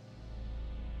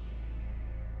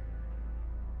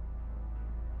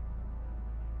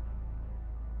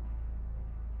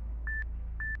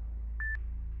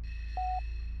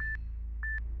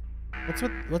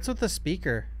 What's with the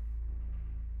speaker?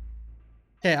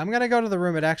 Okay, I'm gonna go to the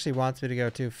room it actually wants me to go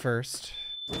to first.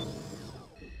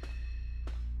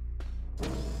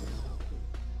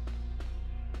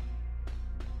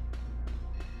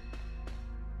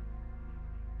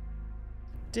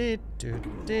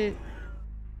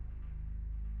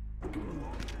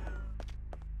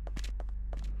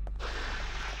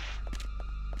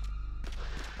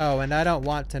 Oh, and I don't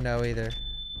want to know either.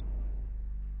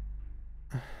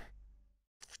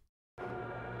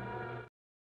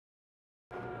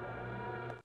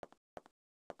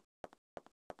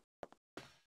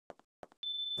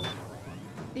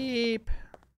 Beep.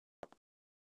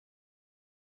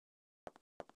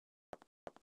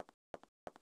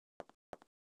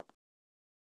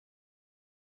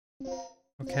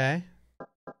 Okay.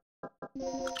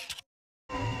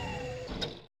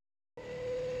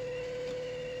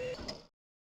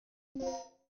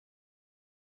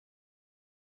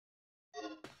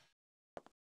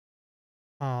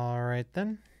 All right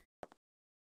then.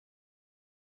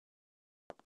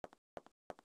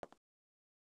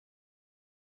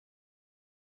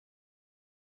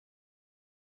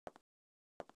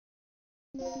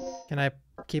 Can I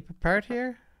keep a part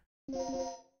here?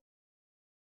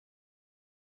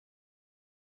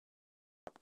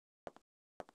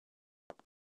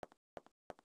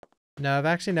 No, I've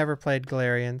actually never played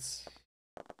Galarians.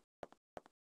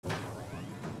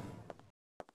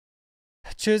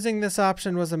 Choosing this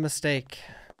option was a mistake.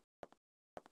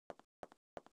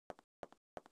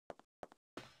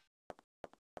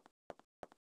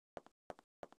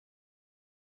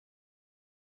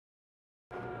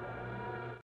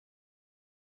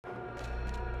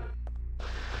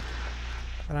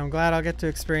 But I'm glad I'll get to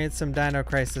experience some Dino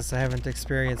Crisis I haven't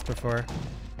experienced before.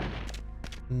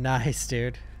 Nice,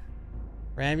 dude.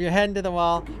 Ram your head into the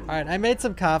wall. Alright, I made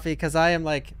some coffee because I am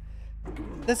like...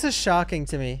 This is shocking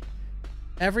to me.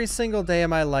 Every single day of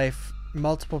my life,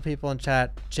 multiple people in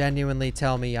chat genuinely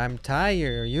tell me I'm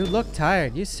tired. You look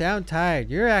tired. You sound tired.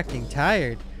 You're acting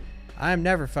tired. I'm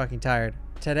never fucking tired.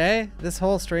 Today, this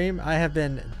whole stream, I have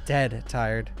been dead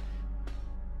tired.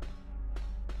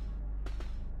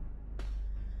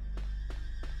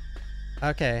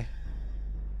 Okay.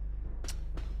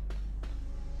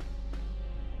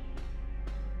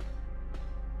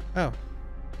 Oh.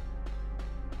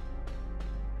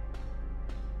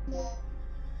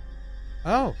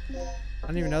 Oh. I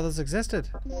didn't even know those existed.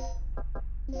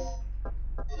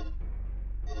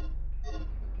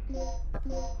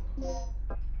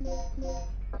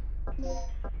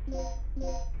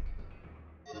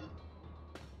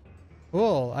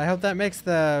 Cool. I hope that makes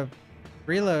the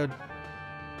reload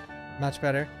much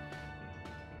better.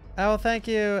 Oh, thank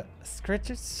you,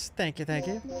 Scritches. Thank you, thank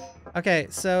you. Okay,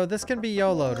 so this can be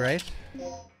YOLO'd, right?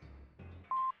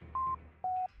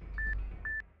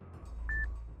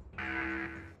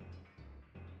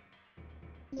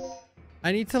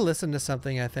 I need to listen to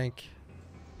something, I think.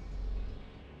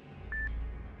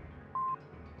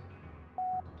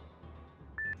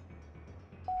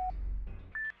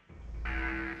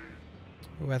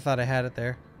 Ooh, I thought I had it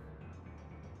there.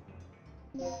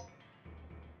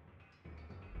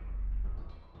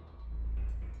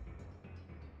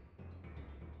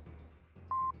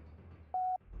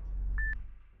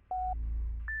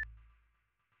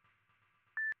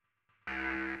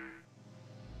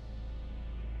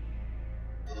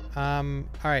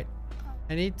 Alright.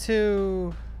 I need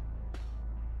to...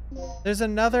 There's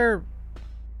another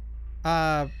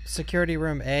security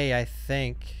room A, I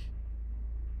think.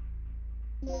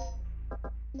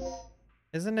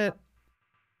 Isn't it?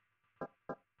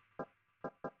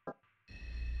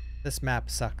 This map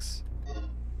sucks.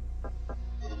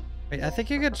 Wait, I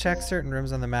think you could check certain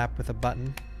rooms on the map with a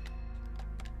button.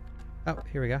 Oh,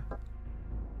 here we go.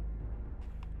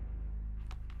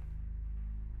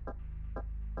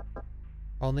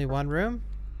 Only one room?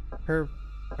 Per...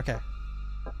 Okay.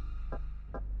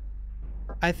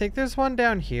 I think there's one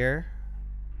down here.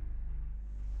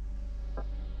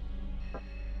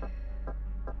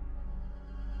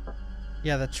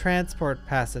 Yeah, the transport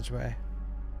passageway.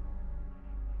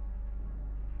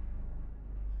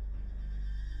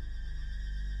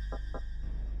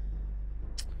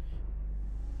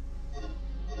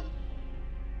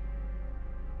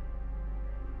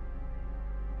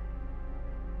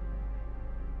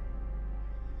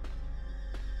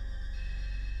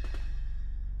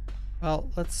 Well,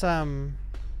 let's let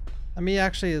me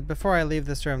actually, before I leave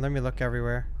this room, let me look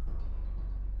everywhere.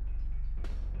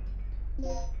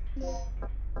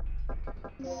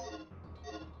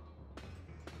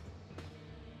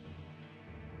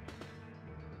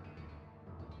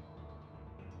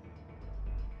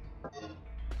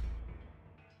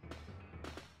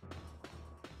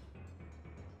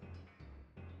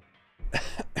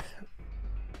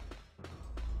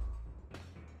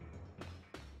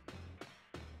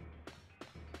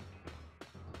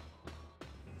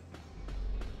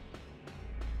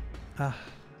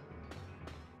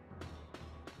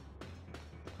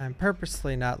 I'm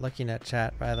purposely not looking at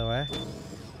chat, by the way.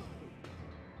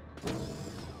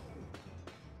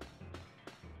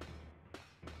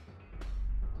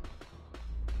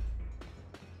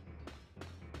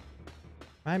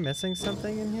 Am I missing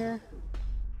something in here?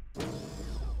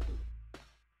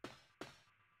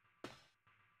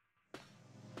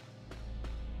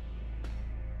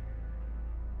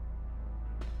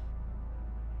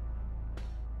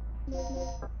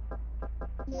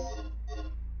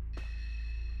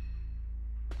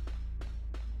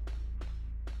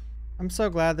 I'm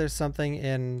so glad there's something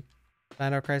in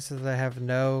Dino Crisis that I have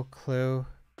no clue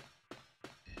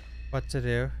what to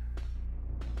do.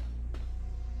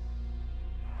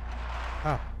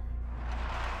 Oh.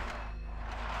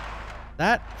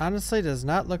 That honestly does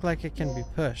not look like it can be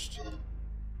pushed.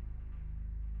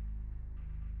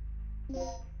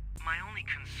 My only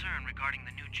concern regarding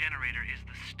the new generator is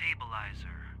the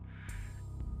stabilizer.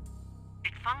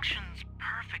 It functions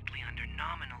perfectly under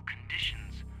nominal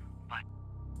conditions, but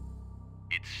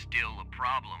it's still a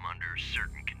problem under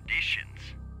certain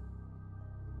conditions.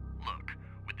 Look,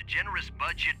 with the generous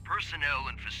budget, personnel,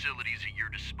 and facilities at your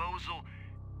disposal,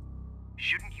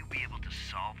 shouldn't you be able to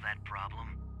solve that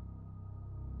problem?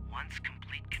 Once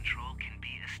complete control can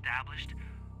be established,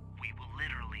 we will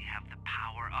literally have the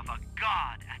power of a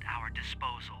god at our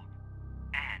disposal.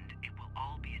 And it will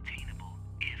all be attainable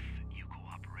if you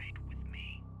cooperate with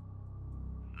me.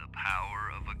 The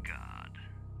power of a god.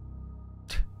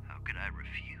 How could I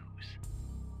refuse?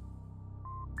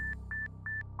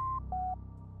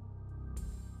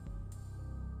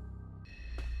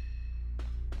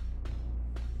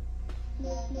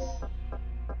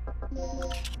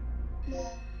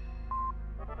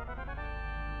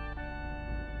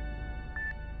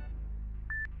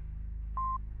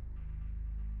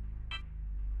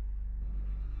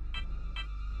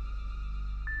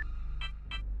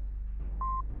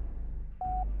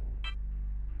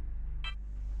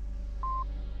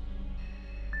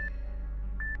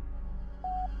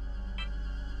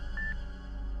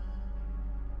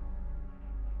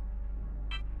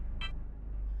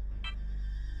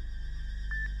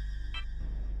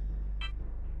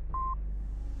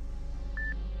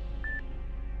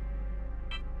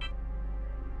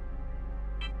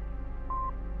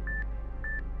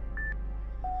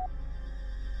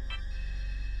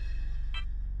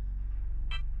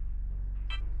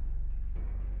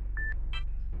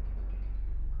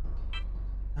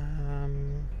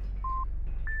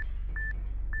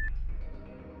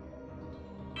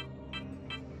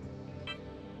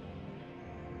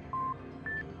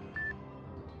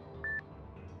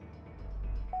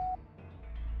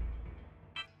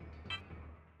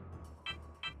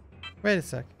 Wait a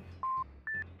sec.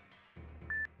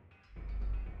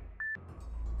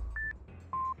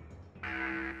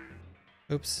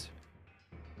 Oops.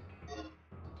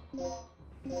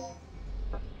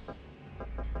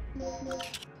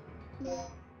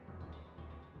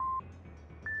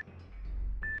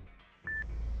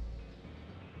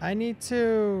 I need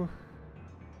to...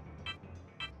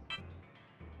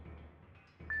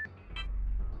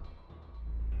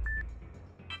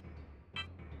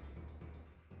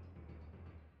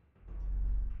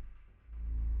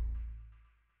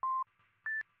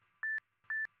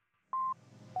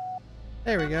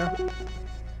 There we go.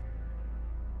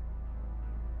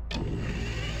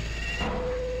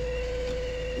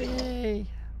 Yay.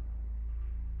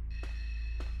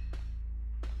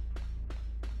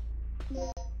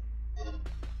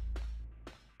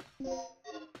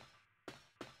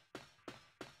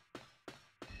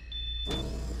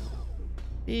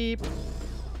 Beep.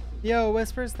 Yo,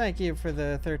 Whispers, thank you for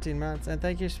the 13 months. And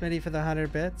thank you, Schmitty, for the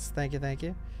 100 bits. Thank you, thank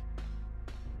you.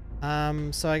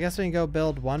 So I guess we can go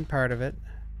build one part of it.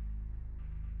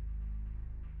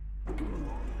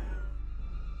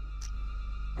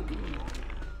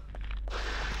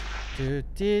 Do,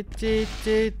 do, do,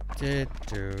 do, do,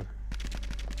 do.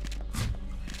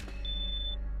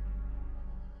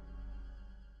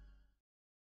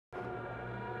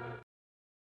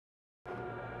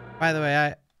 By the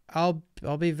way, I'll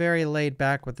be very laid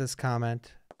back with this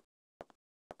comment.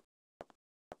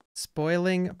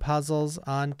 Spoiling puzzles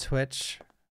on Twitch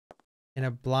in a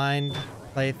blind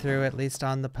playthrough, at least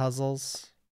on the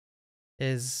puzzles,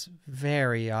 is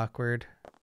very awkward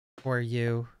for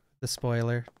you, the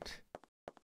spoiler.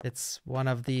 It's one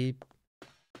of the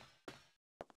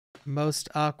most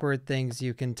awkward things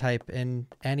you can type in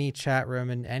any chat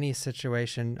room in any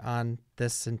situation on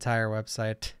this entire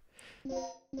website.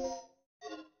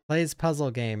 Plays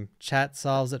puzzle game. Chat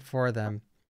solves it for them.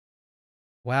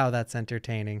 Wow, that's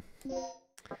entertaining.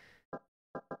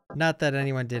 Not that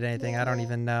anyone did anything. I don't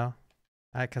even know.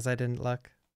 Because I didn't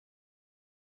look.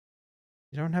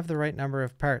 You don't have the right number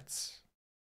of parts.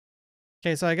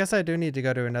 Okay, so I guess I do need to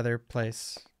go to another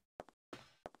place.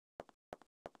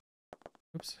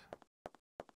 Oops.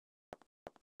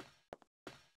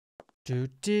 Do,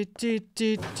 do, do,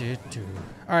 do, do, do.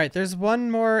 Alright, there's one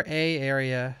more A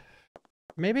area.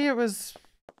 Maybe it was...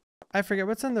 I forget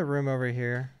what's in the room over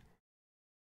here.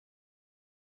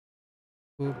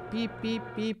 Boop, beep, beep,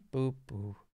 beep, boop,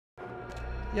 boop.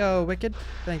 Yo, Wicked.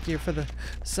 Thank you for the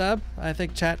sub. I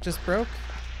think chat just broke.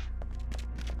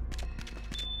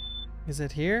 Is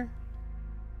it here?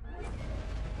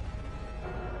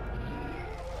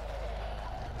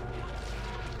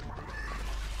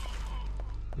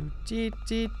 Do,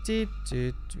 do, do,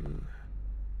 do, do.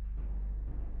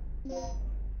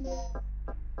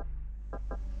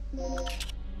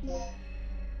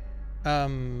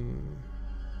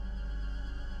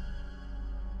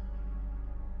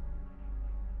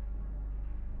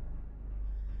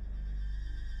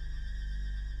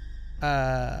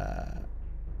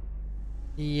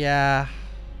 Yeah.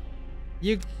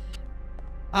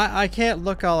 I can't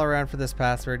look all around for this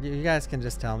password. You guys can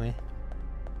just tell me.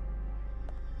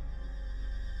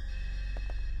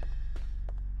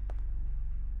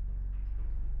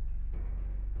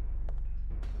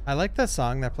 I like the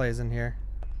song that plays in here.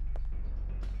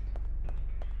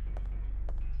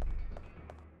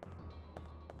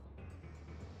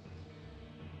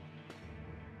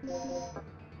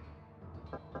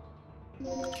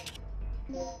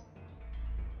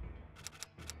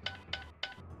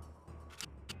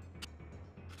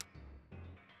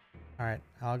 All right,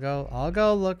 I'll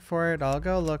go look for it. I'll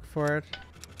go look for it.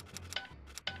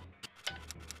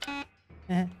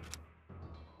 Eh.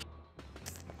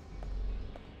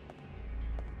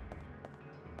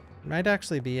 Might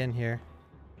actually be in here.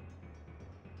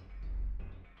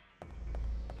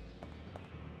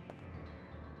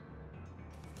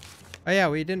 Oh yeah,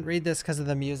 we didn't read this because of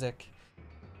the music.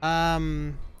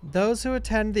 Those who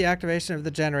attend the activation of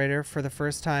the generator for the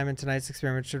first time in tonight's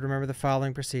experiment should remember the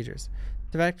following procedures.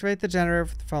 To activate the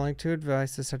generator, the following two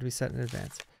devices have to be set in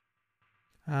advance.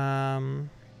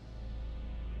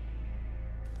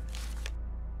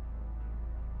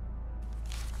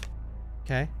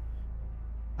 Okay.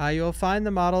 You will find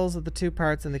the models of the two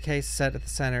parts in the case set at the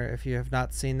center. If you have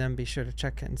not seen them, be sure to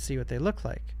check and see what they look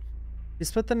like. You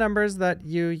split the numbers that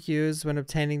you use when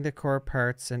obtaining the core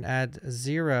parts and add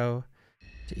 0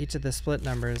 to each of the split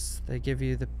numbers. They give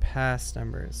you the pass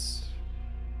numbers.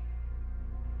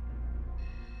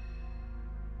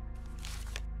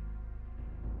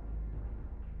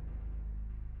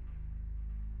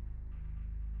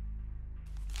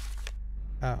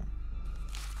 Oh.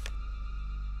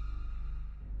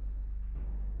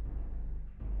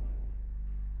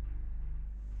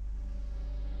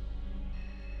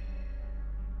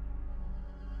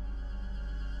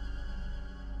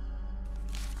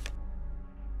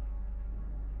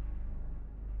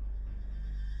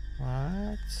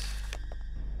 What?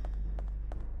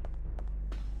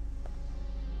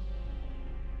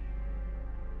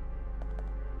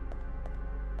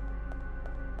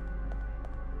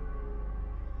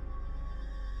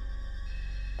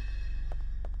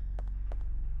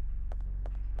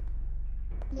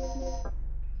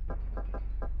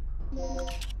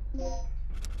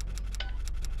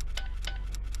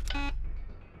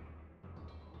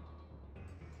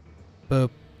 Boop.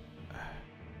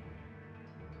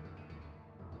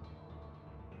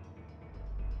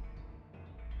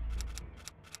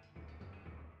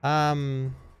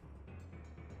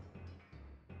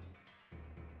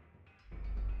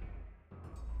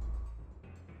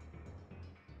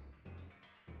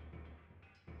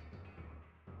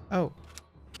 Oh.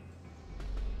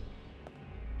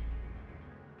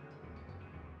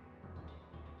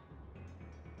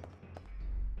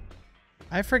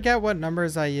 I forget what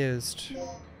numbers I used.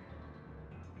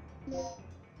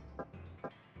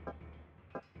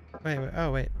 Wait, wait,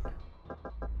 oh wait.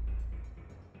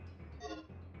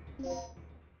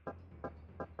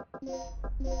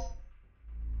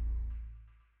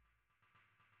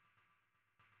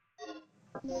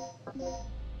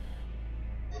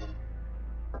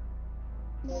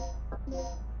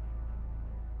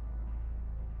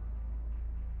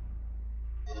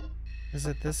 Is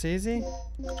it this easy?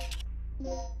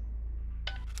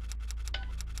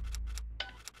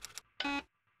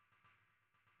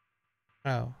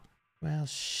 Oh. Well,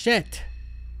 shit!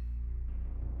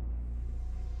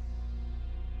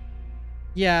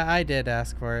 Yeah, I did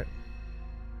ask for it.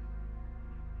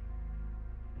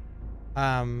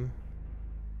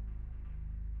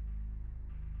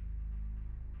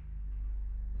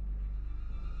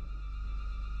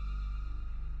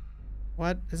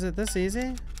 What? Is it this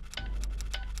easy?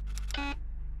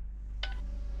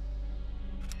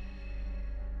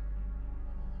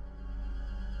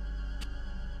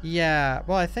 Yeah,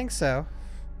 well, I think so.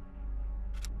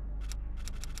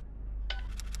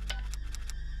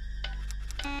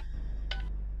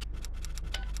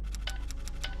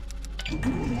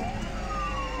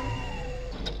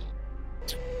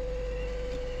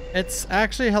 It's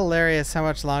actually hilarious how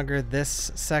much longer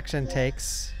this section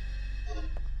takes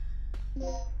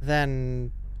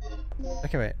than...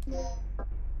 Okay, wait.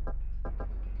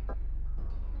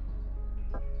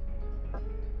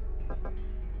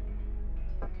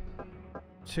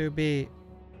 To be...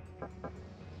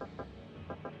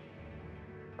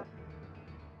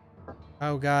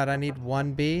 Oh god, I need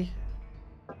 1B?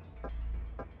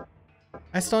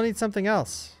 I still need something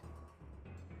else.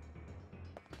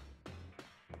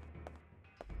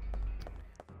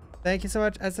 Thank you so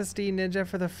much, SSD Ninja,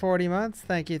 for the 40 months.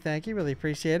 Thank you, really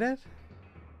appreciate it.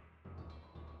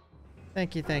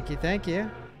 Thank you, thank you.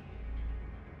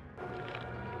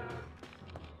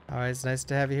 Always nice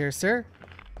to have you here, sir.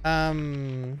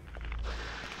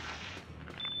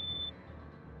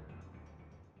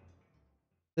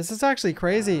 This is actually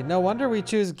crazy. No wonder we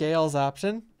choose Gale's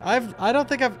option. I'm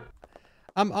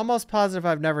almost positive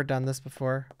I've never done this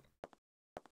before.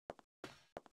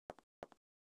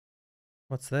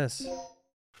 What's this?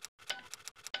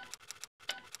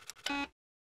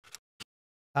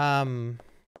 I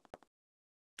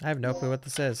have no clue what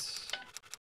this is.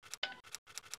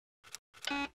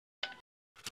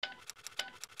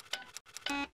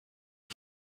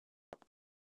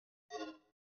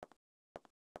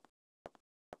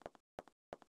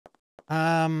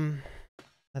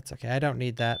 That's okay. I don't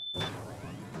need that.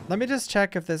 Let me just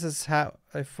check if this is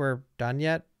if we're done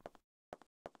yet.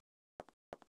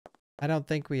 I don't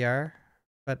think we are,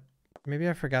 but maybe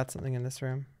I forgot something in this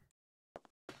room.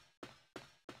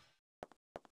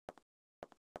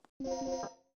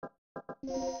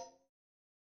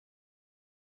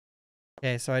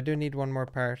 Okay, so I do need one more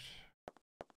part.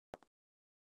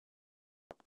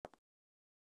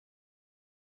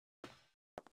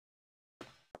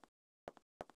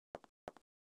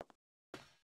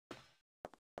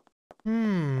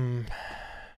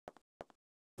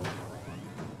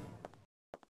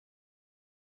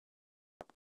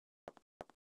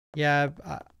 Yeah,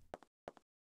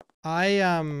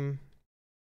 Hey,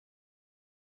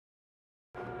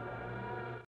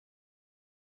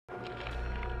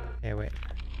 wait.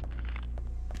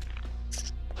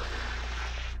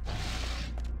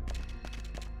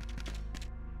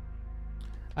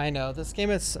 I know, this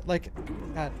game is like,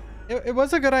 God, it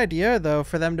was a good idea though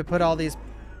for them to put all these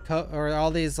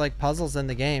like puzzles in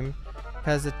the game,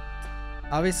 because it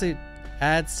obviously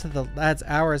adds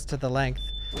hours to the length.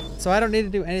 So I don't need to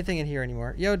do anything in here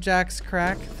anymore. Yo, Jack's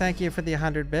Crack, thank you for the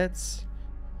 100 bits.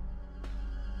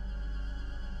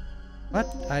 What?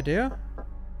 I do?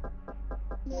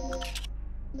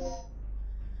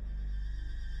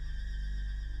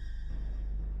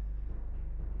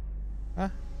 Huh?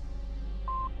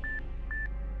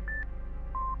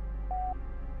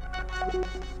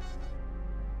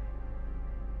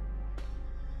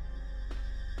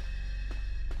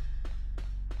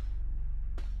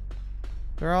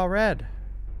 They're all red.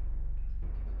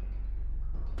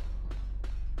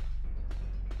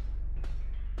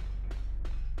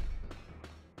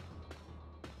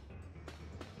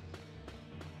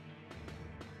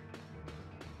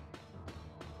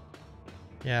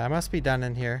 Yeah, I must be done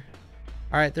in here.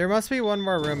 Alright, there must be one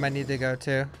more room I need to go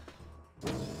to.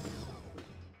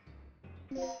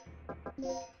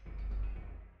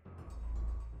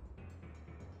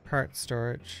 Part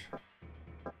storage.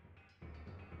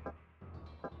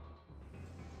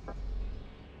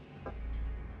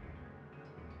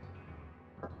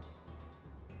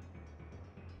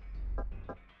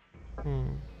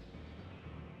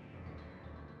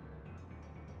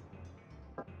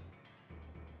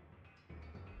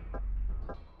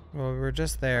 Well, we were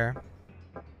just there.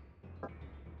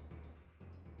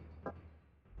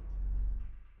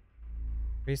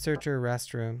 Researcher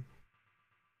restroom.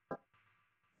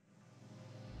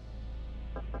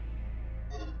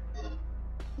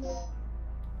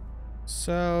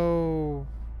 So...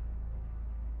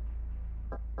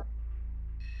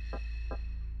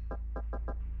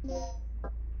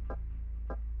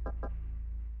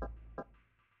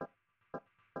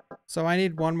 So I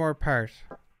need one more part.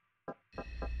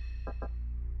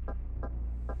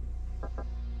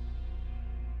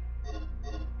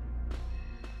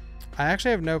 I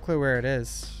actually have no clue where it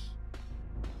is.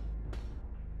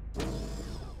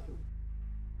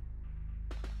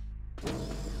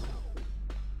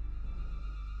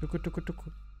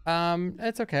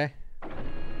 It's okay.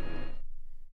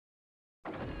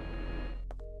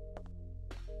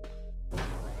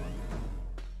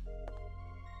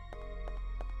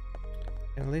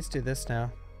 Can at least do this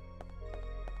now.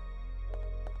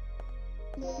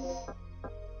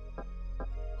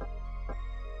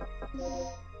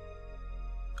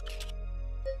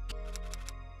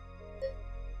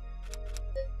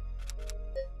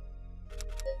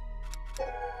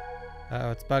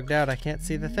 Oh, it's bugged out. I can't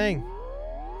see the thing.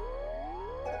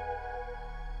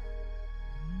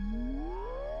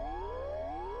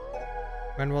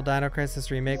 When will Dino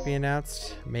Crisis Remake be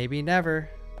announced? Maybe never.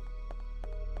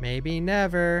 Maybe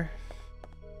never.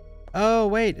 Oh,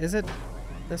 wait. Is it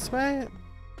this way?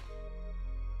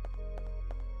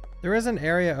 There was an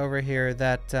area over here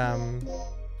that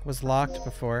was locked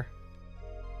before.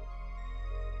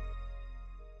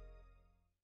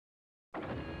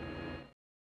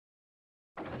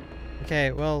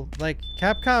 Okay, well, like,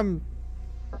 Capcom...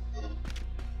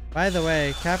 By the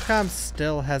way, Capcom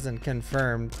still hasn't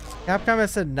confirmed. Capcom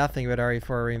has said nothing about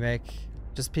RE4 Remake.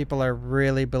 Just people are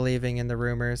really believing in the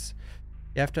rumors.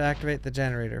 You have to activate the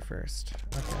generator first.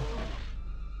 Okay.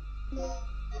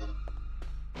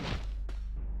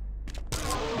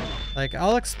 Like,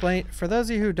 I'll explain... For those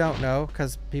of you who don't know,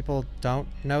 because people don't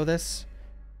know this,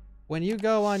 when you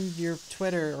go on your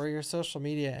Twitter or your social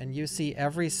media and you see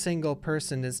every single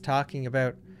person is talking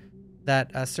about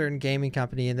that a certain gaming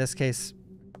company, in this case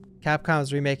Capcom,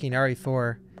 is remaking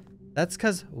RE4, that's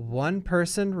because one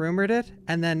person rumored it,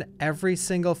 and then every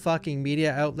single fucking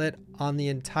media outlet on the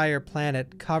entire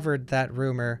planet covered that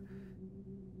rumor,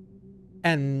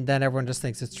 and then everyone just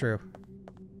thinks it's true.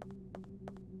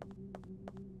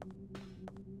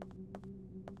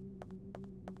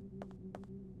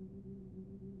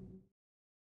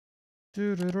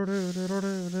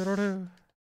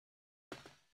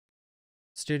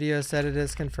 Studio said it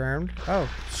is confirmed. Oh,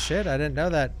 shit, I didn't know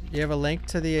that. You have a link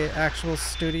to the actual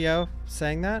studio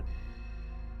saying that?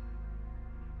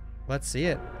 Let's see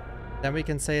it. Then we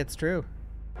can say it's true.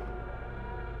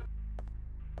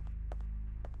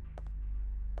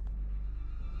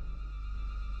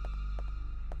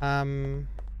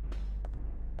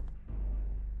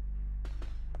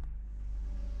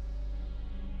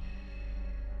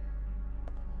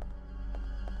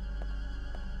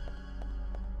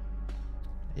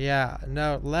 Yeah,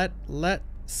 no, let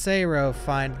Seiro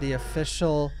find the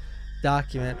official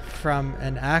document from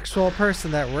an actual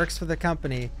person that works for the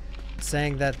company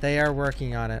saying that they are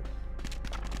working on it.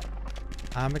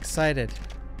 I'm excited.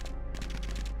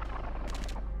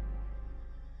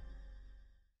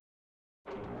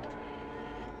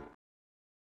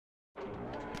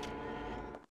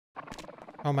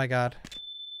 Oh my god.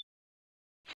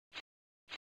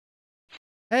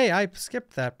 Hey, I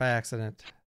skipped that by accident.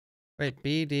 Wait,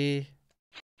 BD.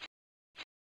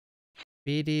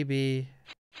 BDB.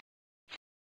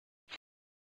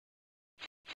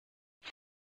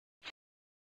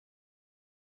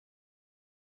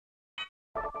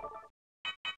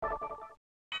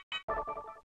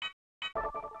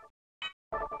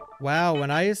 Wow,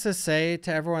 when I used to say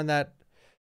to everyone that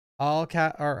all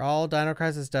Dino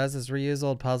Crisis does is reuse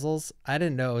old puzzles, I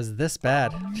didn't know it was this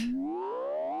bad.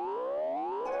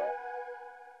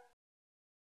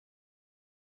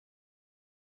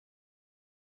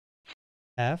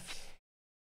 F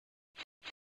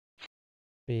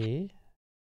B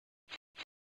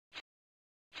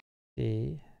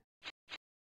D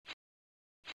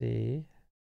C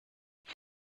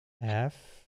F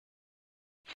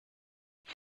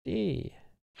D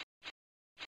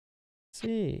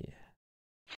C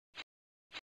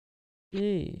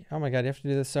E. Oh my god, you have to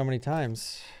do this so many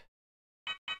times.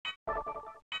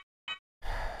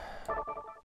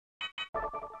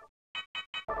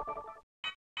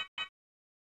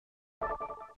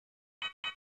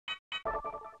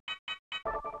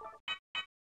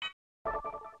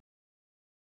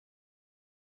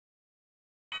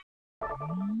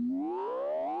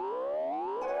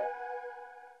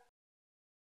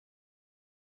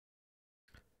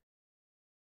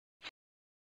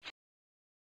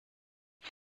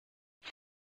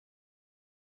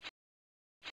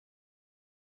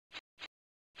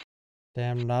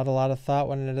 Damn, not a lot of thought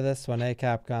went into this one, eh,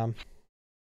 Capcom?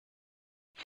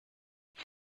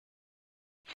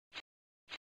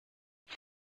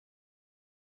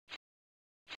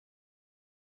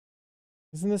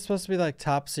 Isn't this supposed to be like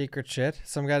top secret shit?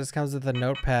 Some guy just comes with a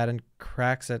notepad and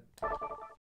cracks it.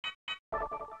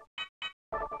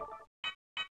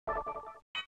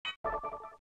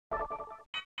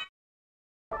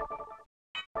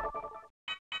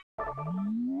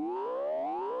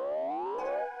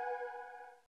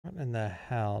 What in the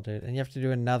hell, dude? And you have to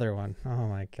do another one. Oh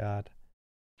my god.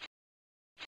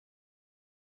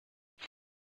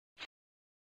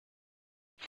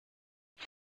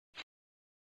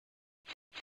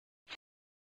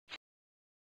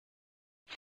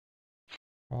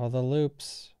 All the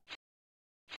loops.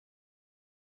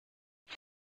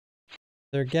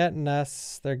 They're getting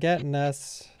us. They're getting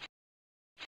us.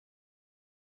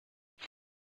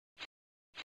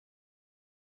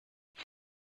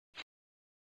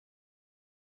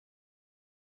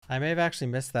 I may have actually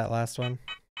missed that last one.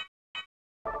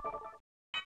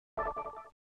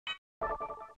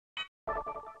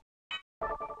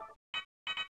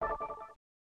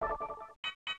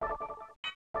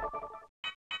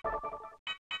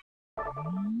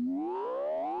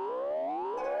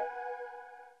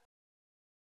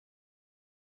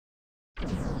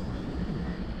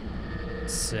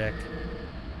 Sick.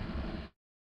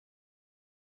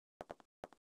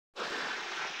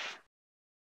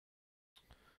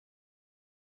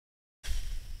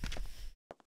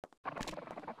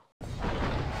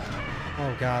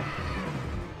 Oh god.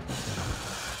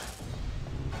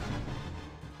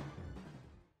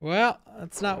 Well,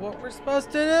 that's not what we're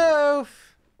supposed to do.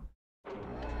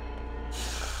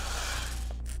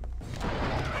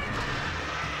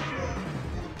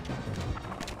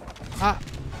 Ah.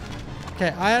 Okay,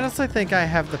 I honestly think I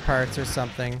have the parts or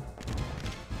something.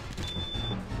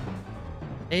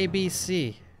 A, B,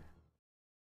 C.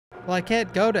 Well, I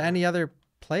can't go to any other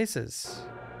places.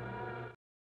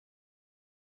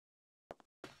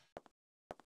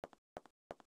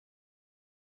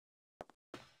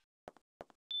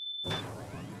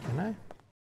 Can I?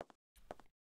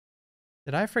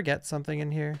 Did I forget something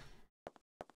in here?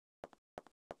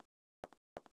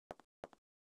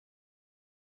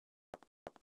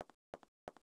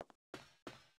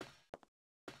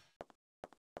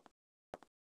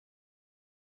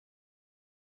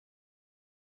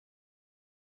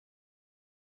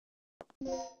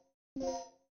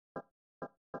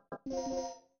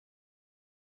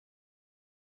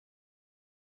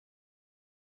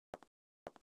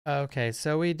 Okay,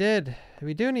 so we do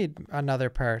need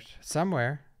another part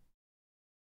somewhere.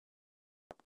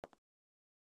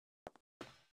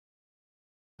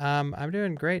 I'm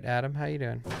doing great, Adam. How you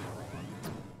doing?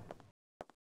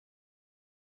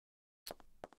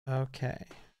 Okay.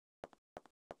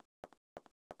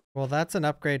 Well, that's an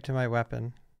upgrade to my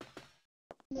weapon.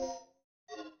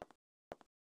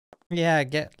 Yeah,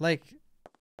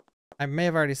 I may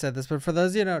have already said this, but for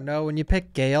those of you who don't know, when you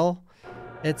pick Gale,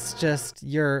 it's just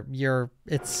you're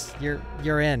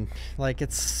in. Like,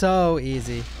 it's so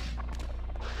easy.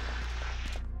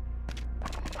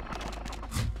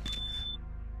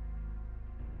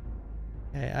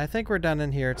 Okay, I think we're done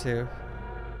in here too.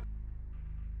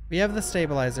 We have the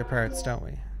stabilizer parts, don't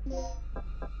we?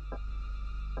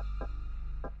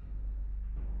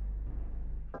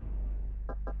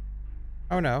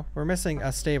 Oh no, we're missing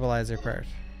a stabilizer part.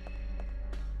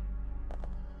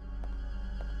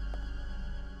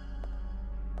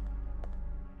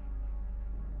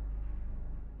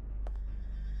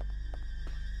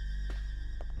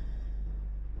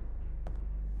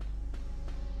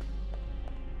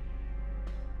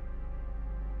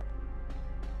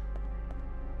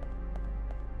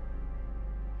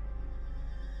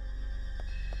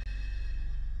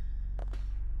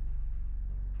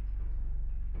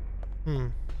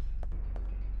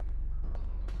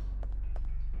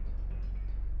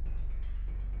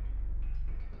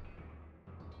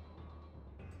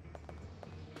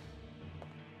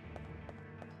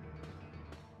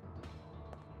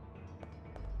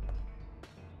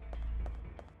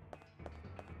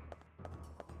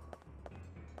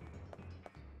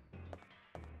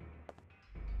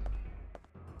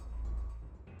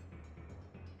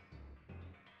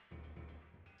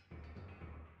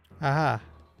 Aha.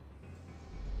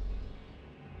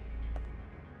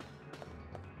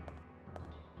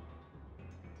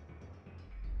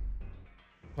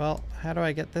 Well, how do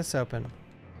I get this open?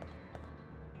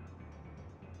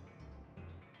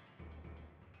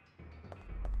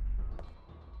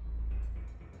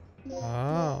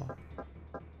 Oh.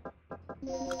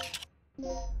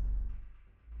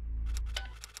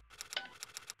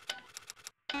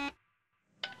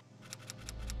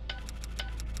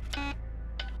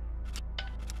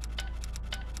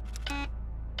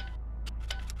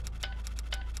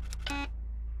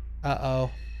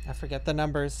 Uh-oh. I forget the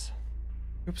numbers.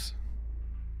 Oops.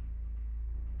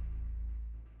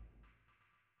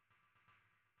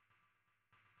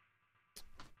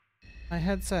 My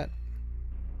headset.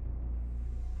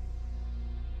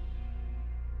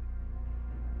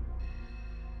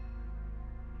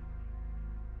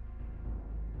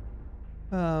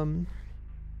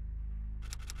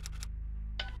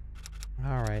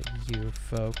 All right, you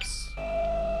folks.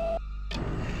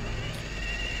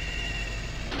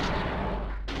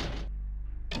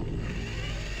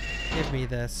 Give me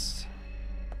this.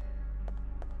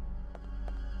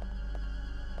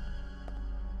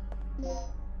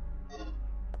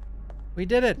 We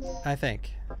did it, I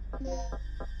think.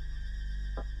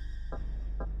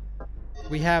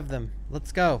 We have them.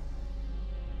 Let's go.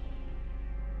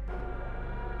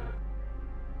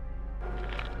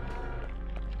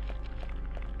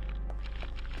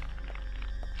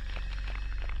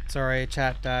 Sorry,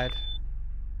 chat died.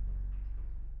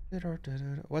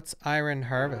 What's Iron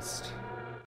Harvest?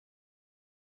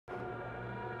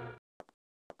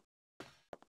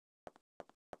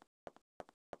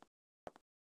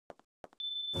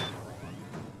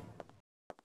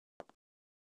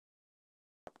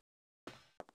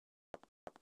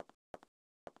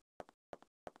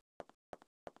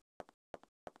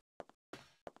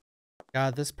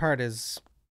 God, this part is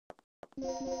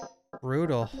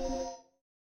brutal.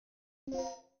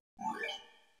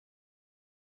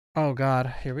 Oh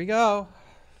God, here we go.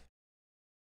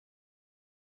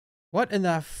 What in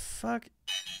the fuck?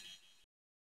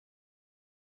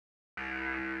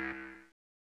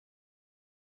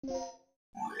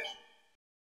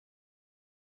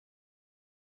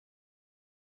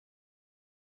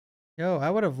 Yo, I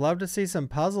would have loved to see some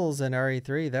puzzles in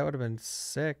RE3. That would have been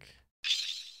sick.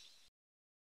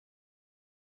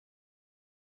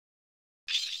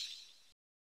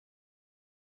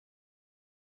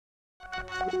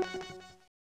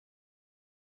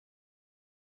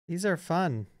 These are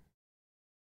fun.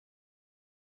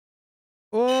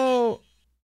 Whoa!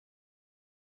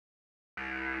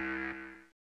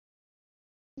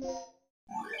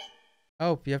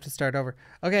 Oh, you have to start over.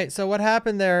 Okay, so what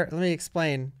happened there, let me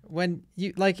explain. When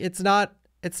you, like, it's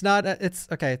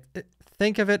okay.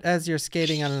 Think of it as you're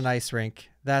skating on an ice rink.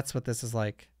 That's what this is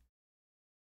like.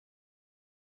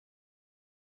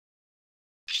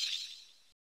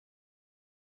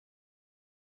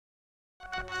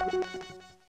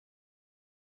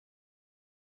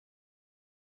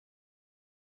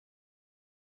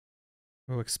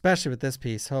 Oh, especially with this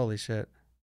piece. Holy shit.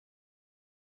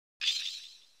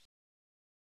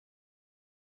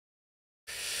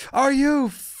 Are you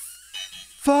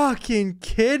fucking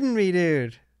kidding me,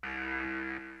 dude?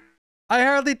 I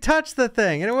hardly touched the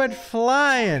thing and it went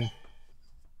flying.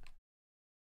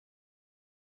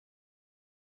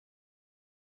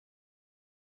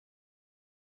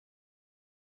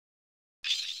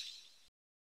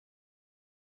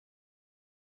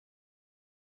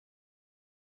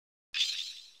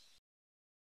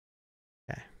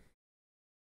 Okay.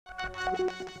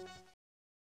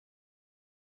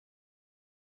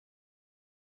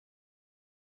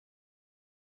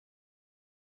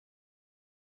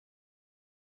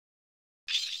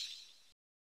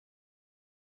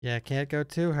 Yeah, can't go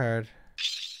too hard.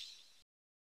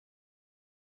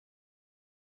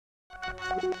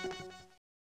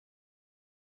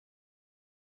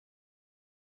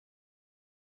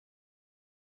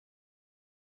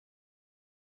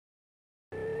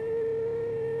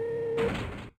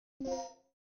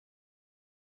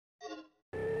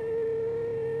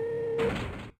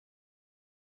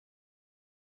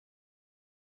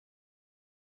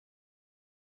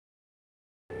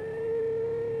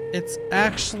 It's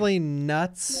actually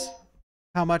nuts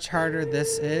how much harder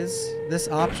this is. This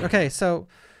option. Okay, so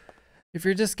if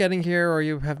you're just getting here or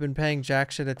you have been paying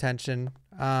jack shit attention,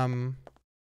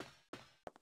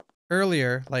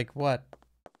 earlier, like what,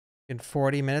 in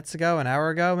 40 minutes ago, an hour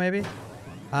ago maybe,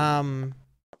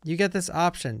 you get this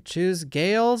option. Choose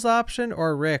Gale's option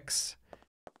or Rick's.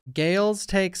 Gale's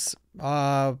takes,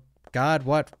 God,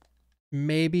 what,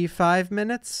 maybe 5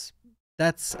 minutes?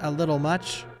 That's a little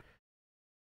much.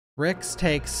 Rick's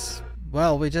takes,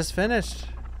 well, we just finished.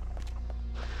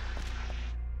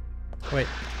 Wait.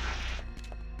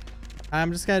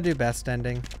 I'm just gonna do best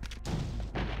ending.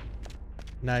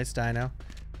 Nice, Dino.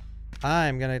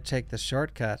 I'm gonna take the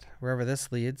shortcut, wherever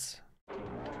this leads.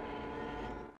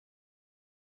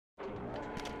 Are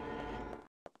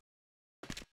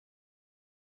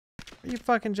you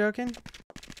fucking joking?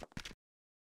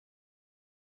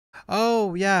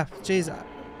 Oh, yeah, jeez.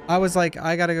 I was like,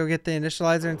 I gotta go get the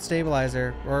initializer and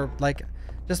stabilizer. Or, like,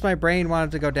 just my brain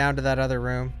wanted to go down to that other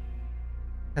room.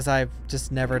 Because I've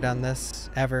just never done this,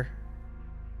 ever.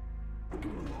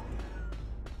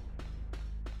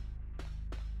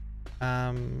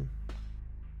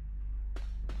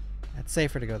 It's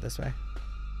safer to go this way.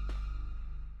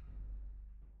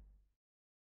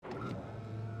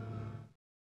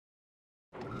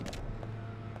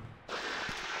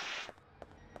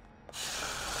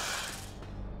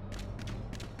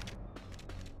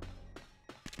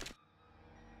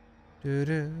 Do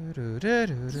do do do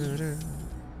do do do.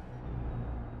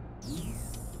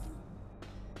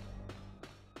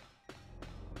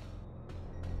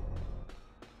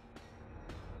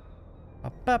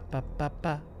 Ba ba ba ba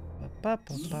ba ba ba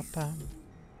ba ba.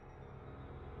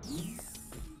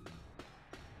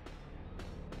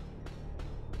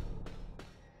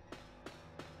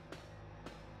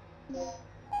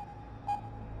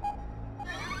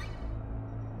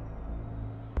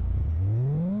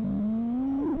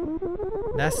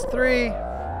 Nest 3. Announcement.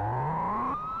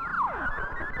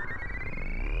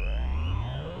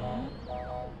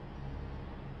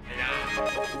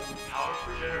 Power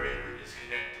for generator is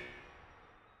connected.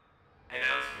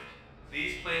 Announcement.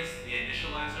 Please place the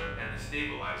initializer and the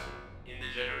stabilizer in the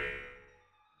generator.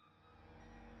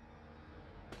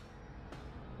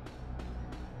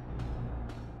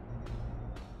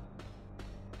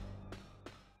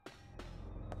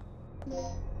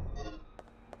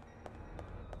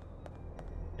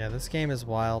 Yeah, this game is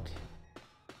wild.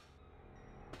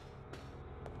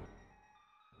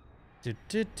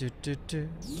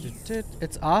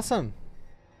 It's awesome.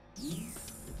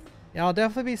 Yeah, I'll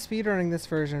definitely be speedrunning this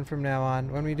version from now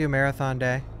on when we do marathon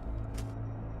day.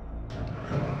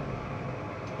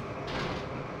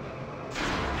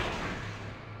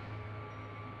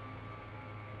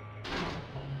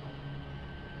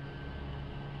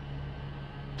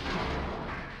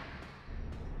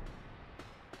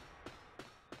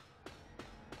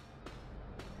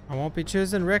 I won't be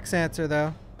choosing Rick's answer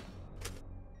though.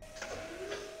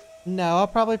 No, I'll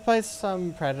probably play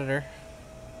some Predator.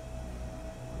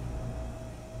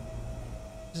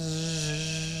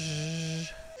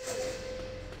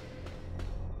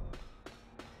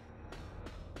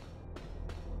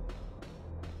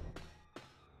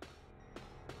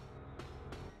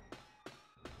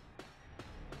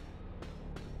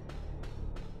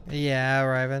 Yeah,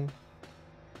 Riven.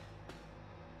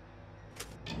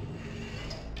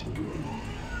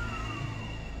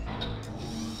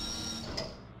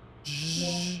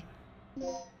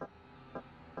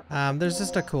 There's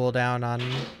just a cooldown on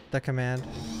the command.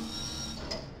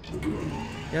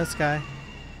 Yo, Sky.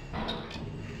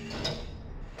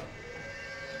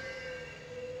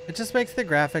 It just makes the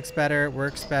graphics better, it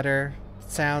works better,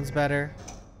 sounds better.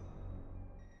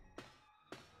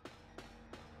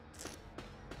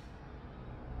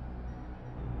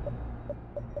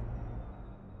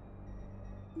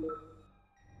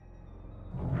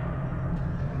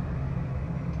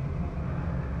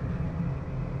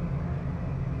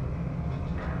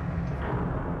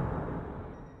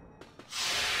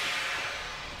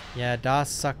 Yeah, DOS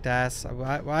sucked ass.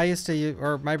 I used to use,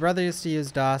 or my brother used to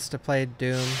use DOS to play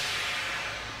Doom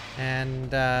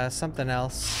and something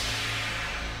else.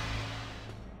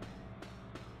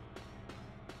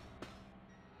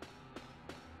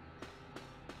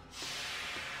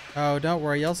 Oh, don't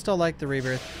worry, you'll still like the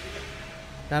Rebirth.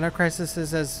 Dino Crisis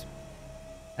is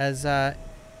as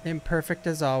imperfect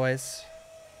as always.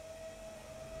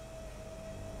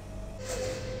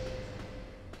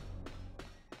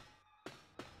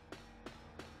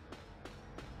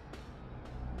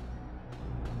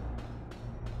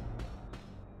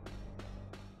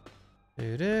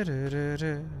 Do do do do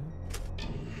do.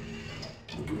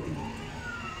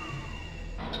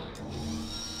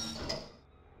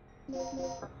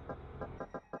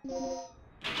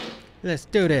 Let's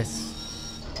do this.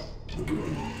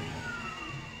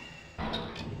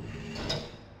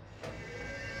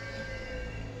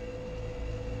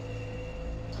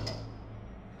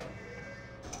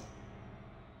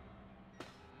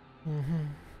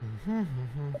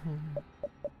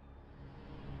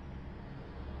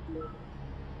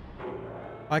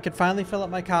 I could finally fill up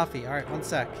my coffee. All right, one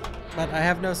sec. But I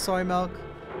have no soy milk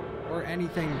or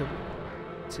anything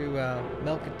to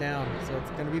milk it down, so it's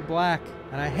gonna be black,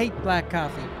 and I hate black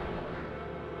coffee.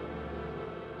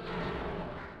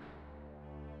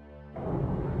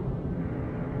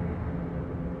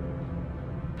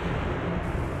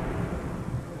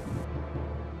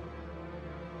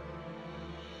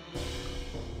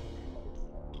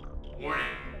 Warning.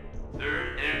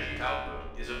 Third energy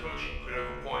output is approaching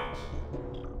critical point.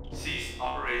 Cease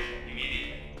operation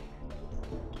immediately.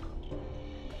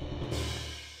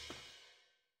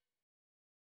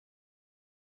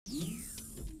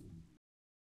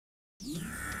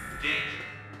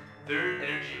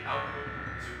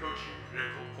 is approaching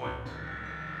critical point.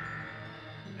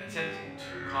 Attempting to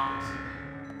compensate.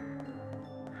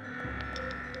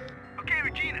 Okay,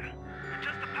 Regina.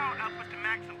 Adjust the power output to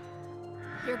maximum.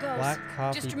 Here goes. Black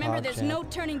coffee Just remember pod there's champ. no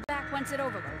turning back once it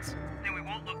overloads. Then we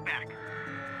won't look back.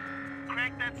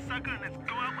 Crank that sucker and let's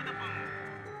go out with a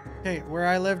boom. Okay, where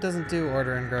I live doesn't do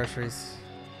ordering groceries.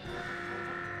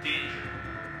 Danger.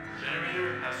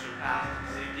 Generator has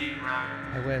surpassed safety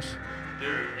parameter. I wish.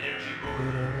 Third energy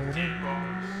overload in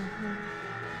progress.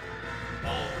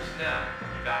 All personnel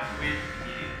evacuate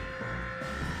immediately.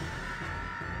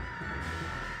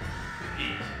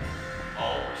 Repeat.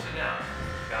 All personnel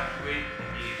evacuate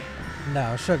immediately.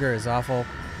 No, sugar is awful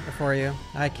for you.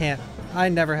 I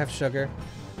never have sugar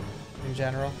in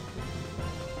general.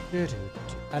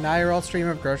 An IRL stream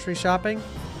of grocery shopping?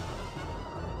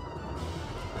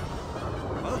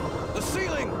 The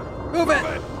ceiling! Move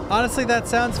it! Honestly, that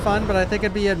sounds fun, but I think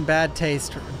it'd be in bad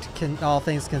taste, all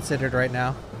things considered right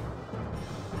now.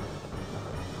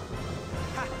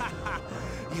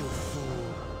 You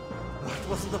fool. What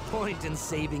was the point in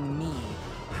saving me?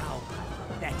 How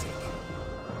pathetic.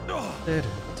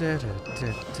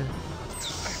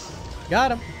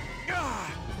 Got him.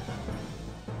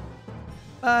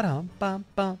 Ba-dum, bum,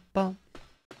 bum, bum.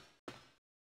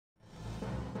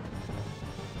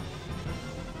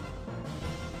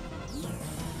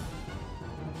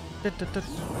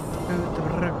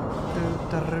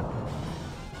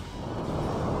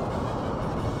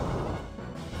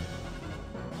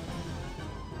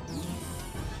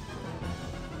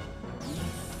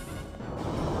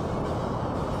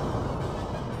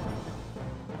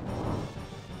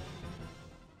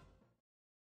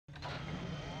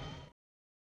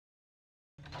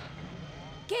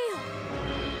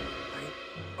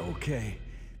 Okay.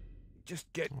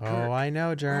 Just get Kirk. Oh, I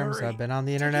know, Germs. Hurry. I've been on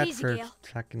the Take it internet easy, for Gale.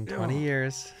 fucking 20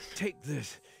 years. Take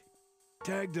this.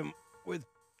 Tagged him with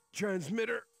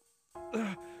transmitter.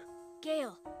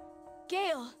 Gale.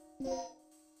 Gale.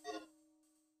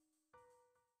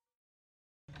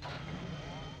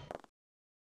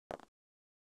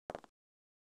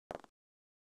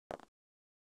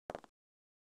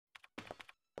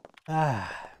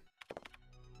 Ah.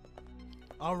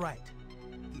 All right.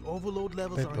 The overload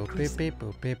levels Beep, are boop, beep, increasing. beep,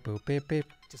 boop, beep, boop, beep, beep.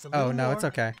 Just a little Oh, no, more. it's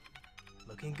okay.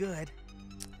 Looking good.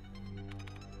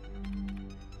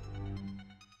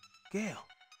 Gale,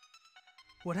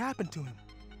 what happened to him?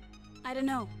 I don't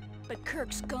know, but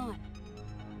Kirk's gone.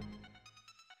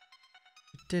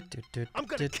 I'm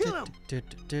gonna kill him!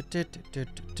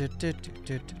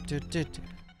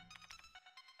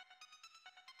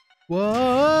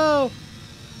 Whoa!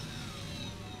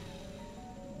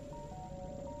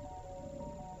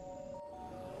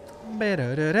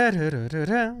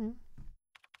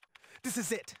 This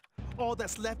is it. All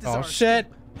that's left is Oh our shit!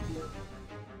 escape.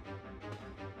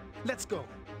 Let's go.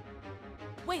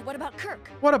 Wait, what about Kirk?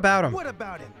 What about him? What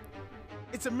about him?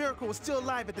 It's a miracle we're still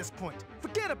alive at this point.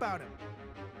 Forget about him.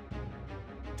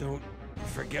 Don't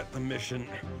forget the mission.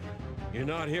 You're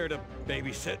not here to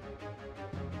babysit.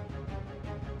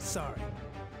 Sorry,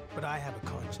 but I have a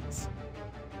conscience.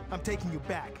 I'm taking you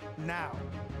back, now.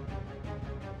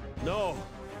 No.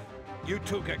 You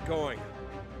two get going.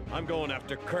 I'm going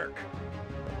after Kirk.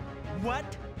 What?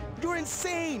 You're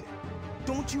insane!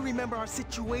 Don't you remember our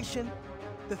situation?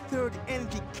 The third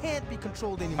energy can't be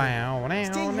controlled anymore.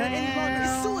 Staying here any longer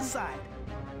is suicide.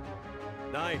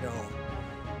 I know.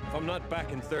 If I'm not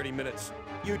back in 30 minutes,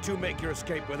 you two make your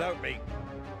escape without me.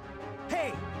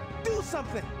 Hey, do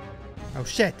something! Oh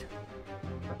shit!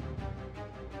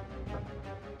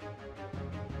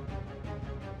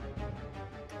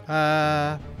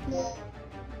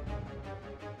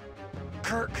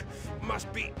 Kirk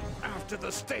must be after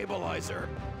the stabilizer.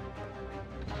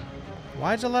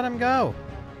 Why'd you let him go?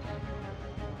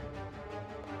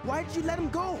 Why did you let him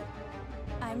go?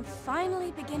 I'm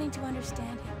finally beginning to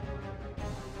understand him.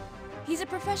 He's a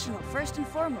professional, first and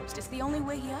foremost. It's the only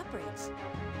way he operates.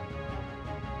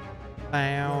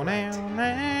 Bow, now,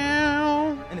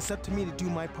 now. And it's up to me to do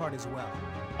my part as well.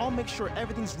 I'll make sure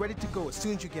everything's ready to go as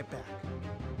soon as you get back.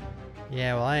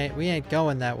 Yeah, well, we ain't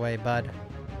going that way, bud.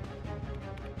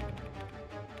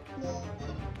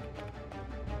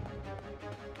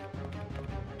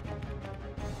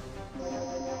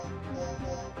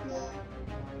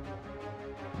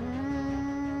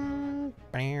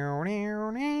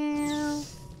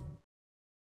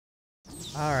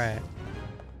 All right.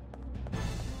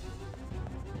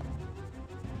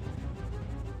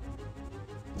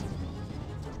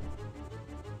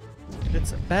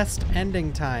 It's best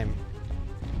ending time.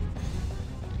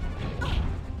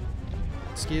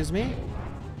 Excuse me?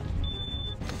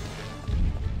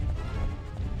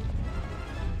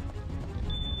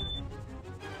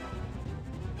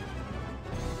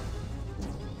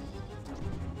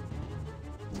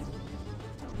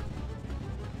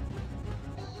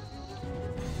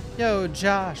 Yo,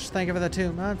 Josh, thank you for the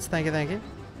 2 months. Thank you, thank you.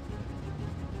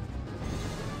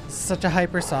 This is such a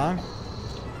hyper song.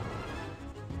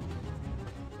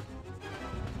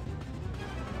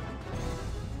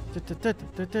 That's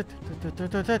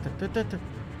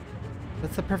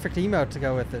the perfect emote to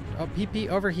go with it. Oh, PP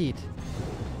overheat.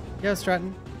 Yo,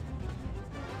 Stratton.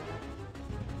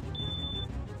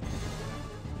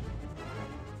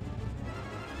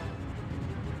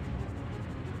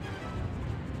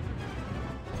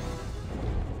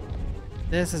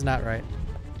 This is not right.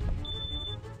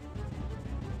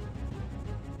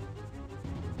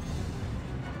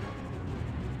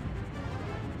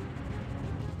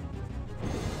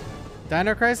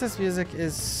 Dino Crisis music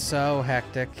is so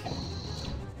hectic.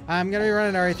 I'm gonna be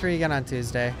running RE3 again on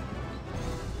Tuesday.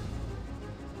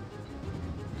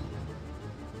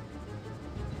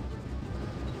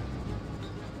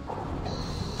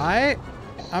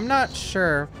 I'm not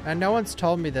sure, and no one's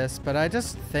told me this, but I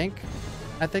think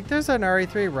there's an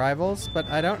RE3 Rivals, but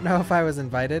I don't know if I was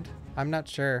invited. I'm not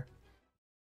sure.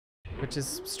 Which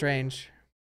is strange.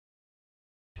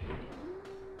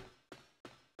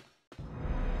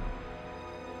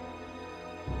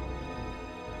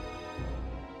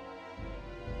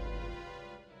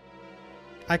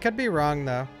 I could be wrong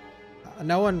though.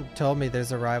 No one told me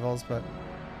there's a Rivals, but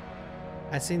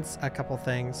I've seen a couple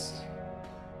things.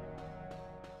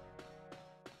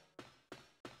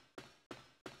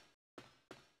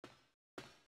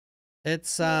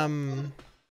 It's well,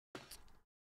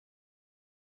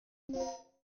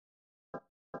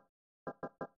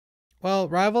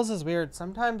 Rivals is weird.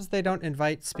 Sometimes they don't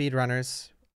invite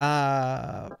speedrunners.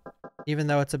 Even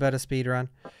though it's about a speedrun.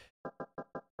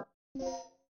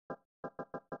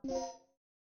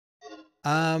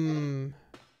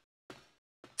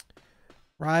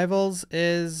 Rivals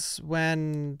is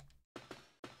when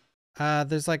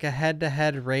there's like a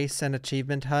head-to-head race and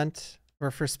achievement hunt,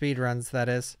 or for speedruns, that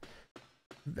is.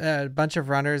 A bunch of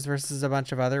runners versus a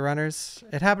bunch of other runners.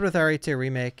 It happened with RE2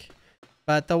 Remake.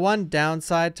 But the one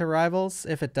downside to Rivals,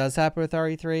 if it does happen with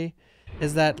RE3,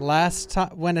 is that last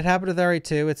time when it happened with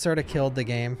RE2, it sort of killed the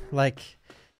game. Like,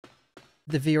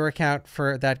 the viewer count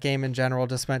for that game in general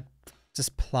just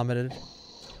plummeted.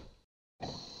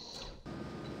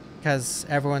 Because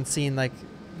everyone's seen, like,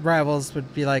 Rivals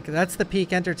would be like, that's the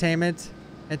peak entertainment.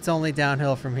 It's only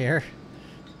downhill from here.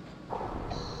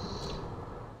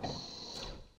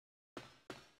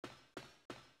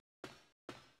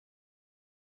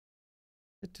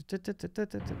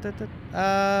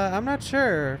 I'm not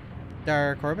sure,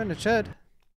 Dar Corbin. It should.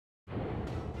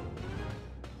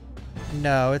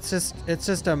 No, it's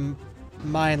just a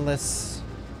mindless.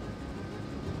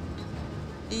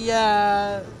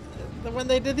 Yeah, when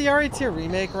they did the RE2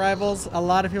 Remake Rivals, a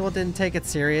lot of people didn't take it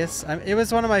serious. It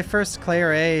was one of my first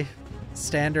Claire A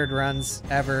standard runs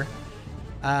ever.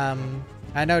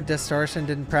 I know Distortion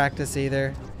didn't practice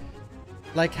either.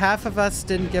 Like, half of us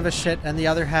didn't give a shit, and the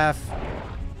other half,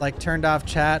 like, turned off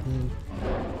chat, and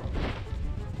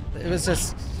it was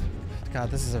just,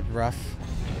 God, this is a rough.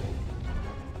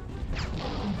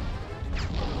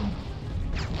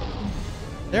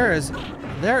 There is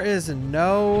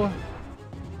no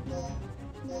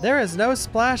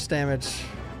splash damage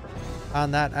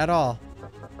on that at all.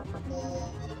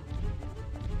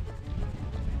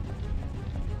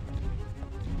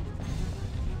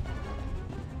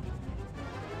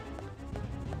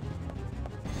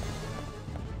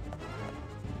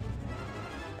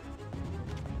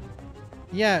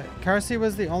 Yeah, Carsey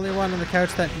was the only one on the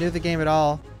couch that knew the game at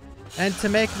all. And to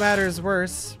make matters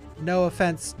worse, no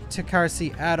offense to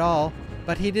Carsey at all,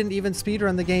 but he didn't even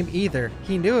speedrun the game either.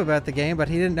 He knew about the game, but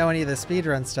he didn't know any of the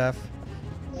speedrun stuff.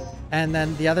 And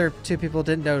then the other two people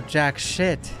didn't know jack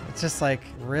shit. It's just like,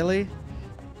 really?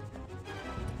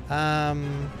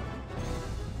 And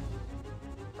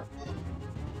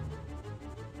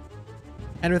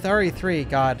with RE3,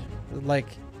 God, like,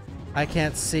 I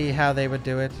can't see how they would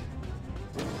do it.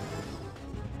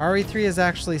 RE3 is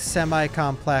actually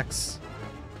semi-complex.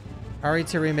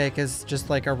 RE2 Remake is just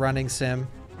like a running sim.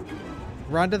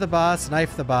 Run to the boss,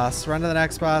 knife the boss. Run to the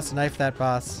next boss, knife that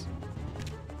boss.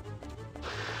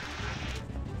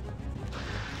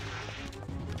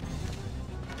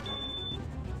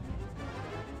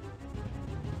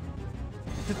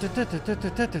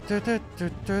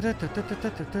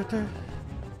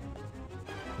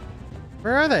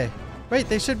 Where are they? Wait,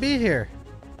 they should be here.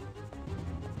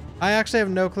 I actually have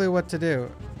no clue what to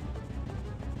do.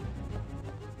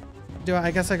 I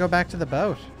guess I go back to the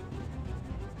boat.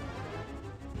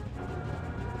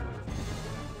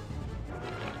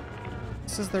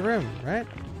 This is the room, right?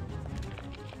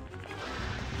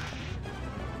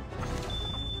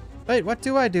 Wait, what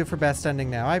do I do for best ending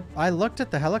now? I looked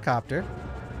at the helicopter.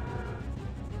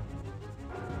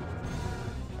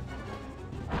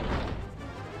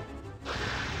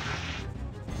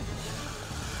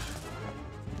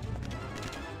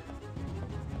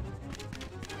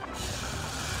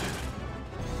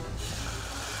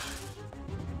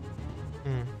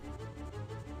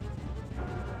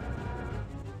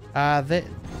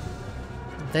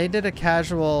 They did a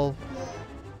casual.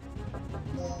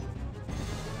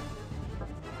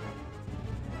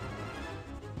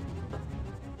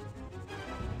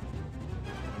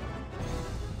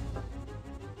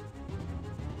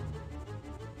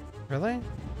 Really?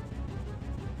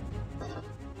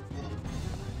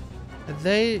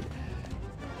 They.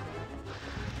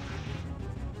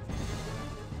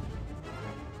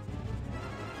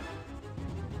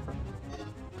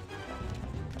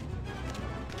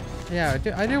 Yeah,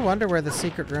 I do wonder where the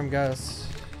secret room goes.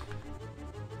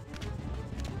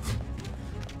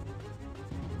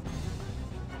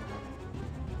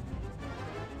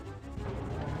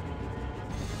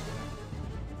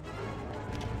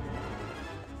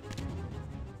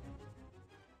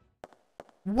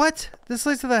 What? This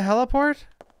leads to the heliport?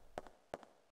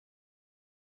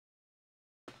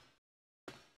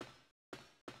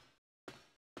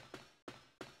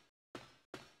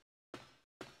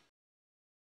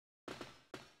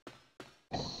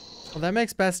 Well, that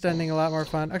makes best ending a lot more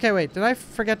fun. Okay, wait, did I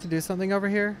forget to do something over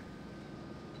here?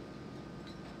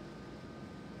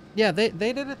 Yeah, they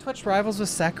did a Twitch Rivals with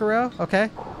Sekiro. Okay,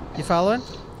 you following?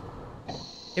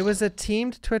 It was a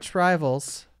teamed Twitch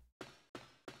Rivals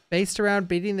based around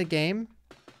beating the game.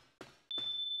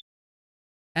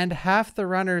 And half the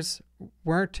runners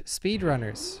weren't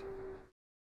speedrunners.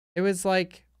 It was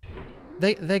like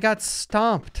they got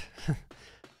stomped.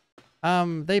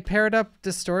 They paired up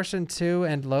Distortion 2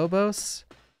 and Lobos,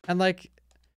 and like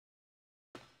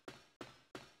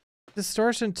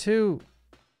Distortion 2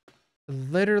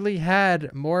 literally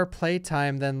had more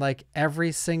playtime than like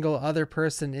every single other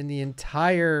person in the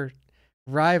entire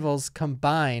Rivals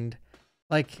combined.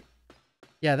 Like,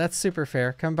 yeah, that's super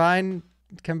fair. Combine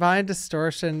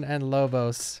Distortion and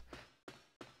Lobos.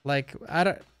 Like,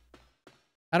 I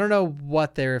don't know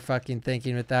what they were fucking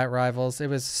thinking with that Rivals. It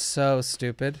was so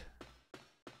stupid.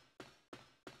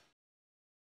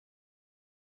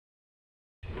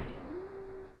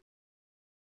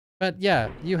 But yeah,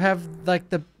 you have like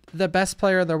the best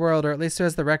player in the world, or at least who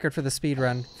has the record for the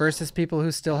speedrun, versus people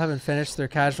who still haven't finished their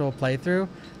casual playthrough.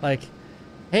 Like,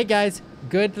 hey guys,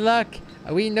 good luck.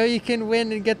 We know you can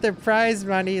win and get the prize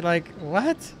money. Like,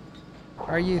 what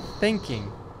are you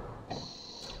thinking?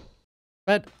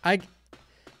 But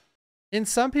in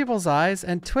some people's eyes,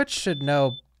 and Twitch should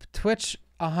know, Twitch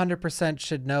 100%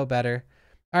 should know better.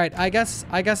 All right, I guess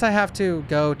I have to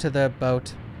go to the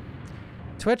boat.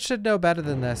 Twitch should know better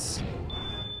than this.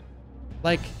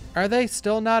 Like, are they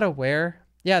still not aware?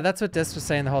 Yeah, that's what Dis was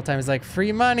saying the whole time. He's like,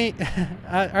 free money.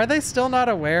 Are they still not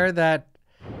aware that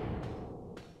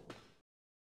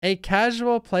a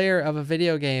casual player of a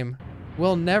video game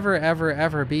will never, ever,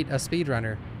 ever beat a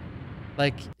speedrunner?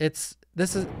 Like, this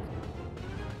is,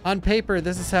 on paper,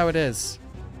 this is how it is.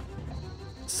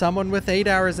 Someone with 8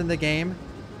 hours in the game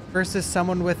versus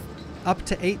someone with up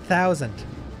to 8,000.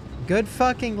 Good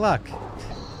fucking luck.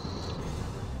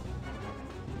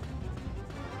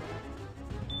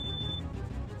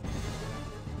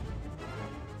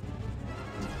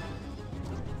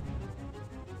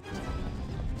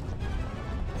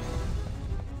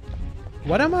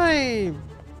 What am I...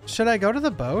 Should I go to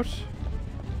the boat?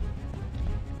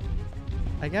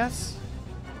 I guess.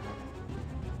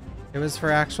 It was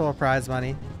for actual prize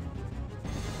money.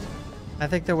 I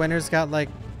think the winners got like...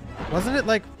 Wasn't it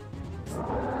like...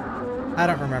 I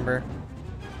don't remember.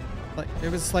 Like, it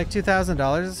was like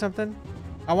 $2,000 or something?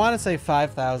 I want to say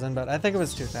 5,000, but I think it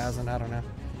was 2,000. I don't know.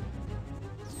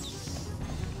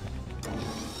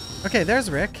 Okay, there's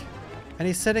Rick. And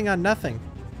he's sitting on nothing.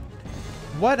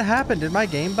 What happened? Did my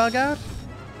game bug out?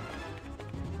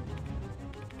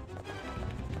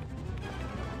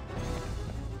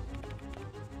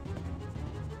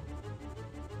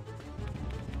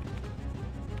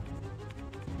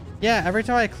 Yeah, every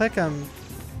time I click him,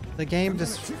 the game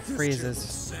just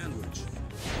freezes.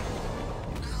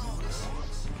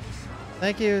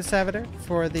 Thank you, Savater,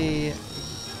 for the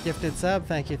gifted sub.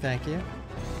 Thank you, thank you.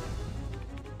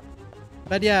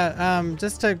 But yeah,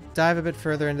 just to dive a bit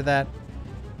further into that.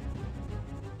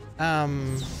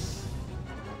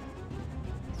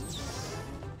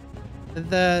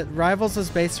 The Rivals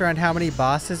was based around how many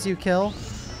bosses you kill.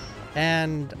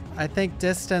 And I think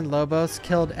Dist and Lobos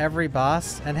killed every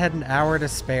boss and had an hour to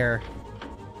spare.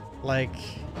 Like,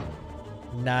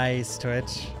 Nice,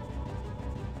 Twitch.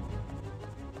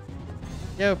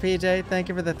 Yo, PJ, thank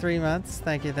you for the 3 months.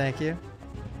 Thank you, thank you.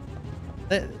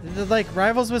 Like,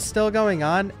 Rivals was still going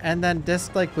on, and then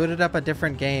Disc, like, booted up a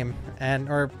different game,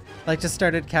 or, like, just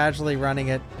started casually running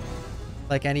it,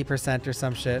 like, any percent or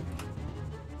some shit.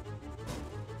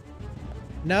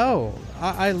 No,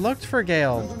 I looked for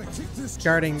Gale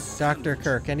guarding Dr.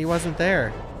 Kirk, and he wasn't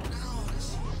there.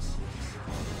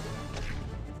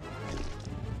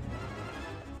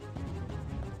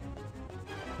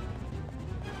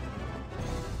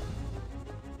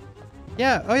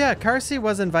 Yeah, oh yeah, Carsey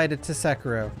was invited to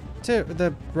Sekiro, to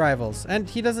the Rivals, and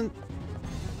he doesn't,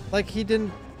 like, he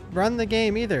didn't run the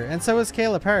game either, and so was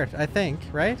Caleb Hart, I think,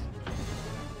 right?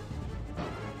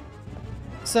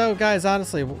 So, guys,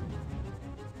 honestly,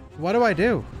 what do I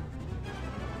do?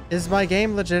 Is my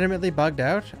game legitimately bugged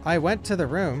out? I went to the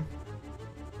room.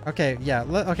 Okay, yeah,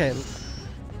 okay.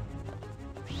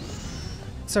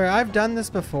 Sorry, I've done this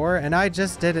before, and I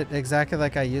just did it exactly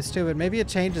like I used to, but maybe it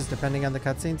changes depending on the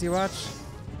cutscenes you watch.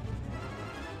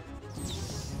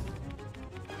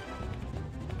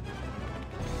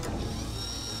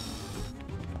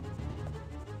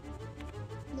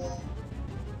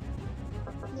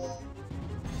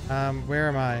 Where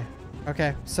am I?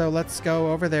 Okay, so let's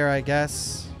go over there, I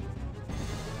guess.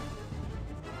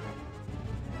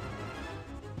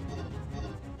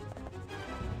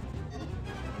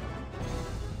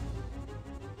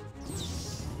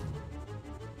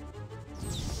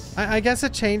 I guess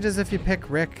it changes if you pick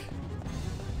Rick.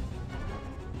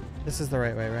 This is the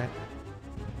right way, right?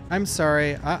 I'm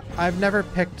sorry. I've never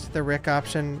picked the Rick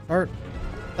option, or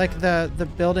like the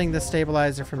building the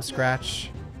stabilizer from scratch.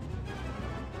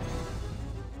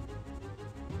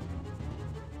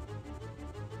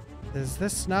 Is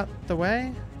this not the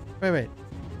way? Wait.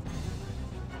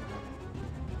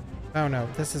 Oh no,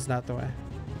 this is not the way.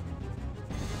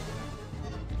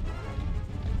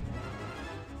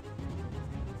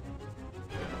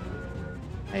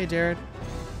 Hey, Jared.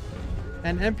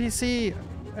 And NPC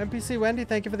Wendy,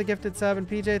 thank you for the gifted sub. And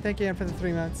PJ, thank you for the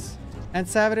 3 months. And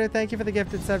Salvador, thank you for the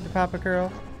gifted sub to Papa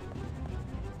Curl.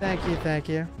 Thank you, thank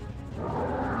you.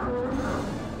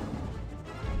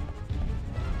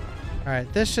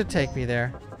 Alright, this should take me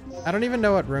there. I don't even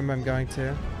know what room I'm going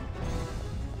to.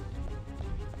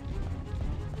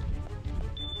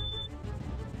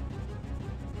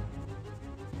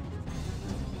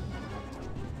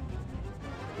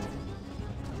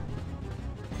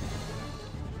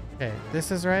 Okay, this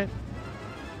is right.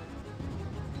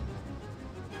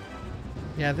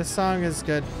 Yeah, this song is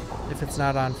good if it's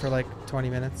not on for like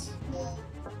 20 minutes.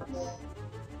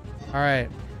 Alright.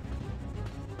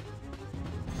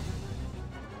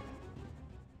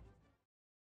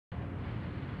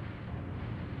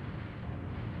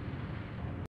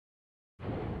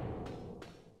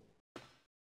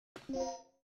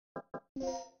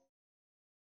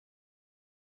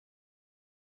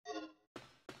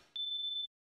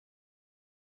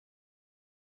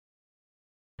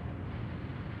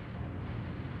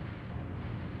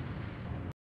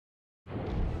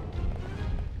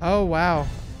 Oh, wow.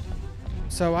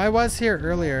 So I was here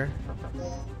earlier.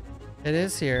 It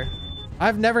is here.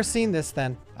 I've never seen this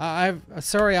then.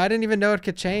 Sorry, I didn't even know it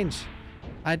could change.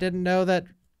 I didn't know that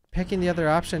picking the other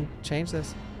option changed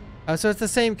this. Oh, so it's the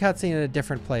same cutscene in a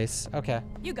different place. Okay.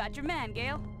 You got your man,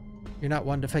 Gale. You're not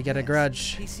one to forget a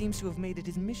grudge. He seems to have made it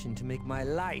his mission to make my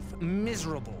life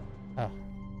miserable. Oh.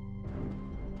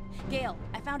 Gale,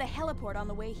 I found a heliport on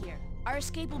the way here. Our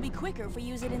escape will be quicker if we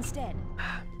use it instead.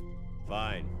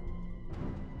 Fine.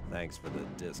 Thanks for the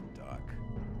disc talk.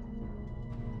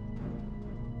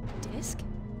 Disc?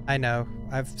 I know.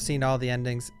 I've seen all the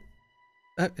endings.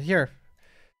 Here.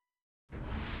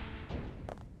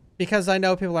 Because I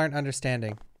know people aren't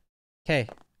understanding. Okay.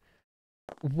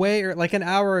 Like an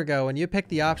hour ago, when you picked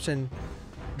the option,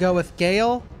 go with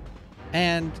Gale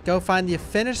and go find the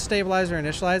finished stabilizer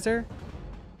initializer.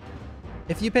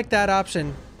 If you pick that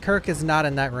option, Kirk is not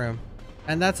in that room.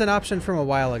 And that's an option from a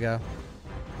while ago.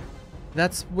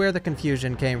 That's where the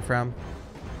confusion came from.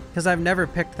 Because I've never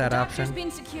picked that option. Doctor's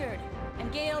been secured,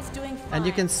 and Gale's doing fine. And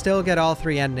you can still get all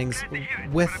 3 endings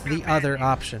with the other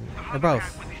option. Or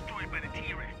both.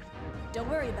 Don't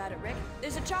worry about it, Rick.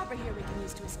 There's a chopper here we can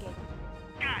use to escape.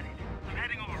 Got it. I'm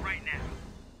heading over right now.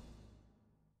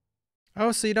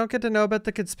 Oh, so you don't get to know about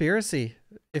the conspiracy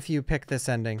if you pick this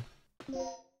ending.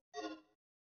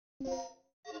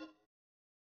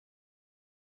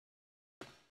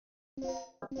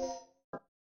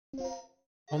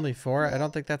 Only 4? I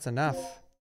don't think that's enough.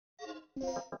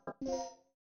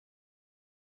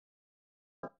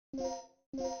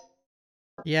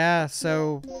 Yeah,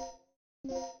 so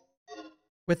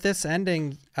with this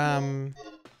ending,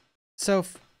 so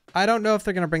I don't know if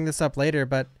they're gonna bring this up later,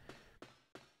 but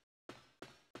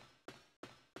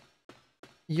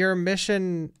your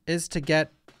mission is to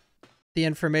get the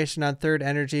information on third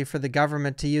energy for the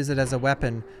government to use it as a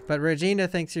weapon. But Regina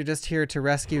thinks you're just here to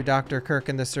rescue Dr. Kirk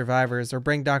and the survivors, or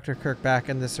bring Dr. Kirk back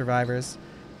and the survivors.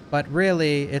 But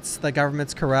really, it's the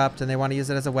government's corrupt and they want to use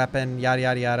it as a weapon, yada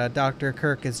yada yada. Dr.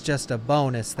 Kirk is just a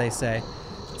bonus, they say.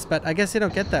 But I guess you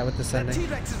don't get that with this ending.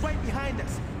 T-Rex is right behind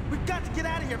us. We've got to get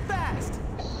out of here fast.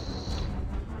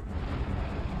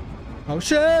 Oh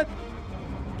shit!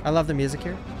 I love the music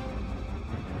here.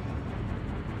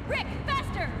 Rick,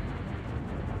 faster!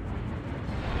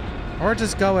 Or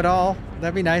just go at all.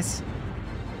 That'd be nice.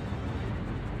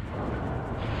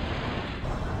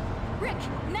 Rick,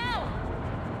 now!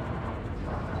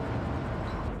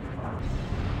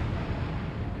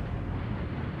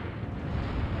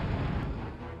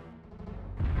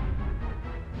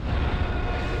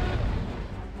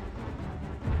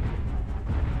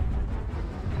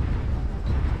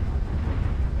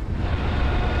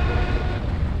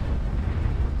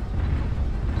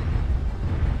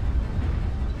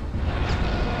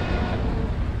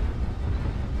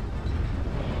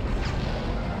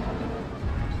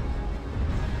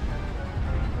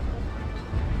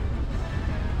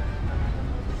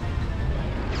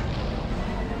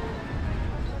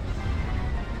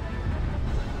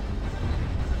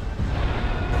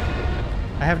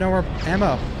 I have no more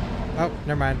ammo. Oh,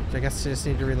 never mind. I guess I just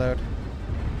need to reload.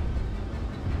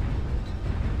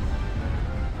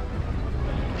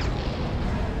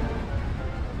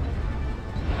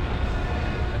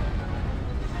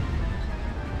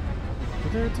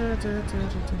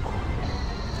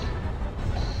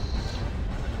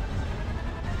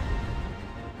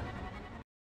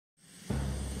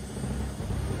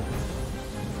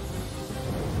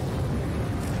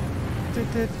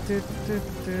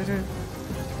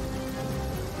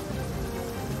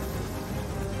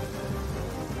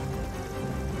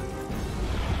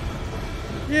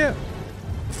 Yeah.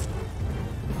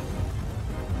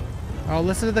 Oh,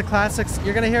 listen to the classics.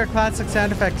 You're gonna hear a classic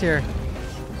sound effect here.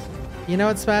 You know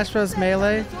in Smash Bros.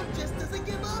 Melee?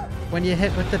 When you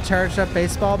hit with the charged up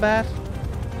baseball bat?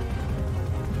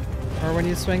 Or when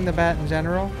you swing the bat in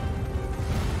general?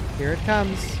 Here it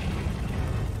comes.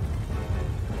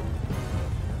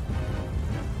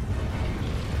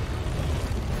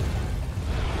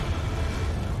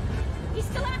 He's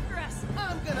still after us!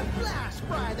 I'm gonna flash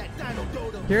fry that Dino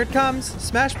Dodo. Here it comes.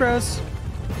 Smash Bros.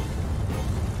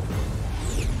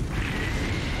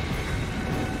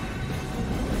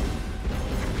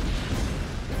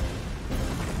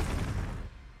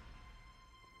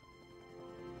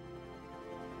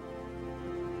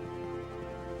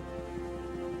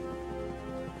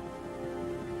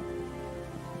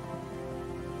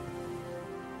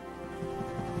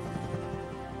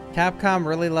 Capcom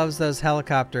really loves those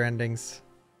helicopter endings.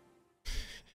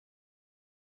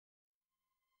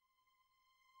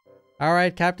 All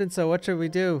right, Captain, so what should we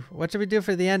do? What should we do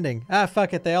for the ending? Ah,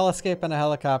 fuck it. They all escape in a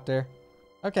helicopter.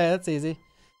 Okay, that's easy.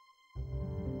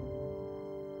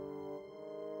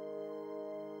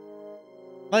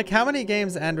 Like, how many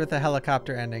games end with a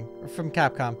helicopter ending from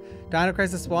Capcom? Dino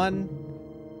Crisis 1,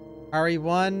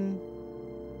 RE1,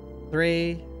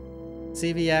 3,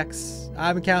 CVX.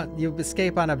 I'm counting. You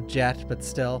escape on a jet, but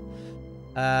still.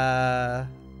 4,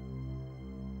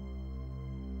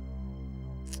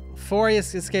 you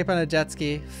escape on a jet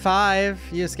ski. 5,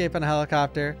 you escape on a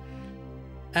helicopter.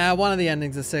 One of the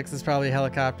endings of 6 is probably a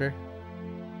helicopter.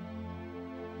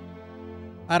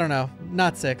 I don't know.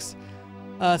 Not 6.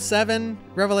 7,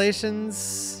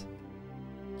 Revelations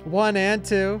 1 and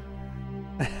 2.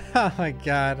 Oh my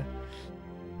god.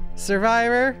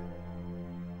 Survivor.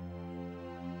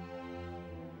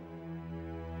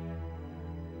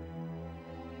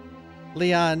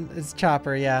 Leon is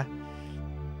Chopper, yeah.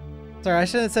 Sorry, I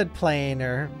shouldn't have said plane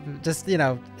or just, you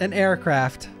know, an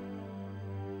aircraft.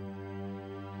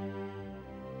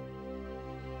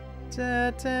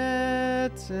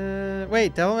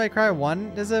 Wait, Devil May Cry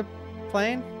 1 is a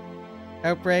plane?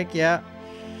 Outbreak, yeah.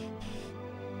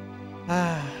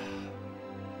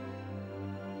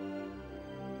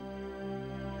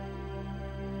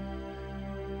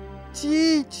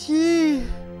 Gee.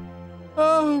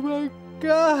 Oh my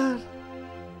god.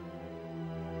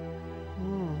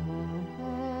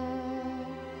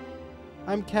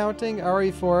 I'm counting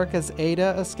RE4 because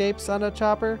Ada escapes on a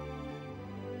chopper.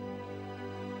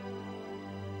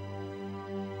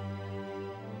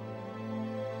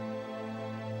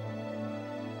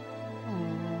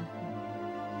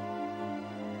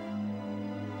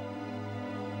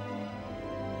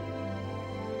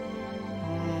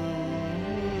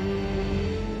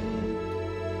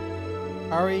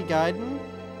 Ari Gaiden?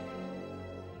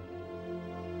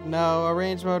 No,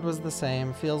 arrange mode was the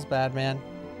same. Feels bad, man.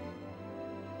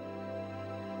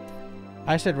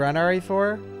 I should run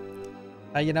RE4?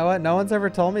 You know what? No one's ever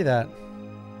told me that.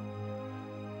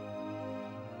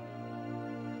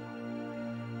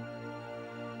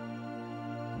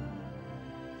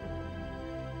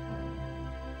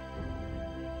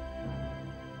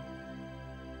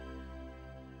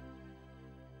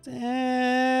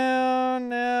 Down,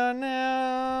 no,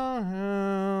 no,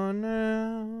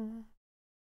 no.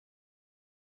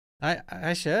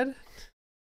 I should?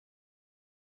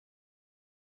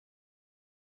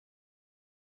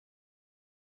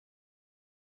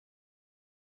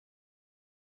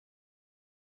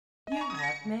 You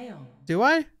have mail. Do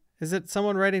I? Is it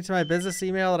someone writing to my business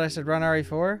email that I should run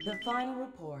RE4? The final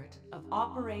report of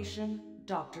Operation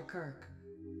Dr. Kirk.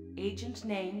 Agent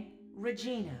name,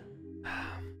 Regina.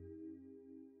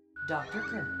 Dr.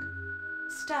 Kirk.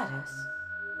 Status,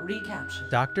 recaptured.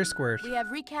 Dr. Squirt. We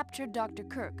have recaptured Dr.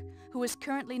 Kirk, who is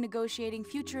currently negotiating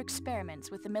future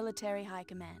experiments with the military high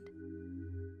command.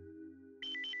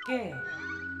 Gale.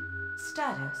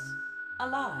 Status,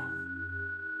 alive.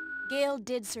 Gale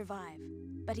did survive,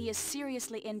 but he is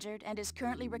seriously injured and is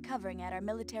currently recovering at our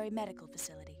military medical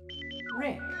facility.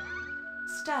 Rick.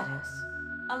 Status,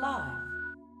 alive.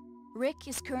 Rick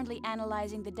is currently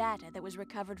analyzing the data that was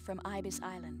recovered from Ibis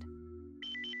Island.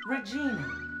 Regina.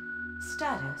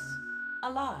 Status,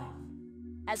 alive.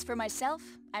 As for myself,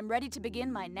 I'm ready to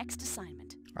begin my next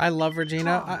assignment. I love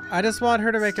Regina. I just want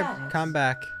her to make a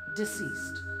comeback.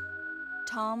 Deceased.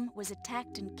 Tom was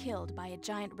attacked and killed by a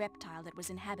giant reptile that was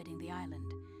inhabiting the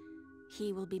island.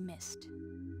 He will be missed.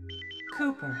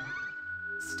 Cooper.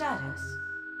 Status,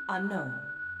 unknown.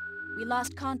 We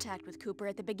lost contact with Cooper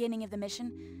at the beginning of the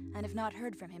mission and have not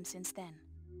heard from him since then.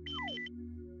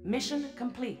 Mission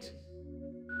complete.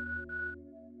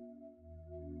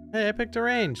 Hey, I picked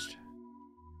arranged.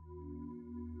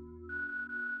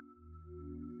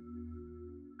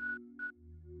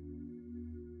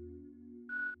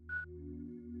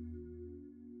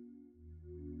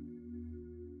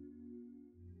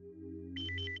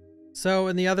 So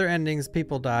in the other endings,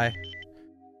 people die.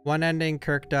 One ending,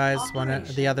 Kirk dies.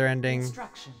 The other ending,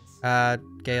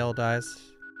 Gale dies.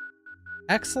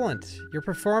 Excellent. Your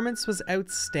performance was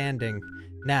outstanding.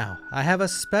 Now, I have a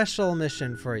special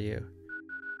mission for you.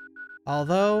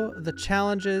 Although the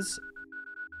challenges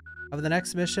of the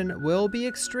next mission will be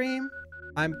extreme,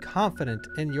 I'm confident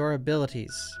in your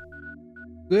abilities.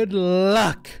 Good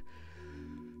luck!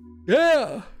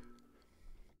 Yeah!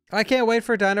 I can't wait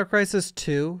for Dino Crisis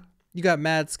 2. You got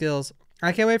mad skills.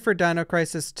 I can't wait for Dino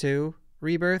Crisis 2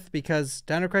 Rebirth because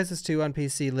Dino Crisis 2 on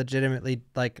PC legitimately,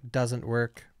 like, doesn't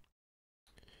work.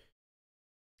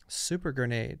 Super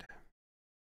grenade.